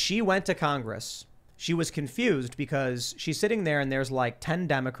when she went to Congress, she was confused because she's sitting there and there's like 10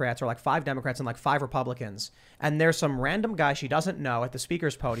 Democrats or like 5 Democrats and like 5 Republicans. And there's some random guy she doesn't know at the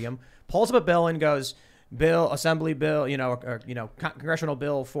speaker's podium, pulls up a bill and goes, Assembly Bill, Congressional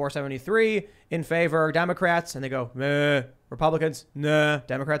Bill 473 in favor, Democrats. And they go, meh. Republicans, nah,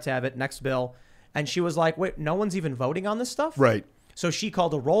 Democrats have it. Next bill. And she was like, wait, no one's even voting on this stuff? Right. So she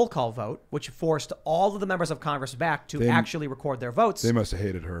called a roll call vote, which forced all of the members of Congress back to actually record their votes. They must have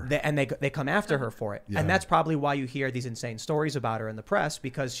hated her. They come after her for it. Yeah. And that's probably why you hear these insane stories about her in the press,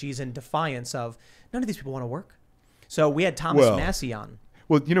 because she's in defiance of none of these people want to work. So we had Thomas Massey on.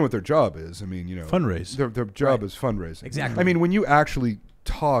 Well, you know what their job is. I mean, fundraise. Their job is fundraising. Exactly. I mean, when you actually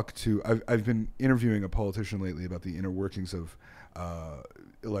talk to, I've been interviewing a politician lately about the inner workings of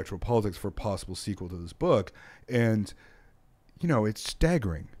electoral politics for a possible sequel to this book, and it's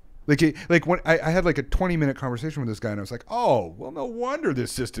staggering. Like when I had like a 20-minute conversation with this guy, and I was like, oh, well, no wonder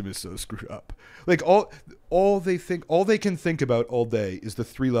this system is so screwed up. Like all they can think about all day is the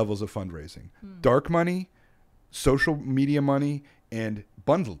 3 levels of fundraising: dark money, social media money, and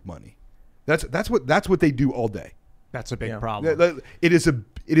bundled money. That's what they do all day. That's a big problem. It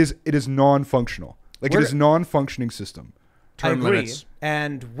is non-functional. Like it is a non-functioning system. I agree.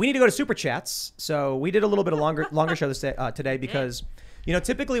 And we need to go to Super Chats. So we did a little bit of longer show today because,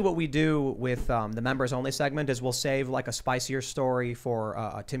 typically what we do with the members only segment is we'll save like a spicier story for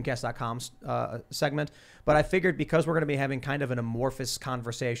a Timcast.com segment. But I figured because we're going to be having kind of an amorphous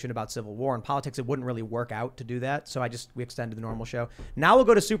conversation about Civil War and politics, it wouldn't really work out to do that. So we extended the normal show. Now we'll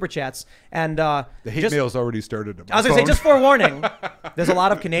go to Super Chats. And the hate mail's already started. I was going to say, just forewarning, there's a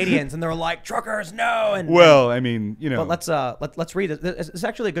lot of Canadians and they're like, truckers, no. And I mean, But let's read it. It's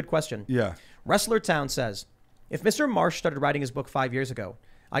actually a good question. Yeah. Wrestler Town says, if Mr. Marche started writing his book 5 years ago,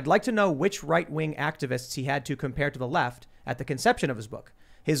 I'd like to know which right-wing activists he had to compare to the left at the conception of his book.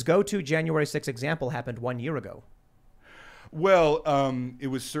 His go-to January 6th example happened 1 year ago. Well, it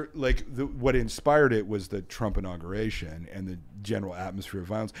was what inspired it was the Trump inauguration and the general atmosphere of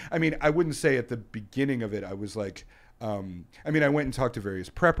violence. I mean, I wouldn't say at the beginning of it I was like I mean, I went and talked to various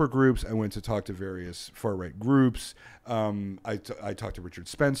prepper groups. I went to talk to various far right groups. I talked to Richard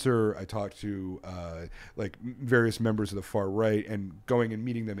Spencer. I talked to like various members of the far right, and going and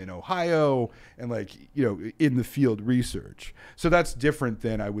meeting them in Ohio, and like, you know, in the field research. So that's different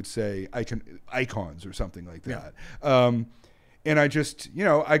than, I would say, icons or something like that. Yeah. And I just, you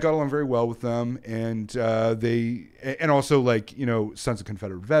know, I got along very well with them, and and also, like, you know, Sons of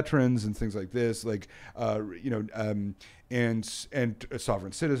Confederate Veterans and things like this, like, you know, and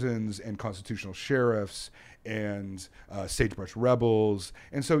sovereign citizens and constitutional sheriffs and sagebrush rebels.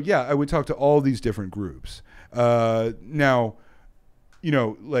 And so, yeah, I would talk to all these different groups. Now, you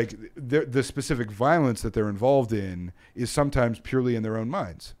know, like the specific violence that they're involved in is sometimes purely in their own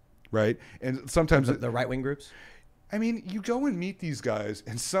minds, right? And sometimes the right-wing groups. I mean, you go and meet these guys,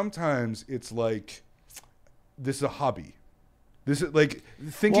 and sometimes it's like, this is a hobby. This is like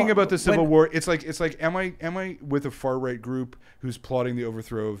thinking about the Civil War. It's like, am I with a far right group who's plotting the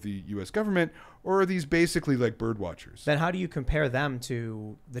overthrow of the U.S. government, or are these basically like bird watchers? Then how do you compare them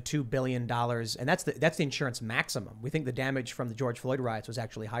to the $2 billion? And that's the insurance maximum. We think the damage from the George Floyd riots was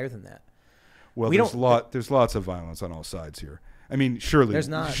actually higher than that. Well, there's lots of violence on all sides here. I mean, surely there's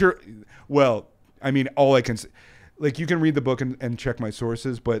not. Sure. Well, I mean, all I can say. Like, you can read the book and check my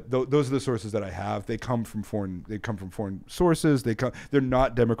sources, but those are the sources that I have. They come from foreign. They come from foreign sources. They're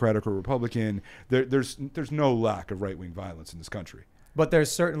not Democratic or Republican. There's no lack of right-wing violence in this country. But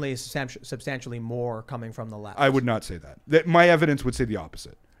there's certainly substantially more coming from the left. I would not say that. My evidence would say the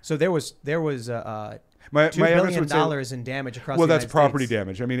opposite. So there was $2 billion in damage across. Well, the that's United property States.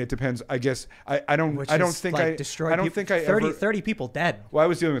 damage. I mean, it depends. I guess I don't think like I destroyed. I don't think I 30 people dead. Well, I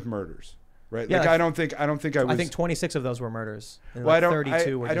was dealing with murders. Right. Yeah, like, like, I don't think I was. I think 26 of those were murders. And well, like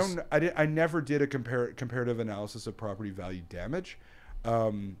 32 were just... I never did a comparative analysis of property value damage.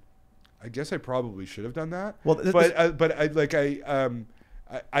 I guess I probably should have done that. Well,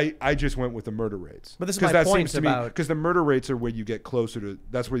 I just went with the murder rates. But this is my point about, because the murder rates are where you get closer to.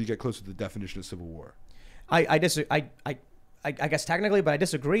 That's where you get closer to the definition of civil war. I guess technically, but I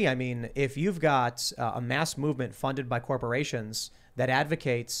disagree. I mean, if you've got a mass movement funded by corporations that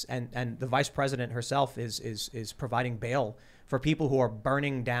advocates, and the vice president herself is providing bail for people who are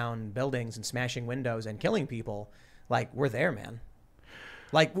burning down buildings and smashing windows and killing people, like, we're there, man.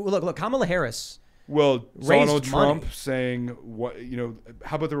 Like, look, Kamala Harris. Well, Donald Trump money. saying what, you know,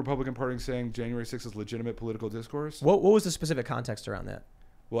 how about the Republican Party saying January 6th is legitimate political discourse? What was the specific context around that?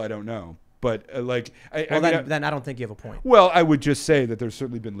 Well, I don't know. But then I don't think you have a point. Well, I would just say that there's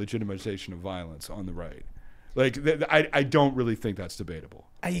certainly been legitimization of violence on the right. Like, I don't really think that's debatable.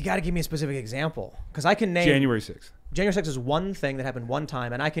 You got to give me a specific example, because I can name January 6th. January 6th is one thing that happened one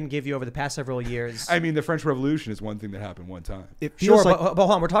time, and I can give you over the past several years. I mean, the French Revolution is one thing that happened one time. Sure, but hold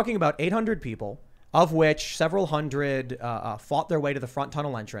on. We're talking about 800 people, of which several hundred fought their way to the front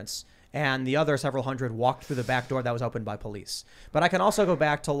tunnel entrance, and the other several hundred walked through the back door that was opened by police. But I can also go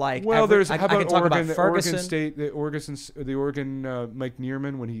back to, like, well, I can talk about Ferguson. Oregon State, the Oregon Mike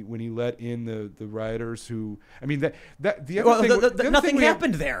Neerman when he let in the rioters who, I mean, nothing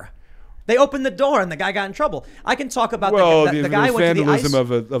happened there. They opened the door and the guy got in trouble. I can talk about the guy went to the ice of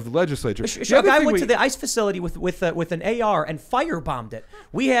the legislature. The guy went to the ice facility with an AR and firebombed it.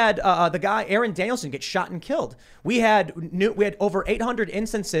 We had the guy Aaron Danielson get shot and killed. We had over 800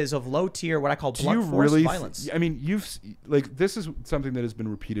 instances of low tier, what I call blunt force violence. I mean, this is something that has been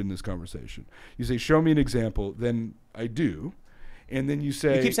repeated in this conversation. You say, "Show me an example," then I do, and then you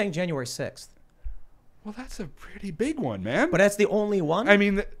say, "You keep saying January 6th." Well, that's a pretty big one, man. But that's the only one. I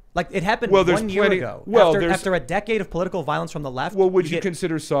mean. Like, it happened 1 year ago. After a decade of political violence from the left. Well, would you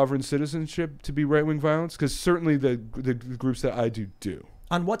consider sovereign citizenship to be right-wing violence? Because certainly the groups that I do.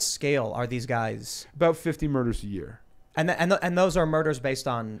 On what scale are these guys? About 50 murders a year. And those are murders based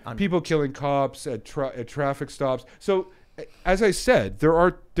on people killing cops at traffic stops. So, as I said, there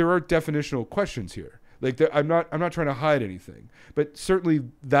are definitional questions here. Like, I'm not trying to hide anything, but certainly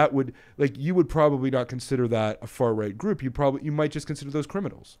that would, like, you would probably not consider that a far right group. You might just consider those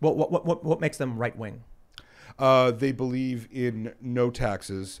criminals. What makes them right wing? They believe in no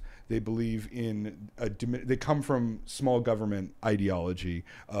taxes. They believe in they come from small government ideology.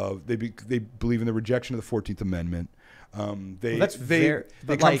 They believe in the rejection of the 14th Amendment. They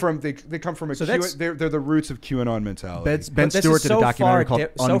come from they're the roots of QAnon mentality. Ben Stewart did a documentary called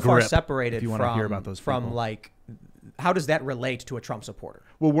Ungrip. So far separated if you want to hear about those from like, how does that relate to a Trump supporter?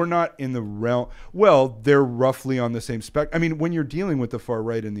 Well, we're not in the realm. Well, they're roughly on the same spectrum. I mean, when you're dealing with the far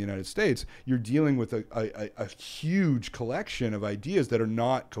right in the United States, you're dealing with a huge collection of ideas that are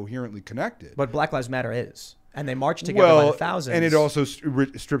not coherently connected. But Black Lives Matter is. and they march together by the Well, thousands. and it also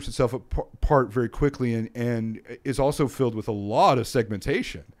strips itself apart very quickly, and is also filled with a lot of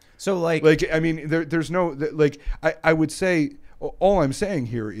segmentation. So like I mean, there's no like I would say all I'm saying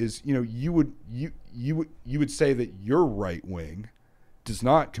here is, you know, you would say that your right wing does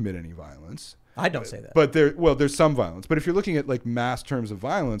not commit any violence. I don't say that. But there's some violence. But if you're looking at like mass terms of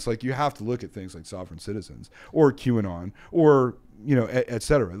violence, like you have to look at things like sovereign citizens or QAnon or, you know, et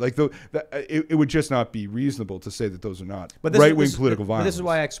cetera. Like it would just not be reasonable to say that those are not right-wing political violence. But this is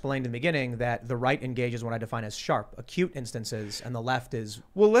why I explained in the beginning that the right engages what I define as sharp, acute instances, and the left is.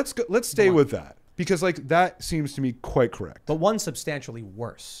 Well, let's stay with that, because like that seems to me quite correct. But one's substantially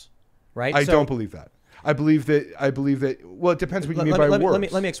worse, right? I don't believe that. I believe that. Well, it depends what you mean by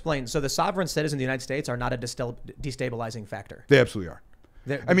worse. Let me explain. So the sovereign citizens of the United States are not a destabilizing factor. They absolutely are.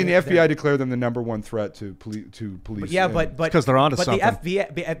 I mean, the FBI declared them the #1 threat to police. Yeah, but because they're onto something. But the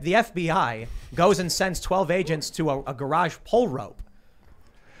FBI goes and sends 12 agents to a garage pole rope.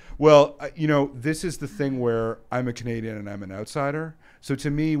 Well, you know, this is the thing where I'm a Canadian and I'm an outsider. So to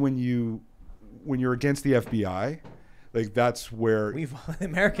me, when you're against the FBI, like that's where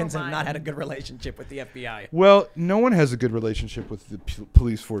Americans have not had a good relationship with the FBI. Well, no one has a good relationship with the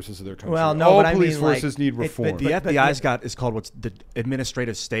police forces of their country. Well, no, all but police I mean, forces need reform. The FBI's got is called what's the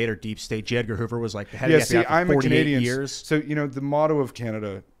administrative state or deep state. J. Edgar Hoover was like the head yeah, of the FBI for I'm 48 a Canadian. years. So you know the motto of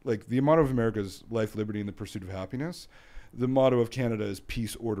Canada, like the motto of America is life, liberty, and the pursuit of happiness. The motto of Canada is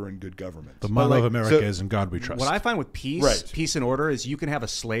peace, order, and good government. The motto of America is "In God We Trust." What I find with peace, Right. peace and order is you can have a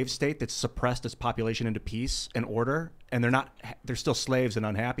slave state that's suppressed its population into peace and order, and they're still slaves and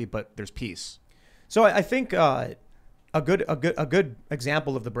unhappy, but there's peace. So I think a good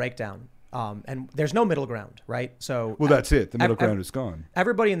example of the breakdown, and there's no middle ground, right? So Well, that's it. The middle ground is gone.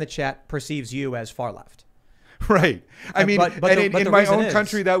 Everybody in the chat perceives you as far left. Right. I mean, but in the my reason own is-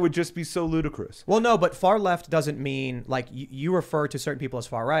 country, that would just be so ludicrous. Well, no, but far left doesn't mean like you refer to certain people as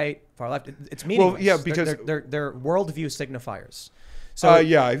far right, far left. It's meaningless. Well, yeah, because they're worldview signifiers. So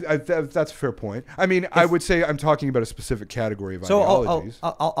yeah, that's a fair point. I mean, I would say I'm talking about a specific category of ideologies.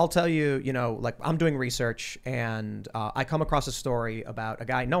 I'll tell you, you know, like I'm doing research and I come across a story about a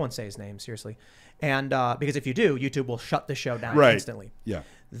guy. No one say his name, seriously, and because if you do, YouTube will shut the show down instantly. Yeah,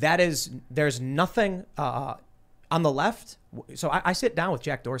 there's nothing on the left. So I sit down with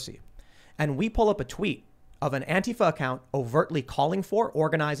Jack Dorsey, and we pull up a tweet of an Antifa account overtly calling for,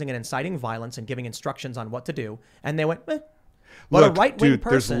 organizing, and inciting violence and giving instructions on what to do, and they went, But look, a right-wing dude,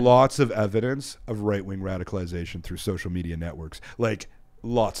 there's person, lots of evidence of right-wing radicalization through social media networks. Like,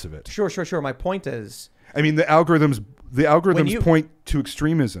 lots of it. Sure. My point is, I mean, the algorithms point to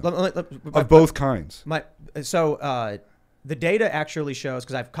extremism of both kinds. The data actually shows,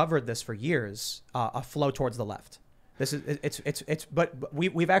 because I've covered this for years, a flow towards the left. This is but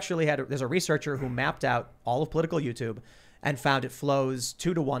we've actually there's a researcher who mapped out all of political YouTube and found it flows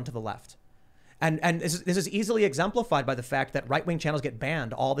 2 to 1 to the left. And this is easily exemplified by the fact that right-wing channels get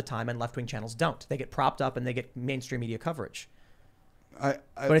banned all the time and left-wing channels don't. They get propped up and they get mainstream media coverage. I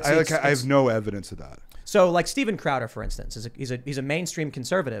have no evidence of that. So like Steven Crowder, for instance, he's a mainstream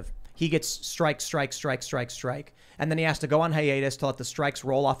conservative. He gets strike. And then he has to go on hiatus to let the strikes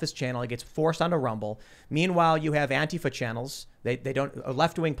roll off his channel. He gets forced onto Rumble. Meanwhile, you have Antifa channels. They don't,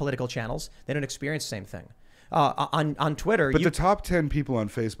 left-wing political channels. They don't experience the same thing. On Twitter. But the top 10 people on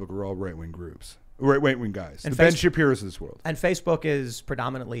Facebook are all right-wing groups. Right-wing guys. And the Ben Shapiro's of this world. And Facebook is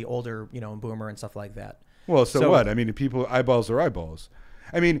predominantly older, you know, and boomer and stuff like that. Well, so what? I mean, people, eyeballs are eyeballs.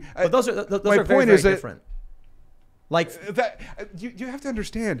 I mean, but those are very, very different. Like that, you have to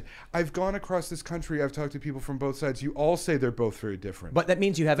understand. I've gone across this country. I've talked to people from both sides. You all say they're both very different. But that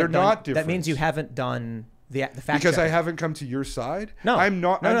means you haven't. They're not different. That means you haven't done the fact because checking. I haven't come to your side. No, I'm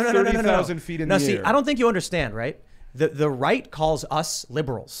not. I'm 30,000 feet in the air. See, I don't think you understand, right? The right calls us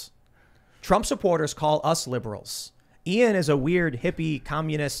liberals. Trump supporters call us liberals. Ian is a weird hippie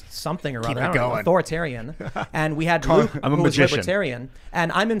communist something or other, authoritarian, and we had Luke, who was libertarian,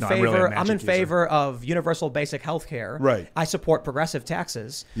 and I'm in favor. I'm in favor of universal basic health care. Right. I support progressive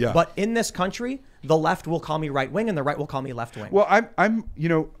taxes. Yeah. But in this country, the left will call me right wing, and the right will call me left wing. Well, I'm, you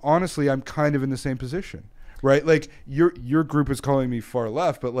know, honestly, I'm kind of in the same position, right? Like your group is calling me far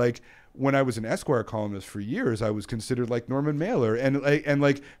left, but like, when I was an Esquire columnist for years, I was considered like Norman Mailer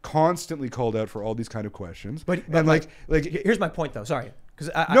and constantly called out for all these kind of questions. But here's my point though. Sorry,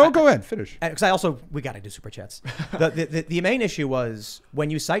 go ahead, finish. Because we got to do super chats. The main issue was when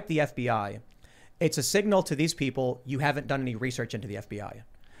you cite the FBI, it's a signal to these people you haven't done any research into the FBI.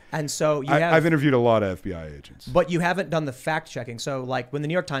 And so I've interviewed a lot of FBI agents. But you haven't done the fact checking. So like when the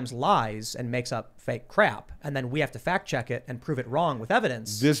New York Times lies and makes up fake crap, and then we have to fact check it and prove it wrong with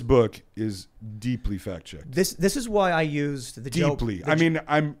evidence. This book is deeply fact checked. This is why I used the deeply. I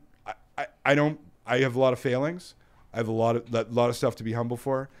have a lot of failings. I have a lot of stuff to be humble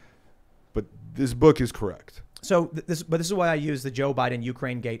for, but this book is correct. So this is why I use the Joe Biden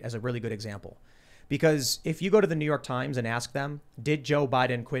Ukraine gate as a really good example. Because if you go to the New York Times and ask them, did Joe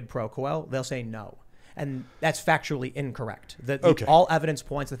Biden quid pro quo? They'll say no. And that's factually incorrect. All evidence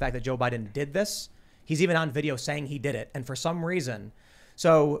points to the fact that Joe Biden did this. He's even on video saying he did it. And for some reason,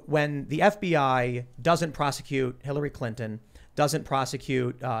 so when the FBI doesn't prosecute Hillary Clinton, doesn't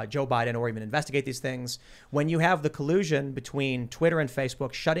prosecute Joe Biden or even investigate these things, when you have the collusion between Twitter and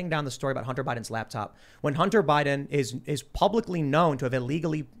Facebook shutting down the story about Hunter Biden's laptop, when Hunter Biden is publicly known to have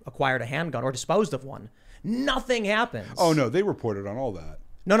illegally acquired a handgun or disposed of one, nothing happens. Oh, no, they reported on all that.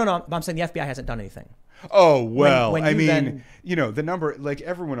 No. I'm saying the FBI hasn't done anything. Oh, well, the number, like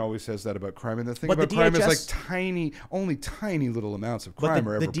everyone always says that about crime. And the thing about crime is like only tiny little amounts of crime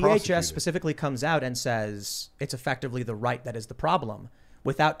are ever prosecuted. The DHS specifically comes out and says it's effectively the right that is the problem.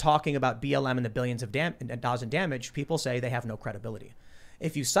 Without talking about BLM and the billions of dollars in damage, people say they have no credibility.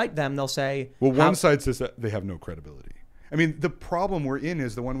 If you cite them, they'll say... Well, one side says that they have no credibility. I mean, the problem we're in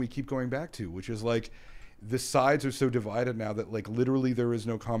is the one we keep going back to, which is like... The sides are so divided now that like literally there is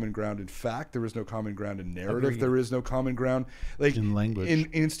no common ground in fact, there is no common ground in narrative, Agreed. There is no common ground like in language. In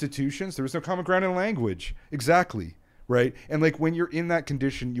institutions, there is no common ground in language. Exactly. Right. And like when you're in that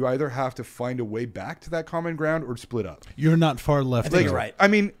condition, you either have to find a way back to that common ground or split up. You're not far left. I think you're right. I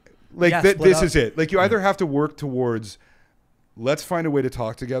mean, like Yeah, this is it. Like you either have to work towards let's find a way to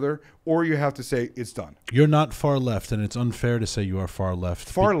talk together, or you have to say it's done. You're not far left, and it's unfair to say you are far left.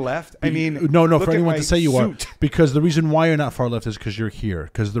 Far left? I mean, no, for anyone to say you are. Because the reason why you're not far left is because you're here.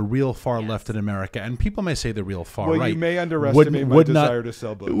 Because the real far left in America, and people may say the real far right. Well, you may underestimate my desire to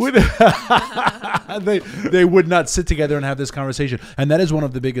sell books. They would not sit together and have this conversation. And that is one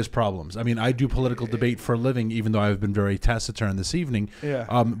of the biggest problems. I mean, I do political debate for a living, even though I've been very taciturn this evening.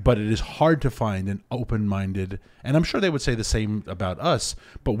 Yeah. But it is hard to find an open-minded, and I'm sure they would say the same about us,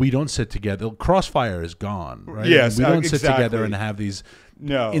 but we don't sit together. Crossfire is gone, right? Yes, we don't sit together and have these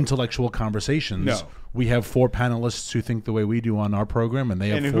intellectual conversations. No. We have 4 panelists who think the way we do on our program, and they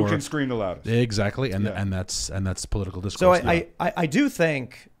have 4 who can scream the loudest. Exactly, and that's political discourse. So I do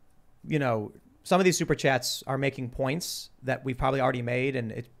think, some of these super chats are making points that we've probably already made,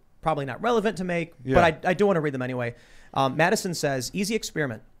 and it's probably not relevant to make, but I do want to read them anyway. Madison says, easy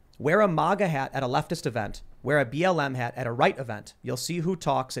experiment. Wear a MAGA hat at a leftist event. Wear a BLM hat at a right event. You'll see who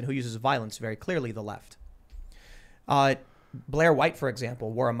talks and who uses violence very clearly, the left. Blair White, for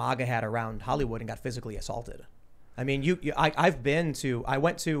example, wore a MAGA hat around Hollywood and got physically assaulted. I mean, I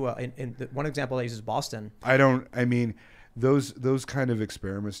went to one example I use is Boston. Those kind of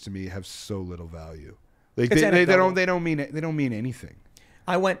experiments to me have so little value. Like they don't mean anything.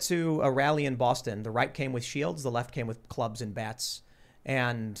 I went to a rally in Boston. The right came with shields, the left came with clubs and bats.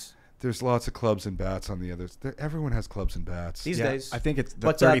 And there's lots of clubs and bats on the others. Everyone has clubs and bats these days. I think it's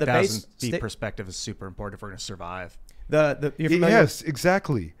the 30,000 feet perspective is super important if we're going to survive. Yes,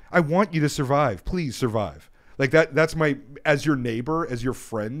 exactly. I want you to survive. Please survive. Like that's as your neighbor, as your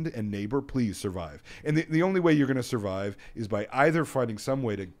friend and neighbor, please survive. And the only way you're going to survive is by either finding some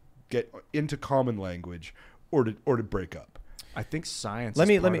way to get into common language or to break up. I think science.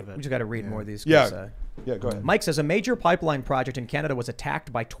 We is part of it. just got to read more of these. Yeah, go ahead. Mike says a major pipeline project in Canada was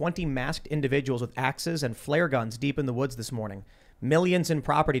attacked by 20 masked individuals with axes and flare guns deep in the woods this morning. Millions in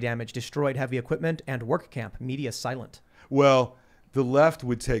property damage, destroyed heavy equipment, and work camp. Media silent. Well, the left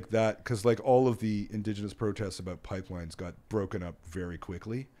would take that because like all of the indigenous protests about pipelines got broken up very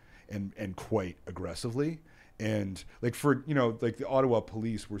quickly and quite aggressively. And like like the Ottawa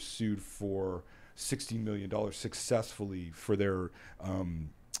police were sued for $60 million successfully for their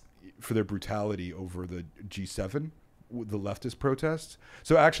brutality over the G7, the leftist protests.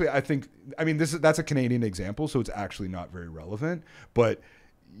 So actually, that's a Canadian example, so it's actually not very relevant. But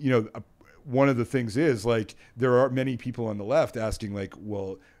one of the things is like there are many people on the left asking like,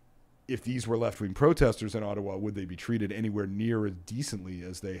 well, if these were left-wing protesters in Ottawa, would they be treated anywhere near as decently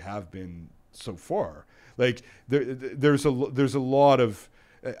as they have been so far? Like there's a lot of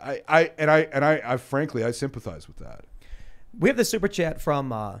I frankly sympathize with that. We have the super chat from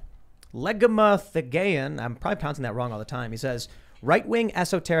Legama Thagayan. I'm probably pronouncing that wrong all the time. He says, right-wing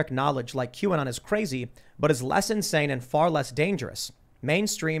esoteric knowledge like QAnon is crazy, but is less insane and far less dangerous.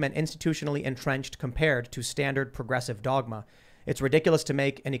 Mainstream and institutionally entrenched compared to standard progressive dogma. It's ridiculous to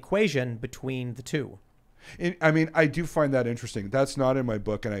make an equation between the two. I mean, I do find that interesting. That's not in my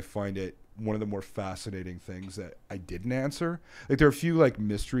book, and I find it one of the more fascinating things that I didn't answer. Like, there are a few like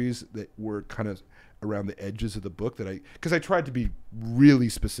mysteries that were kind of around the edges of the book that because I tried to be really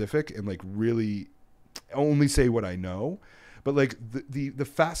specific and like really only say what I know. But like the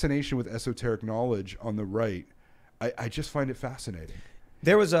fascination with esoteric knowledge on the right, I just find it fascinating.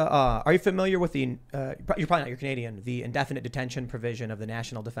 There was a, are you familiar with the, you're probably not, you're Canadian, the indefinite detention provision of the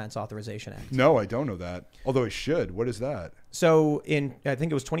National Defense Authorization Act? No, I don't know that. Although I should. What is that? So I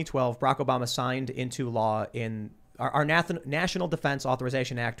think it was 2012, Barack Obama signed into law in our National Defense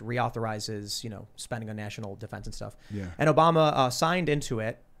Authorization Act reauthorizes, spending on national defense and stuff. Yeah. And Obama signed into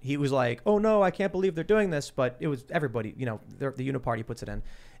it. He was like, oh no, I can't believe they're doing this. But it was everybody, the Uniparty puts it in.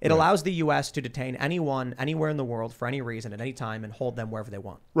 It allows the U.S. to detain anyone, anywhere in the world for any reason at any time and hold them wherever they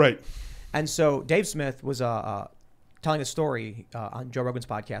want. Right. And so Dave Smith was telling a story on Joe Rogan's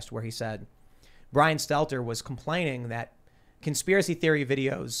podcast where he said Brian Stelter was complaining that conspiracy theory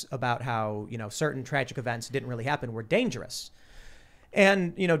videos about how, certain tragic events didn't really happen were dangerous.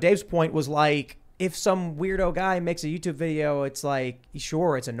 And, Dave's point was like, if some weirdo guy makes a YouTube video, it's like,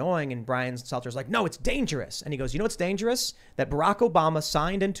 sure, it's annoying. And Brian Stelter's like, no, it's dangerous. And he goes, what's dangerous? That Barack Obama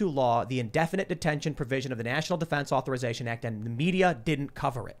signed into law the indefinite detention provision of the National Defense Authorization Act, and the media didn't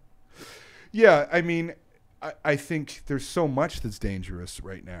cover it. Yeah, I mean, I think there's so much that's dangerous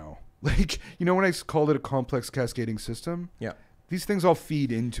right now. Like, when I called it a complex cascading system? Yeah. These things all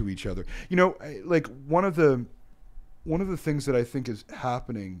feed into each other. Like one of the things that I think is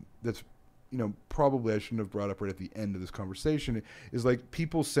happening that's, probably I shouldn't have brought up right at the end of this conversation is like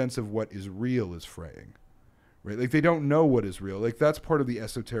people's sense of what is real is fraying, right? Like they don't know what is real. Like that's part of the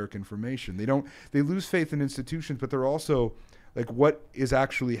esoteric information. They lose faith in institutions, but they're also like what is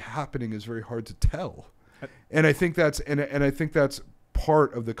actually happening is very hard to tell. And I think that's, and I think that's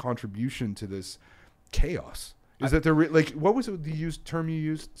part of the contribution to this chaos is that they're like, what was it the term you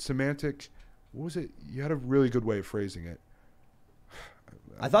used? Semantic. What was it? You had a really good way of phrasing it.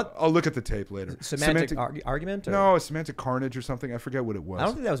 I thought I'll look at the tape later. Semantic argument? Or? No, a semantic carnage or something. I forget what it was. I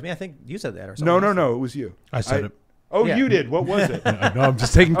don't think that was me. I think you said that or something. No, it was you. I said it. Oh, Yeah. you did. What was it? No, I'm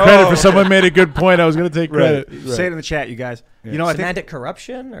just taking credit for someone made a good point. I was going to take credit. Right. Say it in the chat, you guys. Yeah. I think Semantic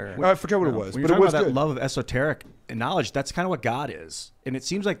corruption? Or I forget what it was, when but you're it talking was about good. that love of esoteric knowledge, that's kind of what God is. And it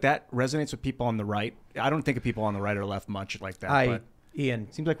seems like that resonates with people on the right. I don't think of people on the right or left much like that. But Ian,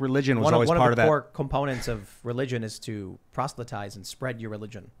 it seems like religion was one always of part of the that. core components of religion is to proselytize and spread your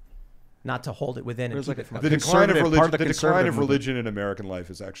religion, not to hold it within and There's keep like it from a The others. decline of conservative- religion. part of the The decline conservative of religion in American life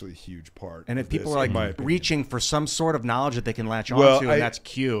is actually a huge part. And of if people this, are in my like opinion. reaching for some sort of knowledge that they can latch Well, onto, and that's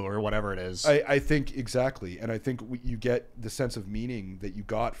Q or whatever it is. I think exactly, and I think you get the sense of meaning that you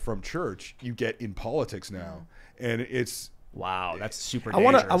got from church, you get in politics now, and it's wow, that's super I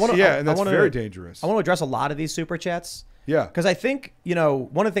want dangerous. to, yeah, and that's I wanna, very dangerous. I want to address a lot of these super chats. Yeah, Because I think,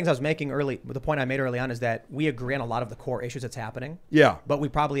 one of the things I was making the point I made early on is that we agree on a lot of the core issues that's happening. yeah. But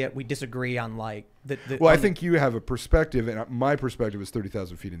we disagree on like the Well, I think you have a perspective, and my perspective is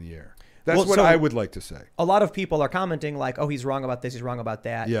 30,000 feet in the air. That's Well, what so- I would like to say. a lot of people are commenting like, oh, he's wrong about this, he's wrong about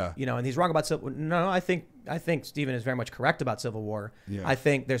that. Yeah. And he's wrong about civil. No, I think Stephen is very much correct about civil war. Yeah. I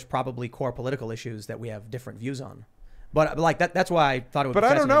think there's probably core political issues that we have different views on. But like that's why I thought it would. But be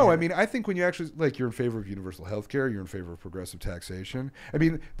I don't know. I fascinating. mean, I think when you actually you're in favor of universal health care, you're in favor of progressive taxation. I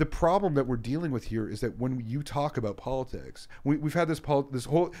mean, the problem that we're dealing with here is that when you talk about politics, we've had this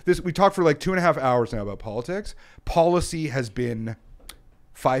we talked for like 2.5 hours now about politics. Policy has been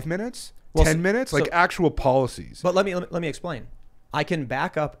 5 minutes, 10 minutes, like actual policies. But let me explain. I can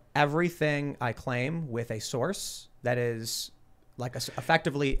back up everything I claim with a source that is like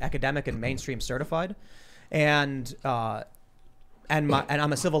effectively academic and mainstream certified, and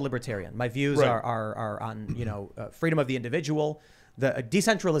I'm a civil libertarian. My views Right. are on freedom of the individual. The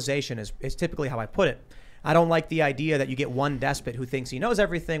decentralization is typically how I put it. I don't like the idea that you get one despot who thinks he knows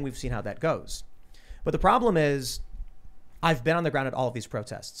everything. We've seen how that goes. But the problem is, I've been on the ground at all of these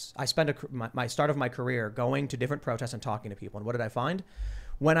protests. I spent my start of my career going to different protests and talking to people. And what did I find?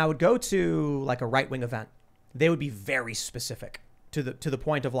 When I would go to like a right-wing event, they would be very specific to the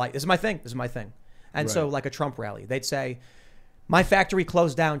point of like, this is my thing. This is my thing. And so Right. like a Trump rally, they'd say, my factory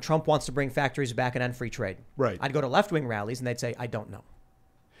closed down. Trump wants to bring factories back and end free trade. Right. I'd go to left-wing rallies and they'd say, I don't know.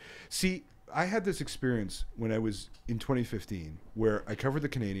 See, I had this experience when I was in 2015 where I covered the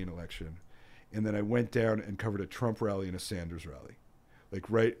Canadian election, and then I went down and covered a Trump rally and a Sanders rally, like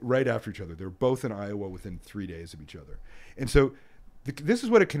right after each other. They were both in Iowa within 3 days of each other. And so this is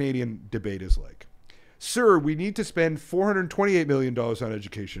what a Canadian debate is like. Sir, we need to spend $428 million on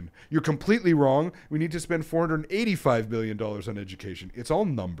education. You're completely wrong. We need to spend $485 million on education. It's all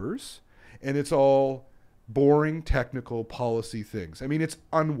numbers, and it's all boring technical policy things. I mean, it's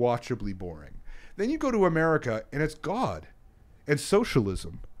unwatchably boring. Then you go to America and it's God and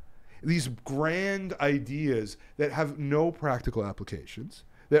socialism. These grand ideas that have no practical applications,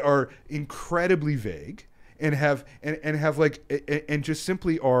 that are incredibly vague and have just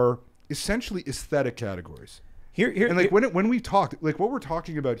simply are essentially aesthetic categories. When we talk, like what we're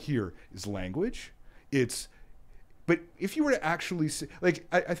talking about here is language. But if you were to actually like,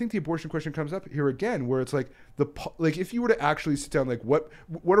 I think the abortion question comes up here again, where it's like if you were to actually sit down, like what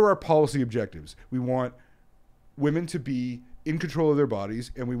are our policy objectives? We want women to be in control of their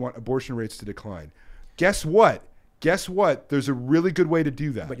bodies, and we want abortion rates to decline. Guess what? There's a really good way to do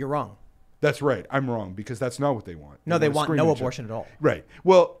that. But you're wrong. That's right. I'm wrong, because that's not what they want. No, they want no abortion at all. Right.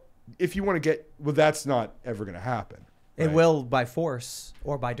 Well, if you want to that's not ever going to happen. It right? will by force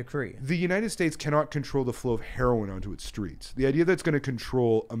or by decree. The United States cannot control the flow of heroin onto its streets. The idea that it's going to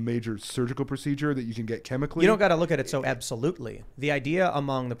control a major surgical procedure that you can get chemically. You don't got to look at it so absolutely. The idea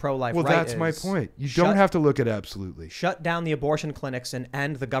among the pro-life right that's is my point. You don't have to look at absolutely. Shut down the abortion clinics and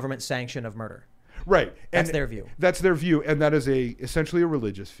end the government sanction of murder. Right. That's their view. That's their view, and that is essentially a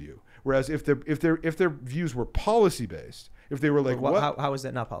religious view. Whereas if their views were policy based, if they were like, how is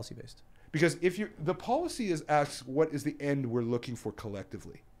that not policy based? Because the policy asks what is the end we're looking for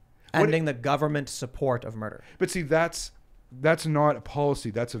collectively? Ending the government support of murder. But see, that's not a policy.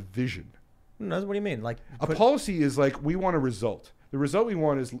 That's a vision. No, what do you mean? Like a policy is like, we want a result. The result we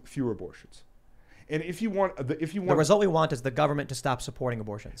want is fewer abortions. And if you want the result we want is the government to stop supporting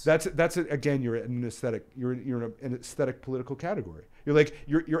abortions. Again, you're in an aesthetic. You're in an aesthetic political category.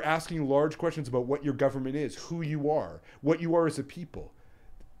 You're asking large questions about what your government is, who you are, what you are as a people.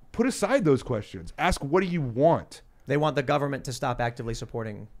 Put aside those questions. Ask, what do you want? They want the government to stop actively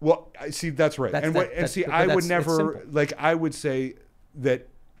supporting. Well, see, that's right. I would never, like, I would say that,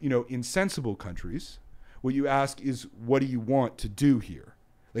 in sensible countries, what you ask is, what do you want to do here?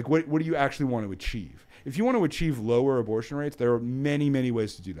 Like, what do you actually want to achieve? If you want to achieve lower abortion rates, there are many, many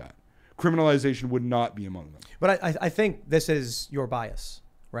ways to do that. Criminalization would not be among them. But I think this is your bias,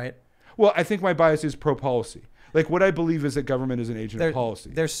 right? Well, I think my bias is pro-policy. Like, what I believe is that government is an agent of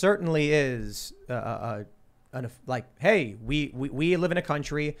policy. There certainly is, hey, we live in a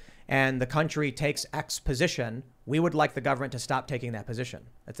country and the country takes X position. We would like the government to stop taking that position.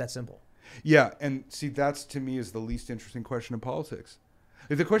 It's that simple. Yeah, and see, that's to me is the least interesting question in politics.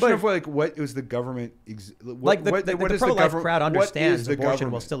 Like the question of what is the government? The pro-life crowd understands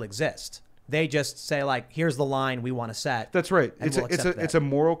abortion will still exist. They just say here's the line we want to set. That's right. It's a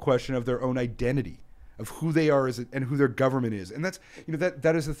moral question of their own identity, of who they are and who their government is. And that's,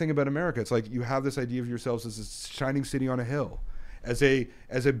 that is the thing about America. It's like you have this idea of yourselves as a shining city on a hill, as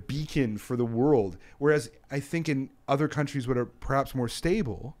a beacon for the world. Whereas I think in other countries that are perhaps more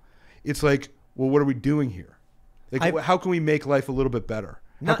stable, it's like, well, what are we doing here? Like, how can we make life a little bit better?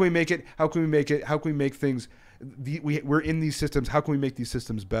 How can we make things, we're in these systems. How can we make these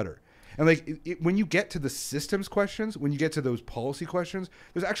systems better? And when you get to the systems questions, when you get to those policy questions,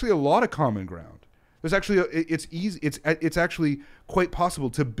 there's actually a lot of common ground. There's actually it's easy. It's actually quite possible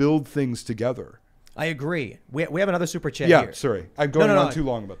to build things together. I agree. We have another super chat here. Yeah, sorry, I'm going on too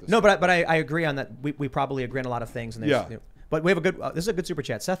long about this. No, but I agree on that. We probably agree on a lot of things. And but we have this is a good super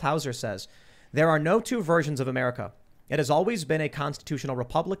chat. Seth Hauser says, there are no two versions of America. It has always been a constitutional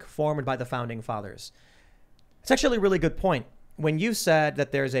republic formed by the founding fathers. It's actually a really good point. When you said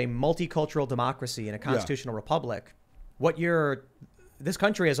that there's a multicultural democracy and a constitutional republic, this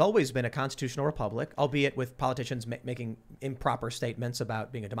country has always been a constitutional republic, albeit with politicians making improper statements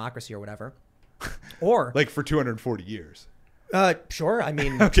about being a democracy or whatever. Or for 240 years. Sure. I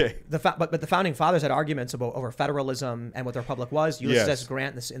mean, okay. But the founding fathers had arguments over federalism and what the republic was. Ulysses S.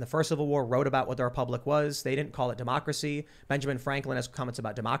 Grant in the First Civil War wrote about what the republic was. They didn't call it democracy. Benjamin Franklin has comments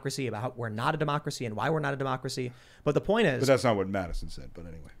about democracy, about how we're not a democracy and why we're not a democracy. But the point is, but that's not what Madison said. But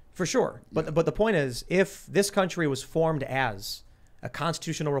anyway, for sure. Yeah. But the point is, if this country was formed as a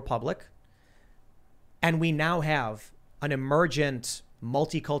constitutional republic, and we now have an emergent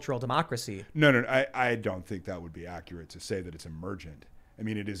multicultural democracy. No, I don't think that would be accurate to say that it's emergent. I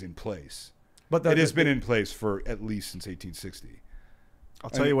mean, it is in place. But it has been in place for at least since 1860.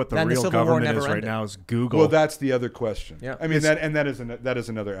 I'll tell you what the real government is right now is Google. Well, that's the other question. Yeah. I mean, that is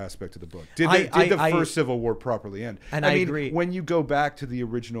another aspect of the book. Did the first Civil War properly end? And I agree. When you go back to the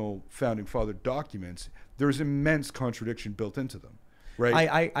original founding father documents, there's immense contradiction built into them,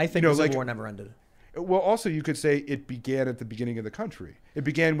 right? I think the Civil War never ended. Well, also you could say it began at the beginning of the country. It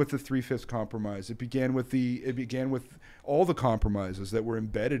began with the 3/5 compromise. It began with all the compromises that were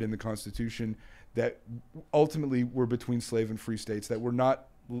embedded in the Constitution that ultimately were between slave and free states that were not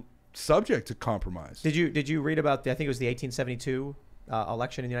subject to compromise. Did you read about I think it was the 1872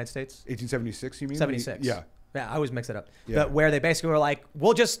 election in the United States? 1876, you mean? 76. Yeah. Yeah, I always mix it up. Yeah. Where they basically were like,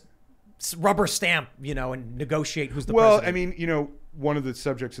 we'll just rubber stamp, and negotiate who's the well, president. I mean, one of the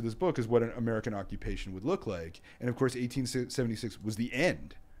subjects of this book is what an American occupation would look like. And of course, 1876 was the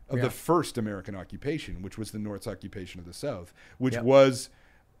end of the first American occupation, which was the North's occupation of the South, which was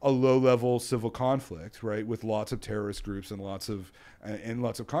a low-level civil conflict, right, with lots of terrorist groups and lots of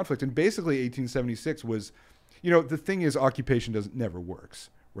conflict. And basically, 1876 was, the thing is, occupation never works,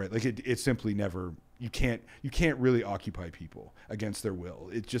 right? Like it simply never. You can't really occupy people against their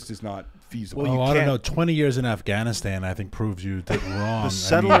will. It just is not feasible. Well, I don't know. 20 years in Afghanistan, I think, proves you that wrong. The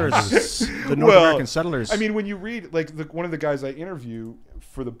settlers, the North American settlers. I mean, when you read, like, one of the guys I interview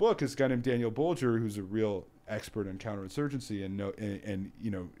for the book is a guy named Daniel Bolger, who's a real expert in counterinsurgency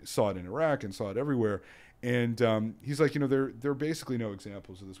and saw it in Iraq and saw it everywhere. And he's like, there are basically no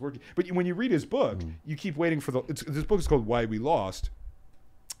examples of this working. But when you read his book, you keep waiting for this book is called Why We Lost.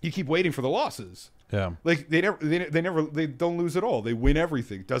 You keep waiting for the losses. Yeah. Like they don't lose at all. They win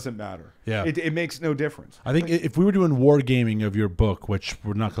everything. Doesn't matter. Yeah. It makes no difference. I think if we were doing wargaming of your book, which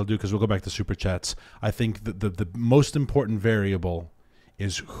we're not going to do because we'll go back to super chats, I think the most important variable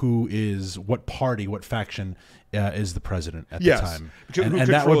is what party, what faction is the president at the time. Who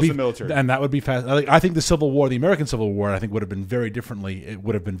controls the military. And that would be fast. I think the Civil War, the American Civil War, I think would have been very differently. It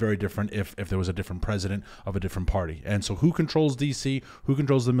would have been very different if there was a different president of a different party. And so who controls D.C., who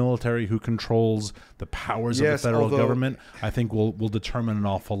controls the military, who controls the powers of the federal government, I think will determine an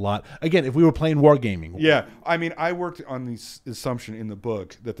awful lot. Again, if we were playing wargaming. Yeah. I mean, I worked on the assumption in the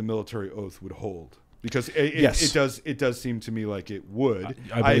book that the military oath would hold. Because it does seem to me like it would.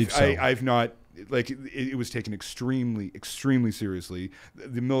 I believe so. I've not, like, it was taken extremely seriously.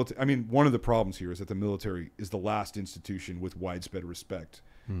 The military. I mean, one of the problems here is that the military is the last institution with widespread respect,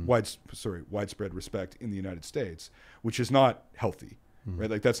 widespread respect in the United States, which is not healthy, right?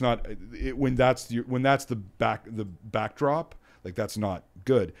 Like that's not when that's the backdrop. Like that's not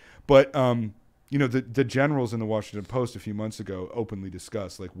good. But the generals in the Washington Post a few months ago openly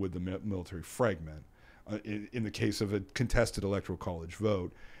discussed, like, would the military fragment in the case of a contested electoral college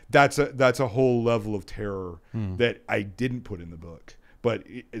vote. That's a whole level of terror that I didn't put in the book, but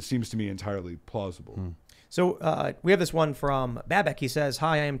it seems to me entirely plausible. So we have this one from Babek. He says,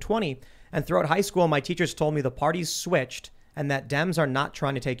 "Hi, I am 20, and throughout high school, my teachers told me the parties switched and that Dems are not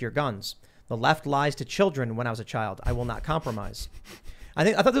trying to take your guns. The left lies to children when I was a child. I will not compromise."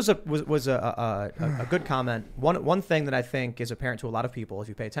 I thought this was a good comment. One thing that I think is apparent to a lot of people, if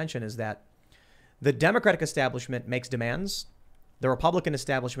you pay attention, is that the Democratic establishment makes demands. The Republican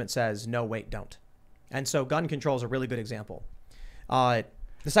establishment says, no, wait, don't. And so gun control is a really good example. The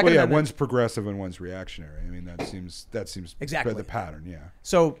Second Amendment, one's progressive and one's reactionary. I mean, that seems exactly the pattern. Yeah.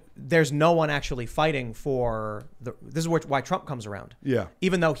 So there's no one actually fighting for this is why Trump comes around. Yeah.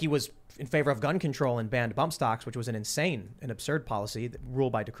 Even though he was in favor of gun control and banned bump stocks, which was an insane and absurd policy that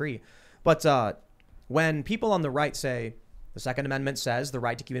ruled by decree. But when people on the right say the Second Amendment says the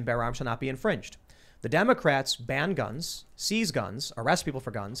right to keep and bear arms shall not be infringed, the Democrats ban guns, seize guns, arrest people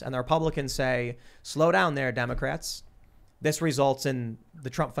for guns, and the Republicans say, slow down there, Democrats. This results in the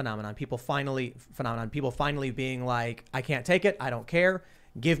Trump phenomenon. People finally being like, I can't take it. I don't care.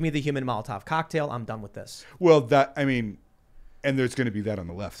 Give me the human Molotov cocktail. I'm done with this. Well, and there's going to be that on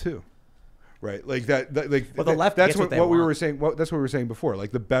the left too. Right, like that. Well, the left. That's what we were saying. That's what we were saying before.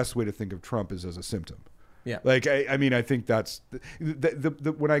 Like the best way to think of Trump is as a symptom. Yeah. Like I mean, I think that's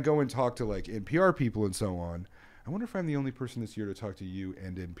when I go and talk to like NPR people and so on. I wonder if I'm the only person this year to talk to you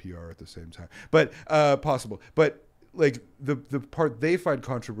and NPR at the same time. But possible. But like the part they find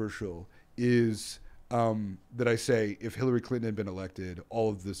controversial is that I say if Hillary Clinton had been elected, all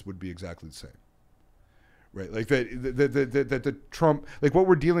of this would be exactly the same. Right, like the Trump, like what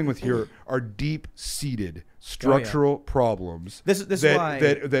we're dealing with here are deep-seated structural problems. This is why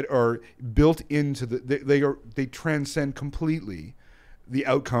that are built into they transcend completely the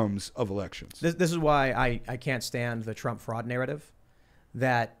outcomes of elections. This is why I can't stand the Trump fraud narrative.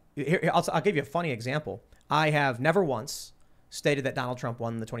 That I'll give you a funny example. I have never once stated that Donald Trump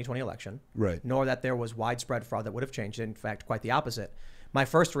won the 2020 election, right? Nor that there was widespread fraud that would have changed it. In fact, quite the opposite. My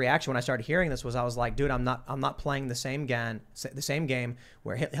first reaction when I started hearing this was I was like, dude, I'm not playing the same game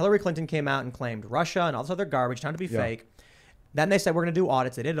where Hillary Clinton came out and claimed Russia and all this other garbage, time to be fake. Then they said we're going to do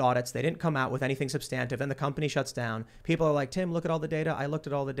audits. They did audits. They didn't come out with anything substantive. Then the company shuts down. People are like, Tim, look at all the data. I looked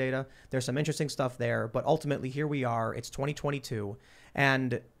at all the data. There's some interesting stuff there. But ultimately, here we are. It's 2022.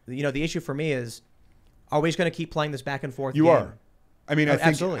 And, the issue for me is, are we just going to keep playing this back and forth game? You are. I mean, I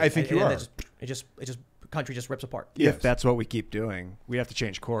think you are. It just country just rips apart. If that's what we keep doing, we have to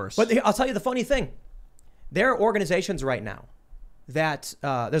change course. But I'll tell you the funny thing. There are organizations right now that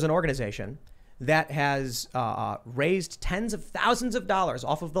there's an organization that has raised tens of thousands of dollars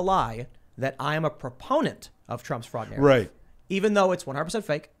off of the lie that I am a proponent of Trump's fraud narrative. Right. Even though it's 100%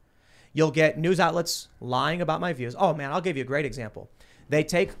 fake. You'll get news outlets lying about my views. Oh, man, I'll give you a great example. They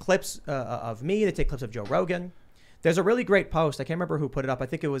take clips of me. They take clips of Joe Rogan. There's a really great post. I can't remember who put it up. I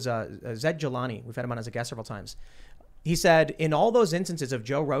think it was Zed Jelani. We've had him on as a guest several times. He said, in all those instances of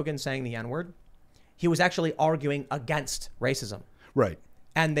Joe Rogan saying the N-word, he was actually arguing against racism. Right.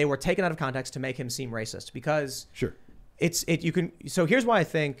 And they were taken out of context to make him seem racist because Sure. So here's why I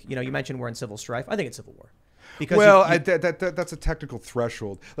think, you mentioned we're in civil strife. I think it's civil war. Because that's a technical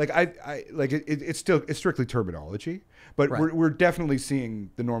threshold. Like it's strictly terminology, but Right. we're definitely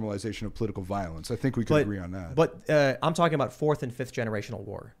seeing the normalization of political violence. I think we can agree on that. But I'm talking about fourth and fifth generational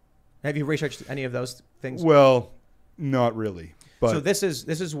war. Have you researched any of those things? Well, not really. But so this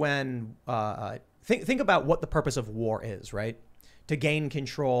is when think about what the purpose of war is, right? To gain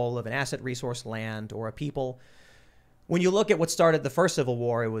control of an asset, resource, land, or a people. When you look at what started the first Civil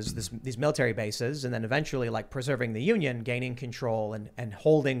War, it was these military bases, and then eventually like preserving the Union, gaining control and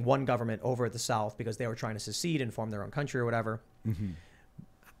holding one government over the South because they were trying to secede and form their own country or whatever. Mm-hmm.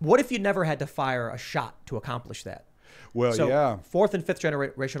 What if you never had to fire a shot to accomplish that? Well, So yeah. fourth and fifth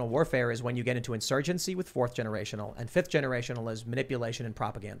generational warfare is when you get into insurgency with fourth generational, and fifth generational is manipulation and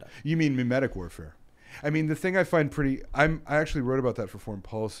propaganda. You mean mimetic warfare? I mean, the thing I find I actually wrote about that for foreign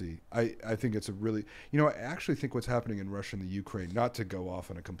policy. I think it's a really, I actually think what's happening in Russia and the Ukraine, not to go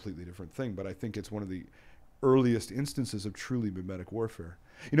off on a completely different thing, but I think it's one of the earliest instances of truly mimetic warfare.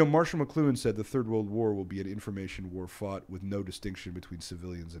 Marshall McLuhan said the Third World War will be an information war fought with no distinction between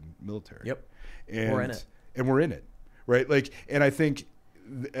civilians and military. Yep. And we're in it. And we're in it, right? And I think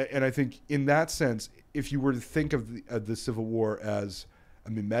in that sense, if you were to think of the Civil War as a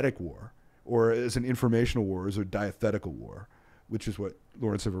mimetic war, or as an informational war, as a diathetical war, which is what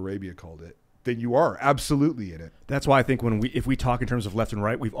Lawrence of Arabia called it, then you are absolutely in it. That's why I think if we talk in terms of left and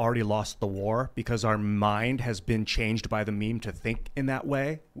right, we've already lost the war because our mind has been changed by the meme to think in that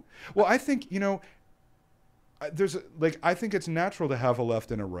way. Well, I think, I think it's natural to have a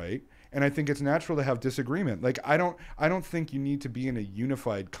left and a right, and I think it's natural to have disagreement. Like I don't think you need to be in a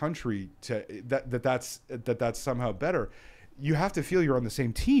unified country to that's somehow better. You have to feel you're on the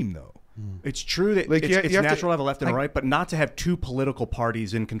same team, though. It's true that it's natural to have a left and a right, but not to have two political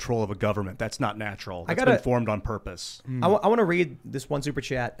parties in control of a government. That's not natural. That's been formed on purpose. I want to read this one super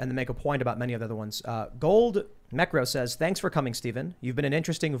chat and then make a point about many of the other ones. Gold Mecro says, thanks for coming, Stephen. You've been an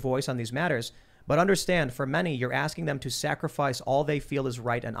interesting voice on these matters, but understand, for many, you're asking them to sacrifice all they feel is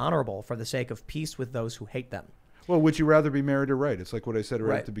right and honorable for the sake of peace with those who hate them. Well, would you rather be married or right? It's like what I said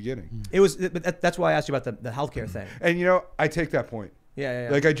right at the beginning. It was. That's why I asked you about the healthcare thing. And I take that point. Yeah.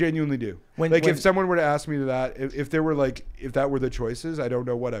 Like I genuinely do. If someone were to ask me that, if that were the choices, I don't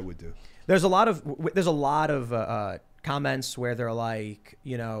know what I would do. There's a lot of comments where they're like,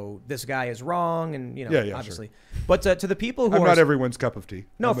 this guy is wrong, and obviously. Sure. But to the people who I'm not everyone's cup of tea.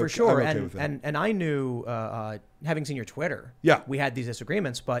 No, for sure. I'm okay with that. And I knew, having seen your Twitter, we had these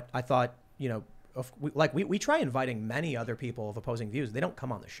disagreements, but I thought, we try inviting many other people of opposing views. They don't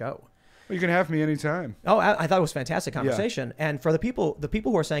come on the show. Well, you can have me anytime. Oh, I thought it was a fantastic conversation. Yeah. And for the people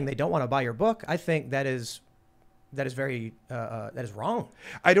who are saying they don't want to buy your book, I think that is very that is wrong.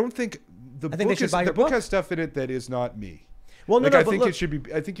 I don't think the book has stuff in it that is not me. Well, it should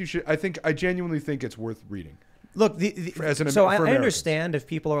be. I genuinely think it's worth reading. Look, I understand if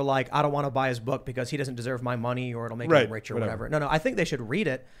people are like, I don't want to buy his book because he doesn't deserve my money or it'll make him rich or whatever. No, I think they should read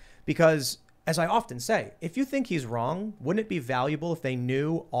it because, as I often say, if you think he's wrong, wouldn't it be valuable if they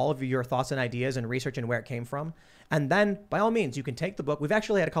knew all of your thoughts and ideas and research and where it came from? And then, by all means, you can take the book. We've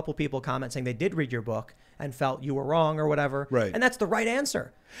actually had a couple people comment saying they did read your book and felt you were wrong or whatever. Right. And that's the right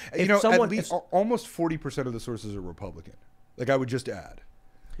answer. Almost 40% of the sources are Republican. Like, I would just add.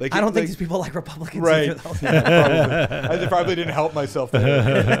 I don't think these people like Republicans. Right. I probably didn't help myself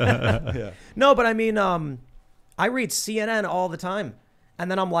there. Yeah. No, but I mean, I read CNN all the time. And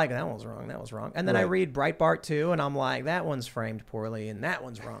then I'm like, that one's wrong, that was wrong. And then I read Breitbart too, and I'm like, that one's framed poorly, and that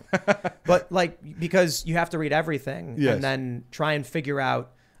one's wrong. But because you have to read everything and then try and figure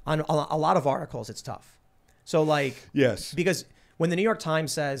out, on a lot of articles, it's tough. So yes, because when the New York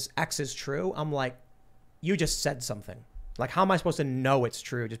Times says X is true, I'm like, you just said something. Like, how am I supposed to know it's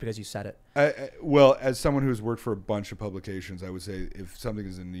true just because you said it? Well, as someone who's worked for a bunch of publications, I would say if something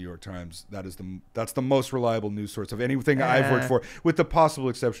is in the New York Times, that's the most reliable news source of anything I've worked for, with the possible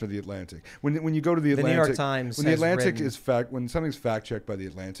exception of the Atlantic. When you go to the Atlantic, New York Times, when the Atlantic is when something's fact checked by the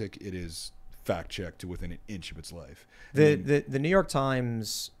Atlantic, it is fact checked to within an inch of its life. The New York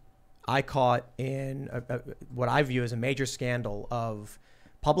Times, I caught in what I view as a major scandal of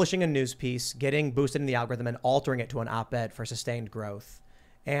publishing a news piece, getting boosted in the algorithm, and altering it to an op-ed for sustained growth.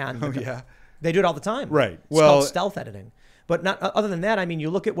 And they do it all the time. Right. It's called stealth editing. But not other than that, I mean, you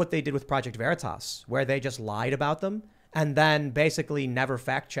look at what they did with Project Veritas, where they just lied about them and then basically never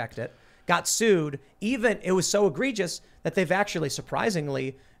fact-checked it, got sued. Even it was so egregious that they've actually,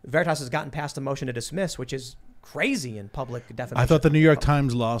 surprisingly, Veritas has gotten past a motion to dismiss, which is crazy in public defamation. I thought the New York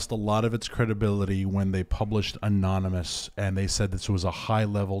Times lost a lot of its credibility when they published Anonymous, and they said this was a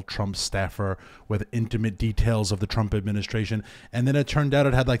high-level Trump staffer with intimate details of the Trump administration. And then it turned out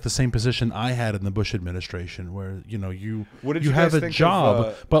it had like the same position I had in the Bush administration, where you have a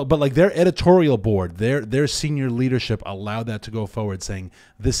job, but like their editorial board, their senior leadership allowed that to go forward, saying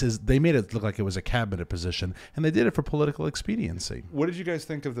they made it look like it was a cabinet position, and they did it for political expediency. What did you guys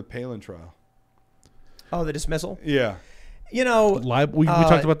think of the Palin trial? Oh, the dismissal? Yeah. You know, we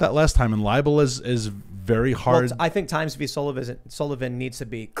talked about that last time, and libel is very hard. Well, I think Times v. Sullivan needs to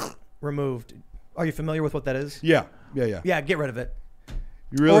be removed. Are you familiar with what that is? Yeah. Yeah, get rid of it.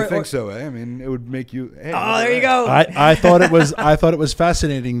 You really think so? Eh? I mean, it would make you. Hey, there you go. I thought it was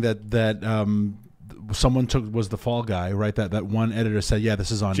fascinating that someone was the fall guy, right? That one editor said, "Yeah,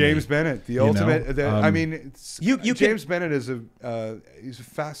 this is on James me." Bennett, the ultimate. I mean, James Bennett is he's a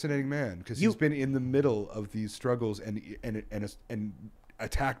fascinating man because he's been in the middle of these struggles and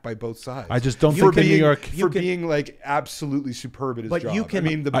attacked by both sides. I just don't think in New York being like absolutely superb at his job. I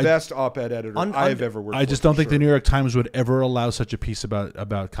mean, the best op-ed editor I've ever worked. I just don't think the New York Times would ever allow such a piece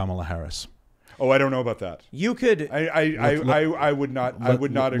about Kamala Harris. Oh, I don't know about that. You could. I would not. I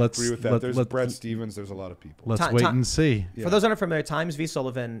would not agree with that. There's Brett Stevens. There's a lot of people. Let's wait and see. For those that are familiar, Times v.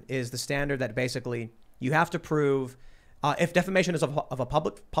 Sullivan is the standard that basically you have to prove if defamation is of a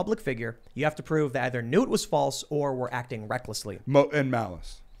public figure, you have to prove they either knew it was false or were acting recklessly. And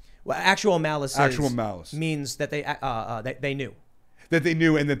malice. Well, actual malice. Actual malice means that they knew. That they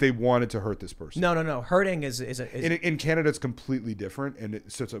knew and that they wanted to hurt this person. No. Hurting is in Canada, it's completely different, and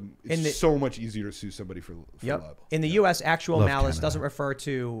it's so much easier to sue somebody for libel. In the U.S., actual malice doesn't refer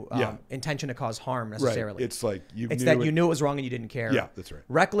to intention to cause harm necessarily. Right. It's like you knew it was wrong and you didn't care. Yeah, that's right.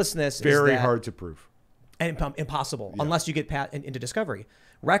 Recklessness is very hard to prove. And impossible unless you get into discovery.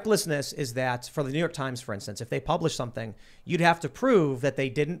 Recklessness is that for the New York Times, for instance, if they publish something, you'd have to prove that they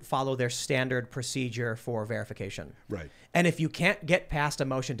didn't follow their standard procedure for verification. Right. And if you can't get past a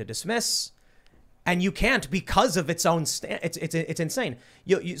motion to dismiss, and you can't because of its own it's insane.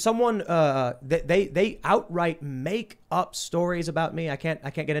 They outright make up stories about me. I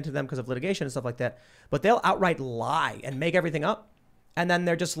can't get into them because of litigation and stuff like that. But they'll outright lie and make everything up, and then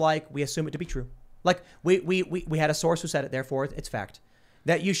they're just like, we assume it to be true. Like we had a source who said it, therefore it's fact.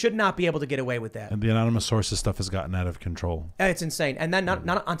 That you should not be able to get away with that. And the anonymous sources stuff has gotten out of control. It's insane. And then not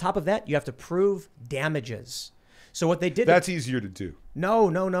on top of that, you have to prove damages. So what they did... That's easier to do. No.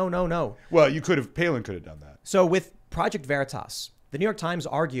 Well, Palin could have done that. So with Project Veritas, the New York Times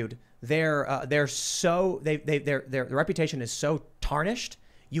argued their reputation is so tarnished,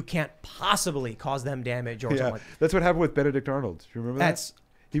 you can't possibly cause them damage or something like that. That's what happened with Benedict Arnold. Do you remember that?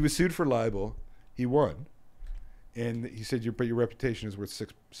 He was sued for libel. He won. And he said, "But your reputation is worth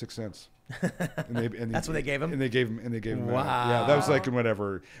six cents." And that's what they gave him. And they gave him. Wow. Yeah, that was like in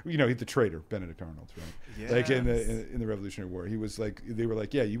whatever. He's the traitor, Benedict Arnold, right? Yes. Like in the Revolutionary War, he was like, they were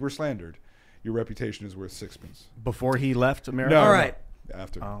like, "Yeah, you were slandered. Your reputation is worth sixpence." Before he left America. No, all right. No,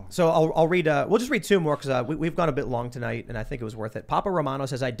 after. Oh. So I'll read. We'll just read two more because we've gone a bit long tonight, and I think it was worth it. Papa Romano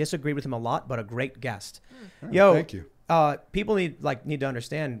says, "I disagreed with him a lot, but a great guest." Thank you. People need to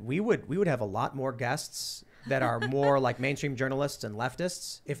understand. We would have a lot more guests that are more like mainstream journalists and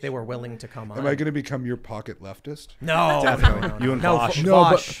leftists if they were willing to come on. Am I going to become your pocket leftist? No, definitely. You and Vosh.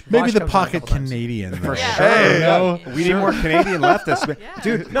 Vosh. Maybe Vosh the pocket Canadian. For Yeah. sure. Hey, we need more Canadian leftists. Yeah.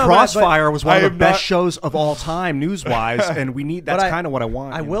 Dude, Crossfire was one of the best not- shows of all time, news-wise, and that's kind of what I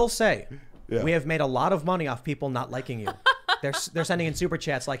want. I will say, Yeah. we have made a lot of money off people not liking you. They're sending in super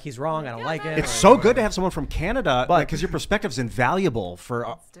chats like he's wrong, I don't like it. It's so good to have someone from Canada, But- because your perspective is invaluable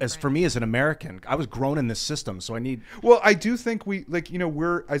for me as an American. I was grown in this system, so I need. Well, I do think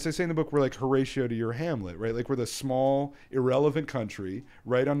we're, as I say in the book, we're like Horatio to your Hamlet, right? Like we're the small, irrelevant country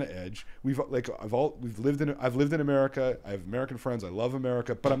right on the edge. I've lived in America. I have American friends. I love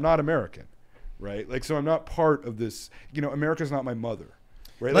America, but I'm not American, right? Like, so I'm not part of this. America's not my mother.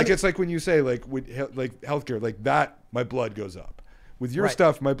 Right, like it's like when you say like healthcare, like that, my blood goes up, With your Right.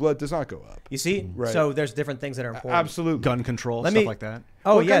 stuff, my blood does not go up. You see? Right. So there's different things that are important. Absolutely. Gun control, Let stuff me- like that.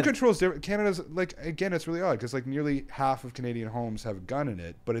 Oh, Well, yeah. gun control is different. Canada's like, again, it's really odd because like nearly half of Canadian homes have a gun in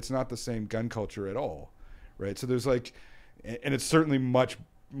it, but it's not the same gun culture at all, right? So there's like, and it's certainly much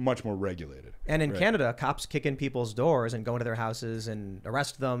more regulated. And in Right. Canada, cops kick in people's doors and go into their houses and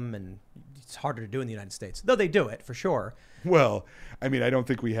arrest them, and it's harder to do in the United States. Though they do it, for sure. Well, I mean, I don't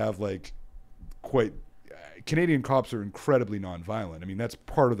think we have like quite. Canadian cops are incredibly nonviolent. I mean, that's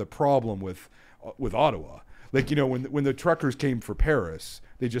part of the problem with Ottawa. Like, you know, when the truckers came for Paris,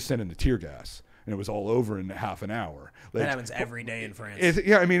 they just sent in the tear gas, and it was all over in half an hour. Like, That happens every day in France.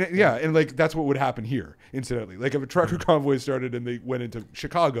 yeah, I mean, yeah, and like that's what would happen here. Incidentally, like if a trucker convoy started and they went into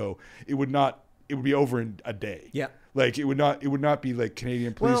Chicago, it would be over in a day. Yeah. Like it would not be like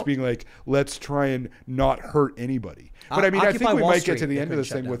Canadian police Well- being like, let's try and not hurt anybody. But I mean, I think Occupy we Wall might Street, get to the they end of couldn't this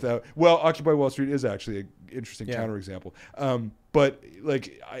shut thing down. without. Well, Occupy Wall Street is actually an interesting Yeah. counterexample. But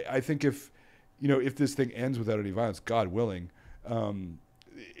like I think if this thing ends without any violence, God willing,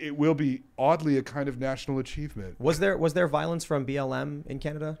 it will be oddly a kind of national achievement. Was there violence from BLM in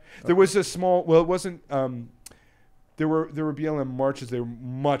Canada? There was a small. Well, it wasn't. There were BLM marches. They were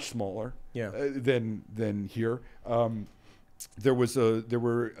much smaller. Yeah. Than here. There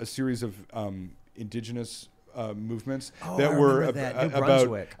were a series of indigenous movements Oh, that I were remember that. New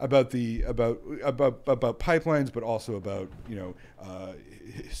Brunswick. about pipelines, but also about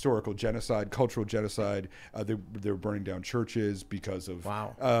historical genocide, cultural genocide. They were burning down churches because of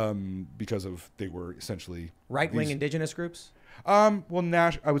they were essentially Right-wing these- indigenous groups? well,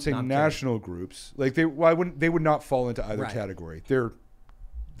 I would say No, I'm national groups. Like they would not fall into either Right. category. They're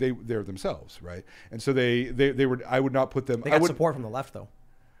themselves, right? And so they were. I would not put them. They I got would, support from the left, though.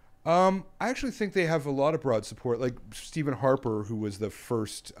 I actually think they have a lot of broad support. Like Stephen Harper, who was the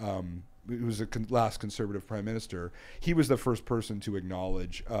first, who was the last conservative prime minister. He was the first person to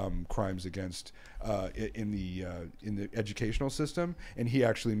acknowledge crimes against in the educational system, and he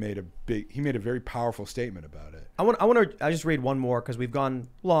actually made a very powerful statement about it. I just read one more because we've gone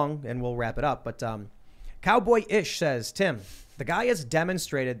long and we'll wrap it up. But Cowboy Ish says, Tim, the guy has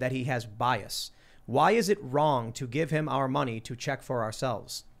demonstrated that he has bias. Why is it wrong to give him our money to check for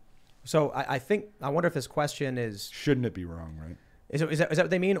ourselves? So I wonder if this question is... Shouldn't it be wrong, right? Is that what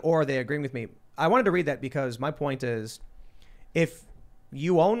they mean, or are they agreeing with me? I wanted to read that because my point is, if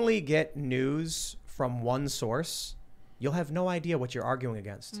you only get news from one source, you'll have no idea what you're arguing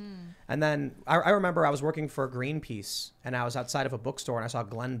against. And then I remember I was working for Greenpeace, and I was outside of a bookstore, and I saw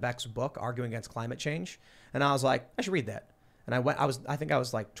Glenn Beck's book, Arguing Against Climate Change, and I was like, I should read that. And I think I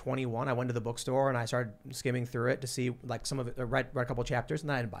was like 21. I went to the bookstore and I started skimming through it to see like some of it, read a couple chapters, and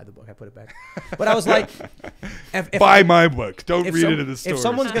then I didn't buy the book. I put it back. But I was like, buy my book. Don't read it in the store. if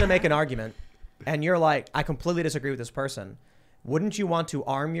someone's going to make an argument and you're like, I completely disagree with this person, wouldn't you want to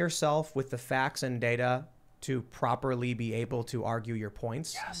arm yourself with the facts and data to properly be able to argue your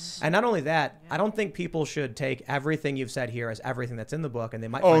points? Yes. And not only that, I don't think people should take everything you've said here as everything that's in the book, and they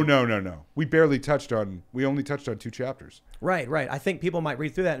might. Oh, no. We only touched on 2 chapters. Right. I think people might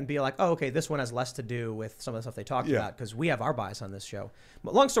read through that and be like, oh, okay, this one has less to do with some of the stuff they talked about because we have our bias on this show.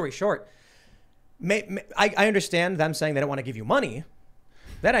 But long story short, I understand them saying they don't want to give you money.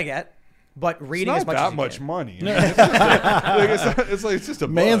 That I get. But reading It's as not much that as you much can. money. I mean, it's just a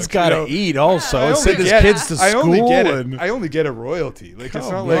Man's book, got to you know? eat also. I Send only his get- kids to I only school. get it. And I only get a royalty. Like it's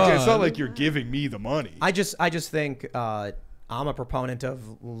Come not on. like you're giving me the money. I just think I'm a proponent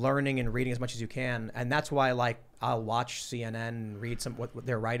of learning and reading as much as you can, and that's why like I'll watch CNN and read what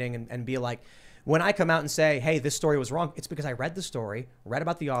they're writing and be like, when I come out and say, hey, this story was wrong, it's because I read the story, read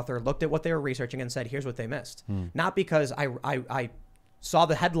about the author, looked at what they were researching, and said, here's what they missed. Not because I saw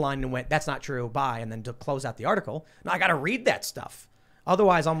the headline and went, that's not true, bye, and then to close out the article. No, I got to read that stuff.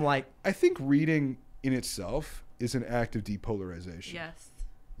 Otherwise, I'm like... I think reading in itself is an act of depolarization. Yes.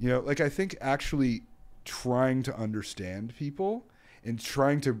 You know, like I think actually trying to understand people and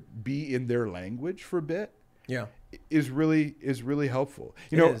trying to be in their language for a bit Yeah. is really helpful.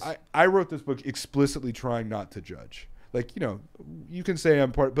 You It know, is. I wrote this book explicitly trying not to judge. Like, you know, you can say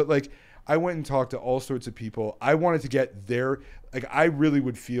I'm part, but like I went and talked to all sorts of people. I wanted to get their, like, I really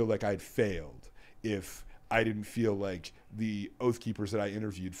would feel like I'd failed if I didn't feel like the Oath Keepers that I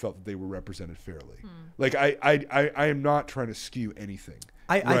interviewed felt that they were represented fairly. Like I am not trying to skew anything.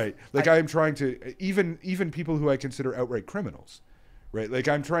 I am trying to, even people who I consider outright criminals, right? Like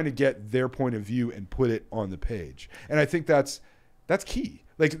I'm trying to get their point of view and put it on the page. And I think that's key.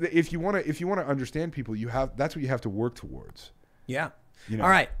 Like if you want to understand people, that's what you have to work towards. Yeah. You know? All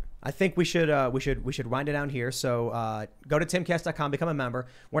right. I think we should wind it down here. So go to timcast.com, become a member.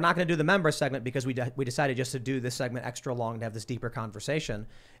 We're not going to do the member segment because we decided just to do this segment extra long to have this deeper conversation.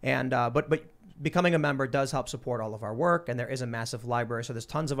 And but becoming a member does help support all of our work, and there is a massive library. So there's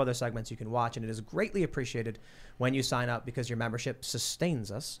tons of other segments you can watch, and it is greatly appreciated when you sign up because your membership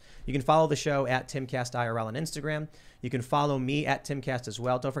sustains us. You can follow the show at Timcast IRL on Instagram. You can follow me at Timcast as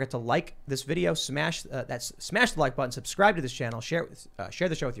well. Don't forget to like this video, smash the like button, subscribe to this channel, share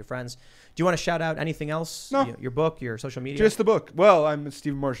the show with your friends. Do you want to shout out anything else? No. Your book, your social media? Just the book. Well, I'm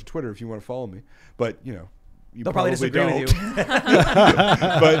Stephen Marche on Twitter if you want to follow me, but you know. They'll probably disagree with you. but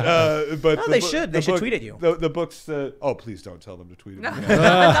no, they should tweet at you. The books. Oh, please don't tell them to tweet at me.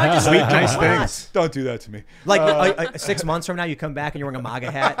 Sweet, nice things. Don't do that to me. Like 6 months from now, you come back and you're wearing a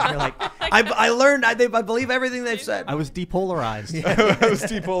MAGA hat, and you're like, I learned. I believe everything they've said. I was depolarized. I was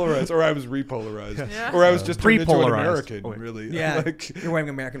depolarized, or I was repolarized, or I was just turned into an American. Really? Yeah. You're wearing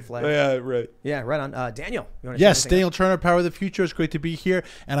an American flag. Yeah. Right. Yeah. Right on. Daniel. You want to Yes, Daniel Turner, Power of the Future. It's great to be here,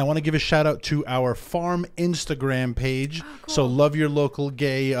 and I want to give a shout out to our farm Instagram page. Cool. So love your local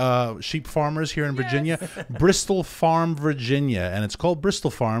gay sheep farmers here in Virginia. Bristol Farm, Virginia. And it's called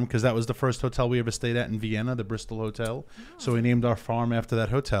Bristol Farm because that was the first hotel we ever stayed at in Vienna, the Bristol Hotel. So we named our farm after that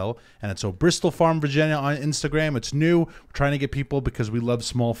hotel. And it's so Bristol Farm, Virginia on Instagram. It's new. We're trying to get people because we love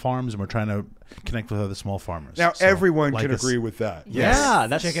small farms and we're trying to connect with other small farmers. Now So, everyone like can us. agree with that. Yes. Yeah,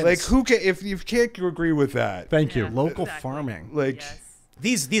 that's like who can if you can't agree with that. Thank you. Local farming. Like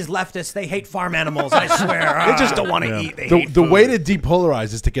These leftists, they hate farm animals. I swear, they just don't want to eat. They hate The food. way to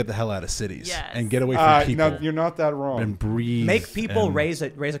depolarize is to get the hell out of cities and get away from people. No, you're not that wrong. And breathe. Make people and, raise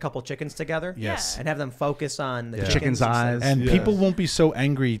a couple chickens together. Yes. And have them focus on the chicken's eyes. And people won't be so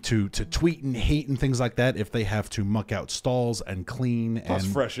angry to tweet and hate and things like that if they have to muck out stalls and clean Plus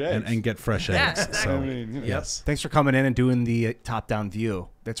and fresh eggs. and get fresh Yeah, eggs. exactly. So I mean, you know. yes. Thanks for coming in and doing the top-down view.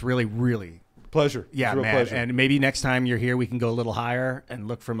 That's really, really Pleasure. yeah, It's a real man. pleasure. And maybe next time you're here, we can go a little higher and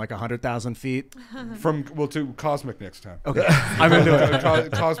look from like 100,000 feet. We'll do cosmic next time. Okay, I'm into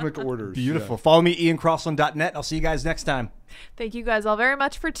it. Cosmic orders. Beautiful. Follow me, IanCrossland.net. I'll see you guys next time. Thank you guys all very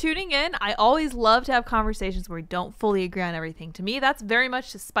much for tuning in. I always love to have conversations where we don't fully agree on everything. To me, that's very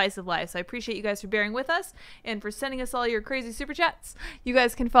much the spice of life. So I appreciate you guys for bearing with us and for sending us all your crazy super chats. You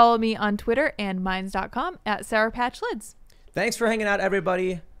guys can follow me on Twitter and minds.com at Sour Patch Lids. Thanks for hanging out,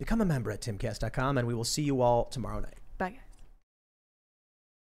 everybody. Become a member at timcast.com, and we will see you all tomorrow night.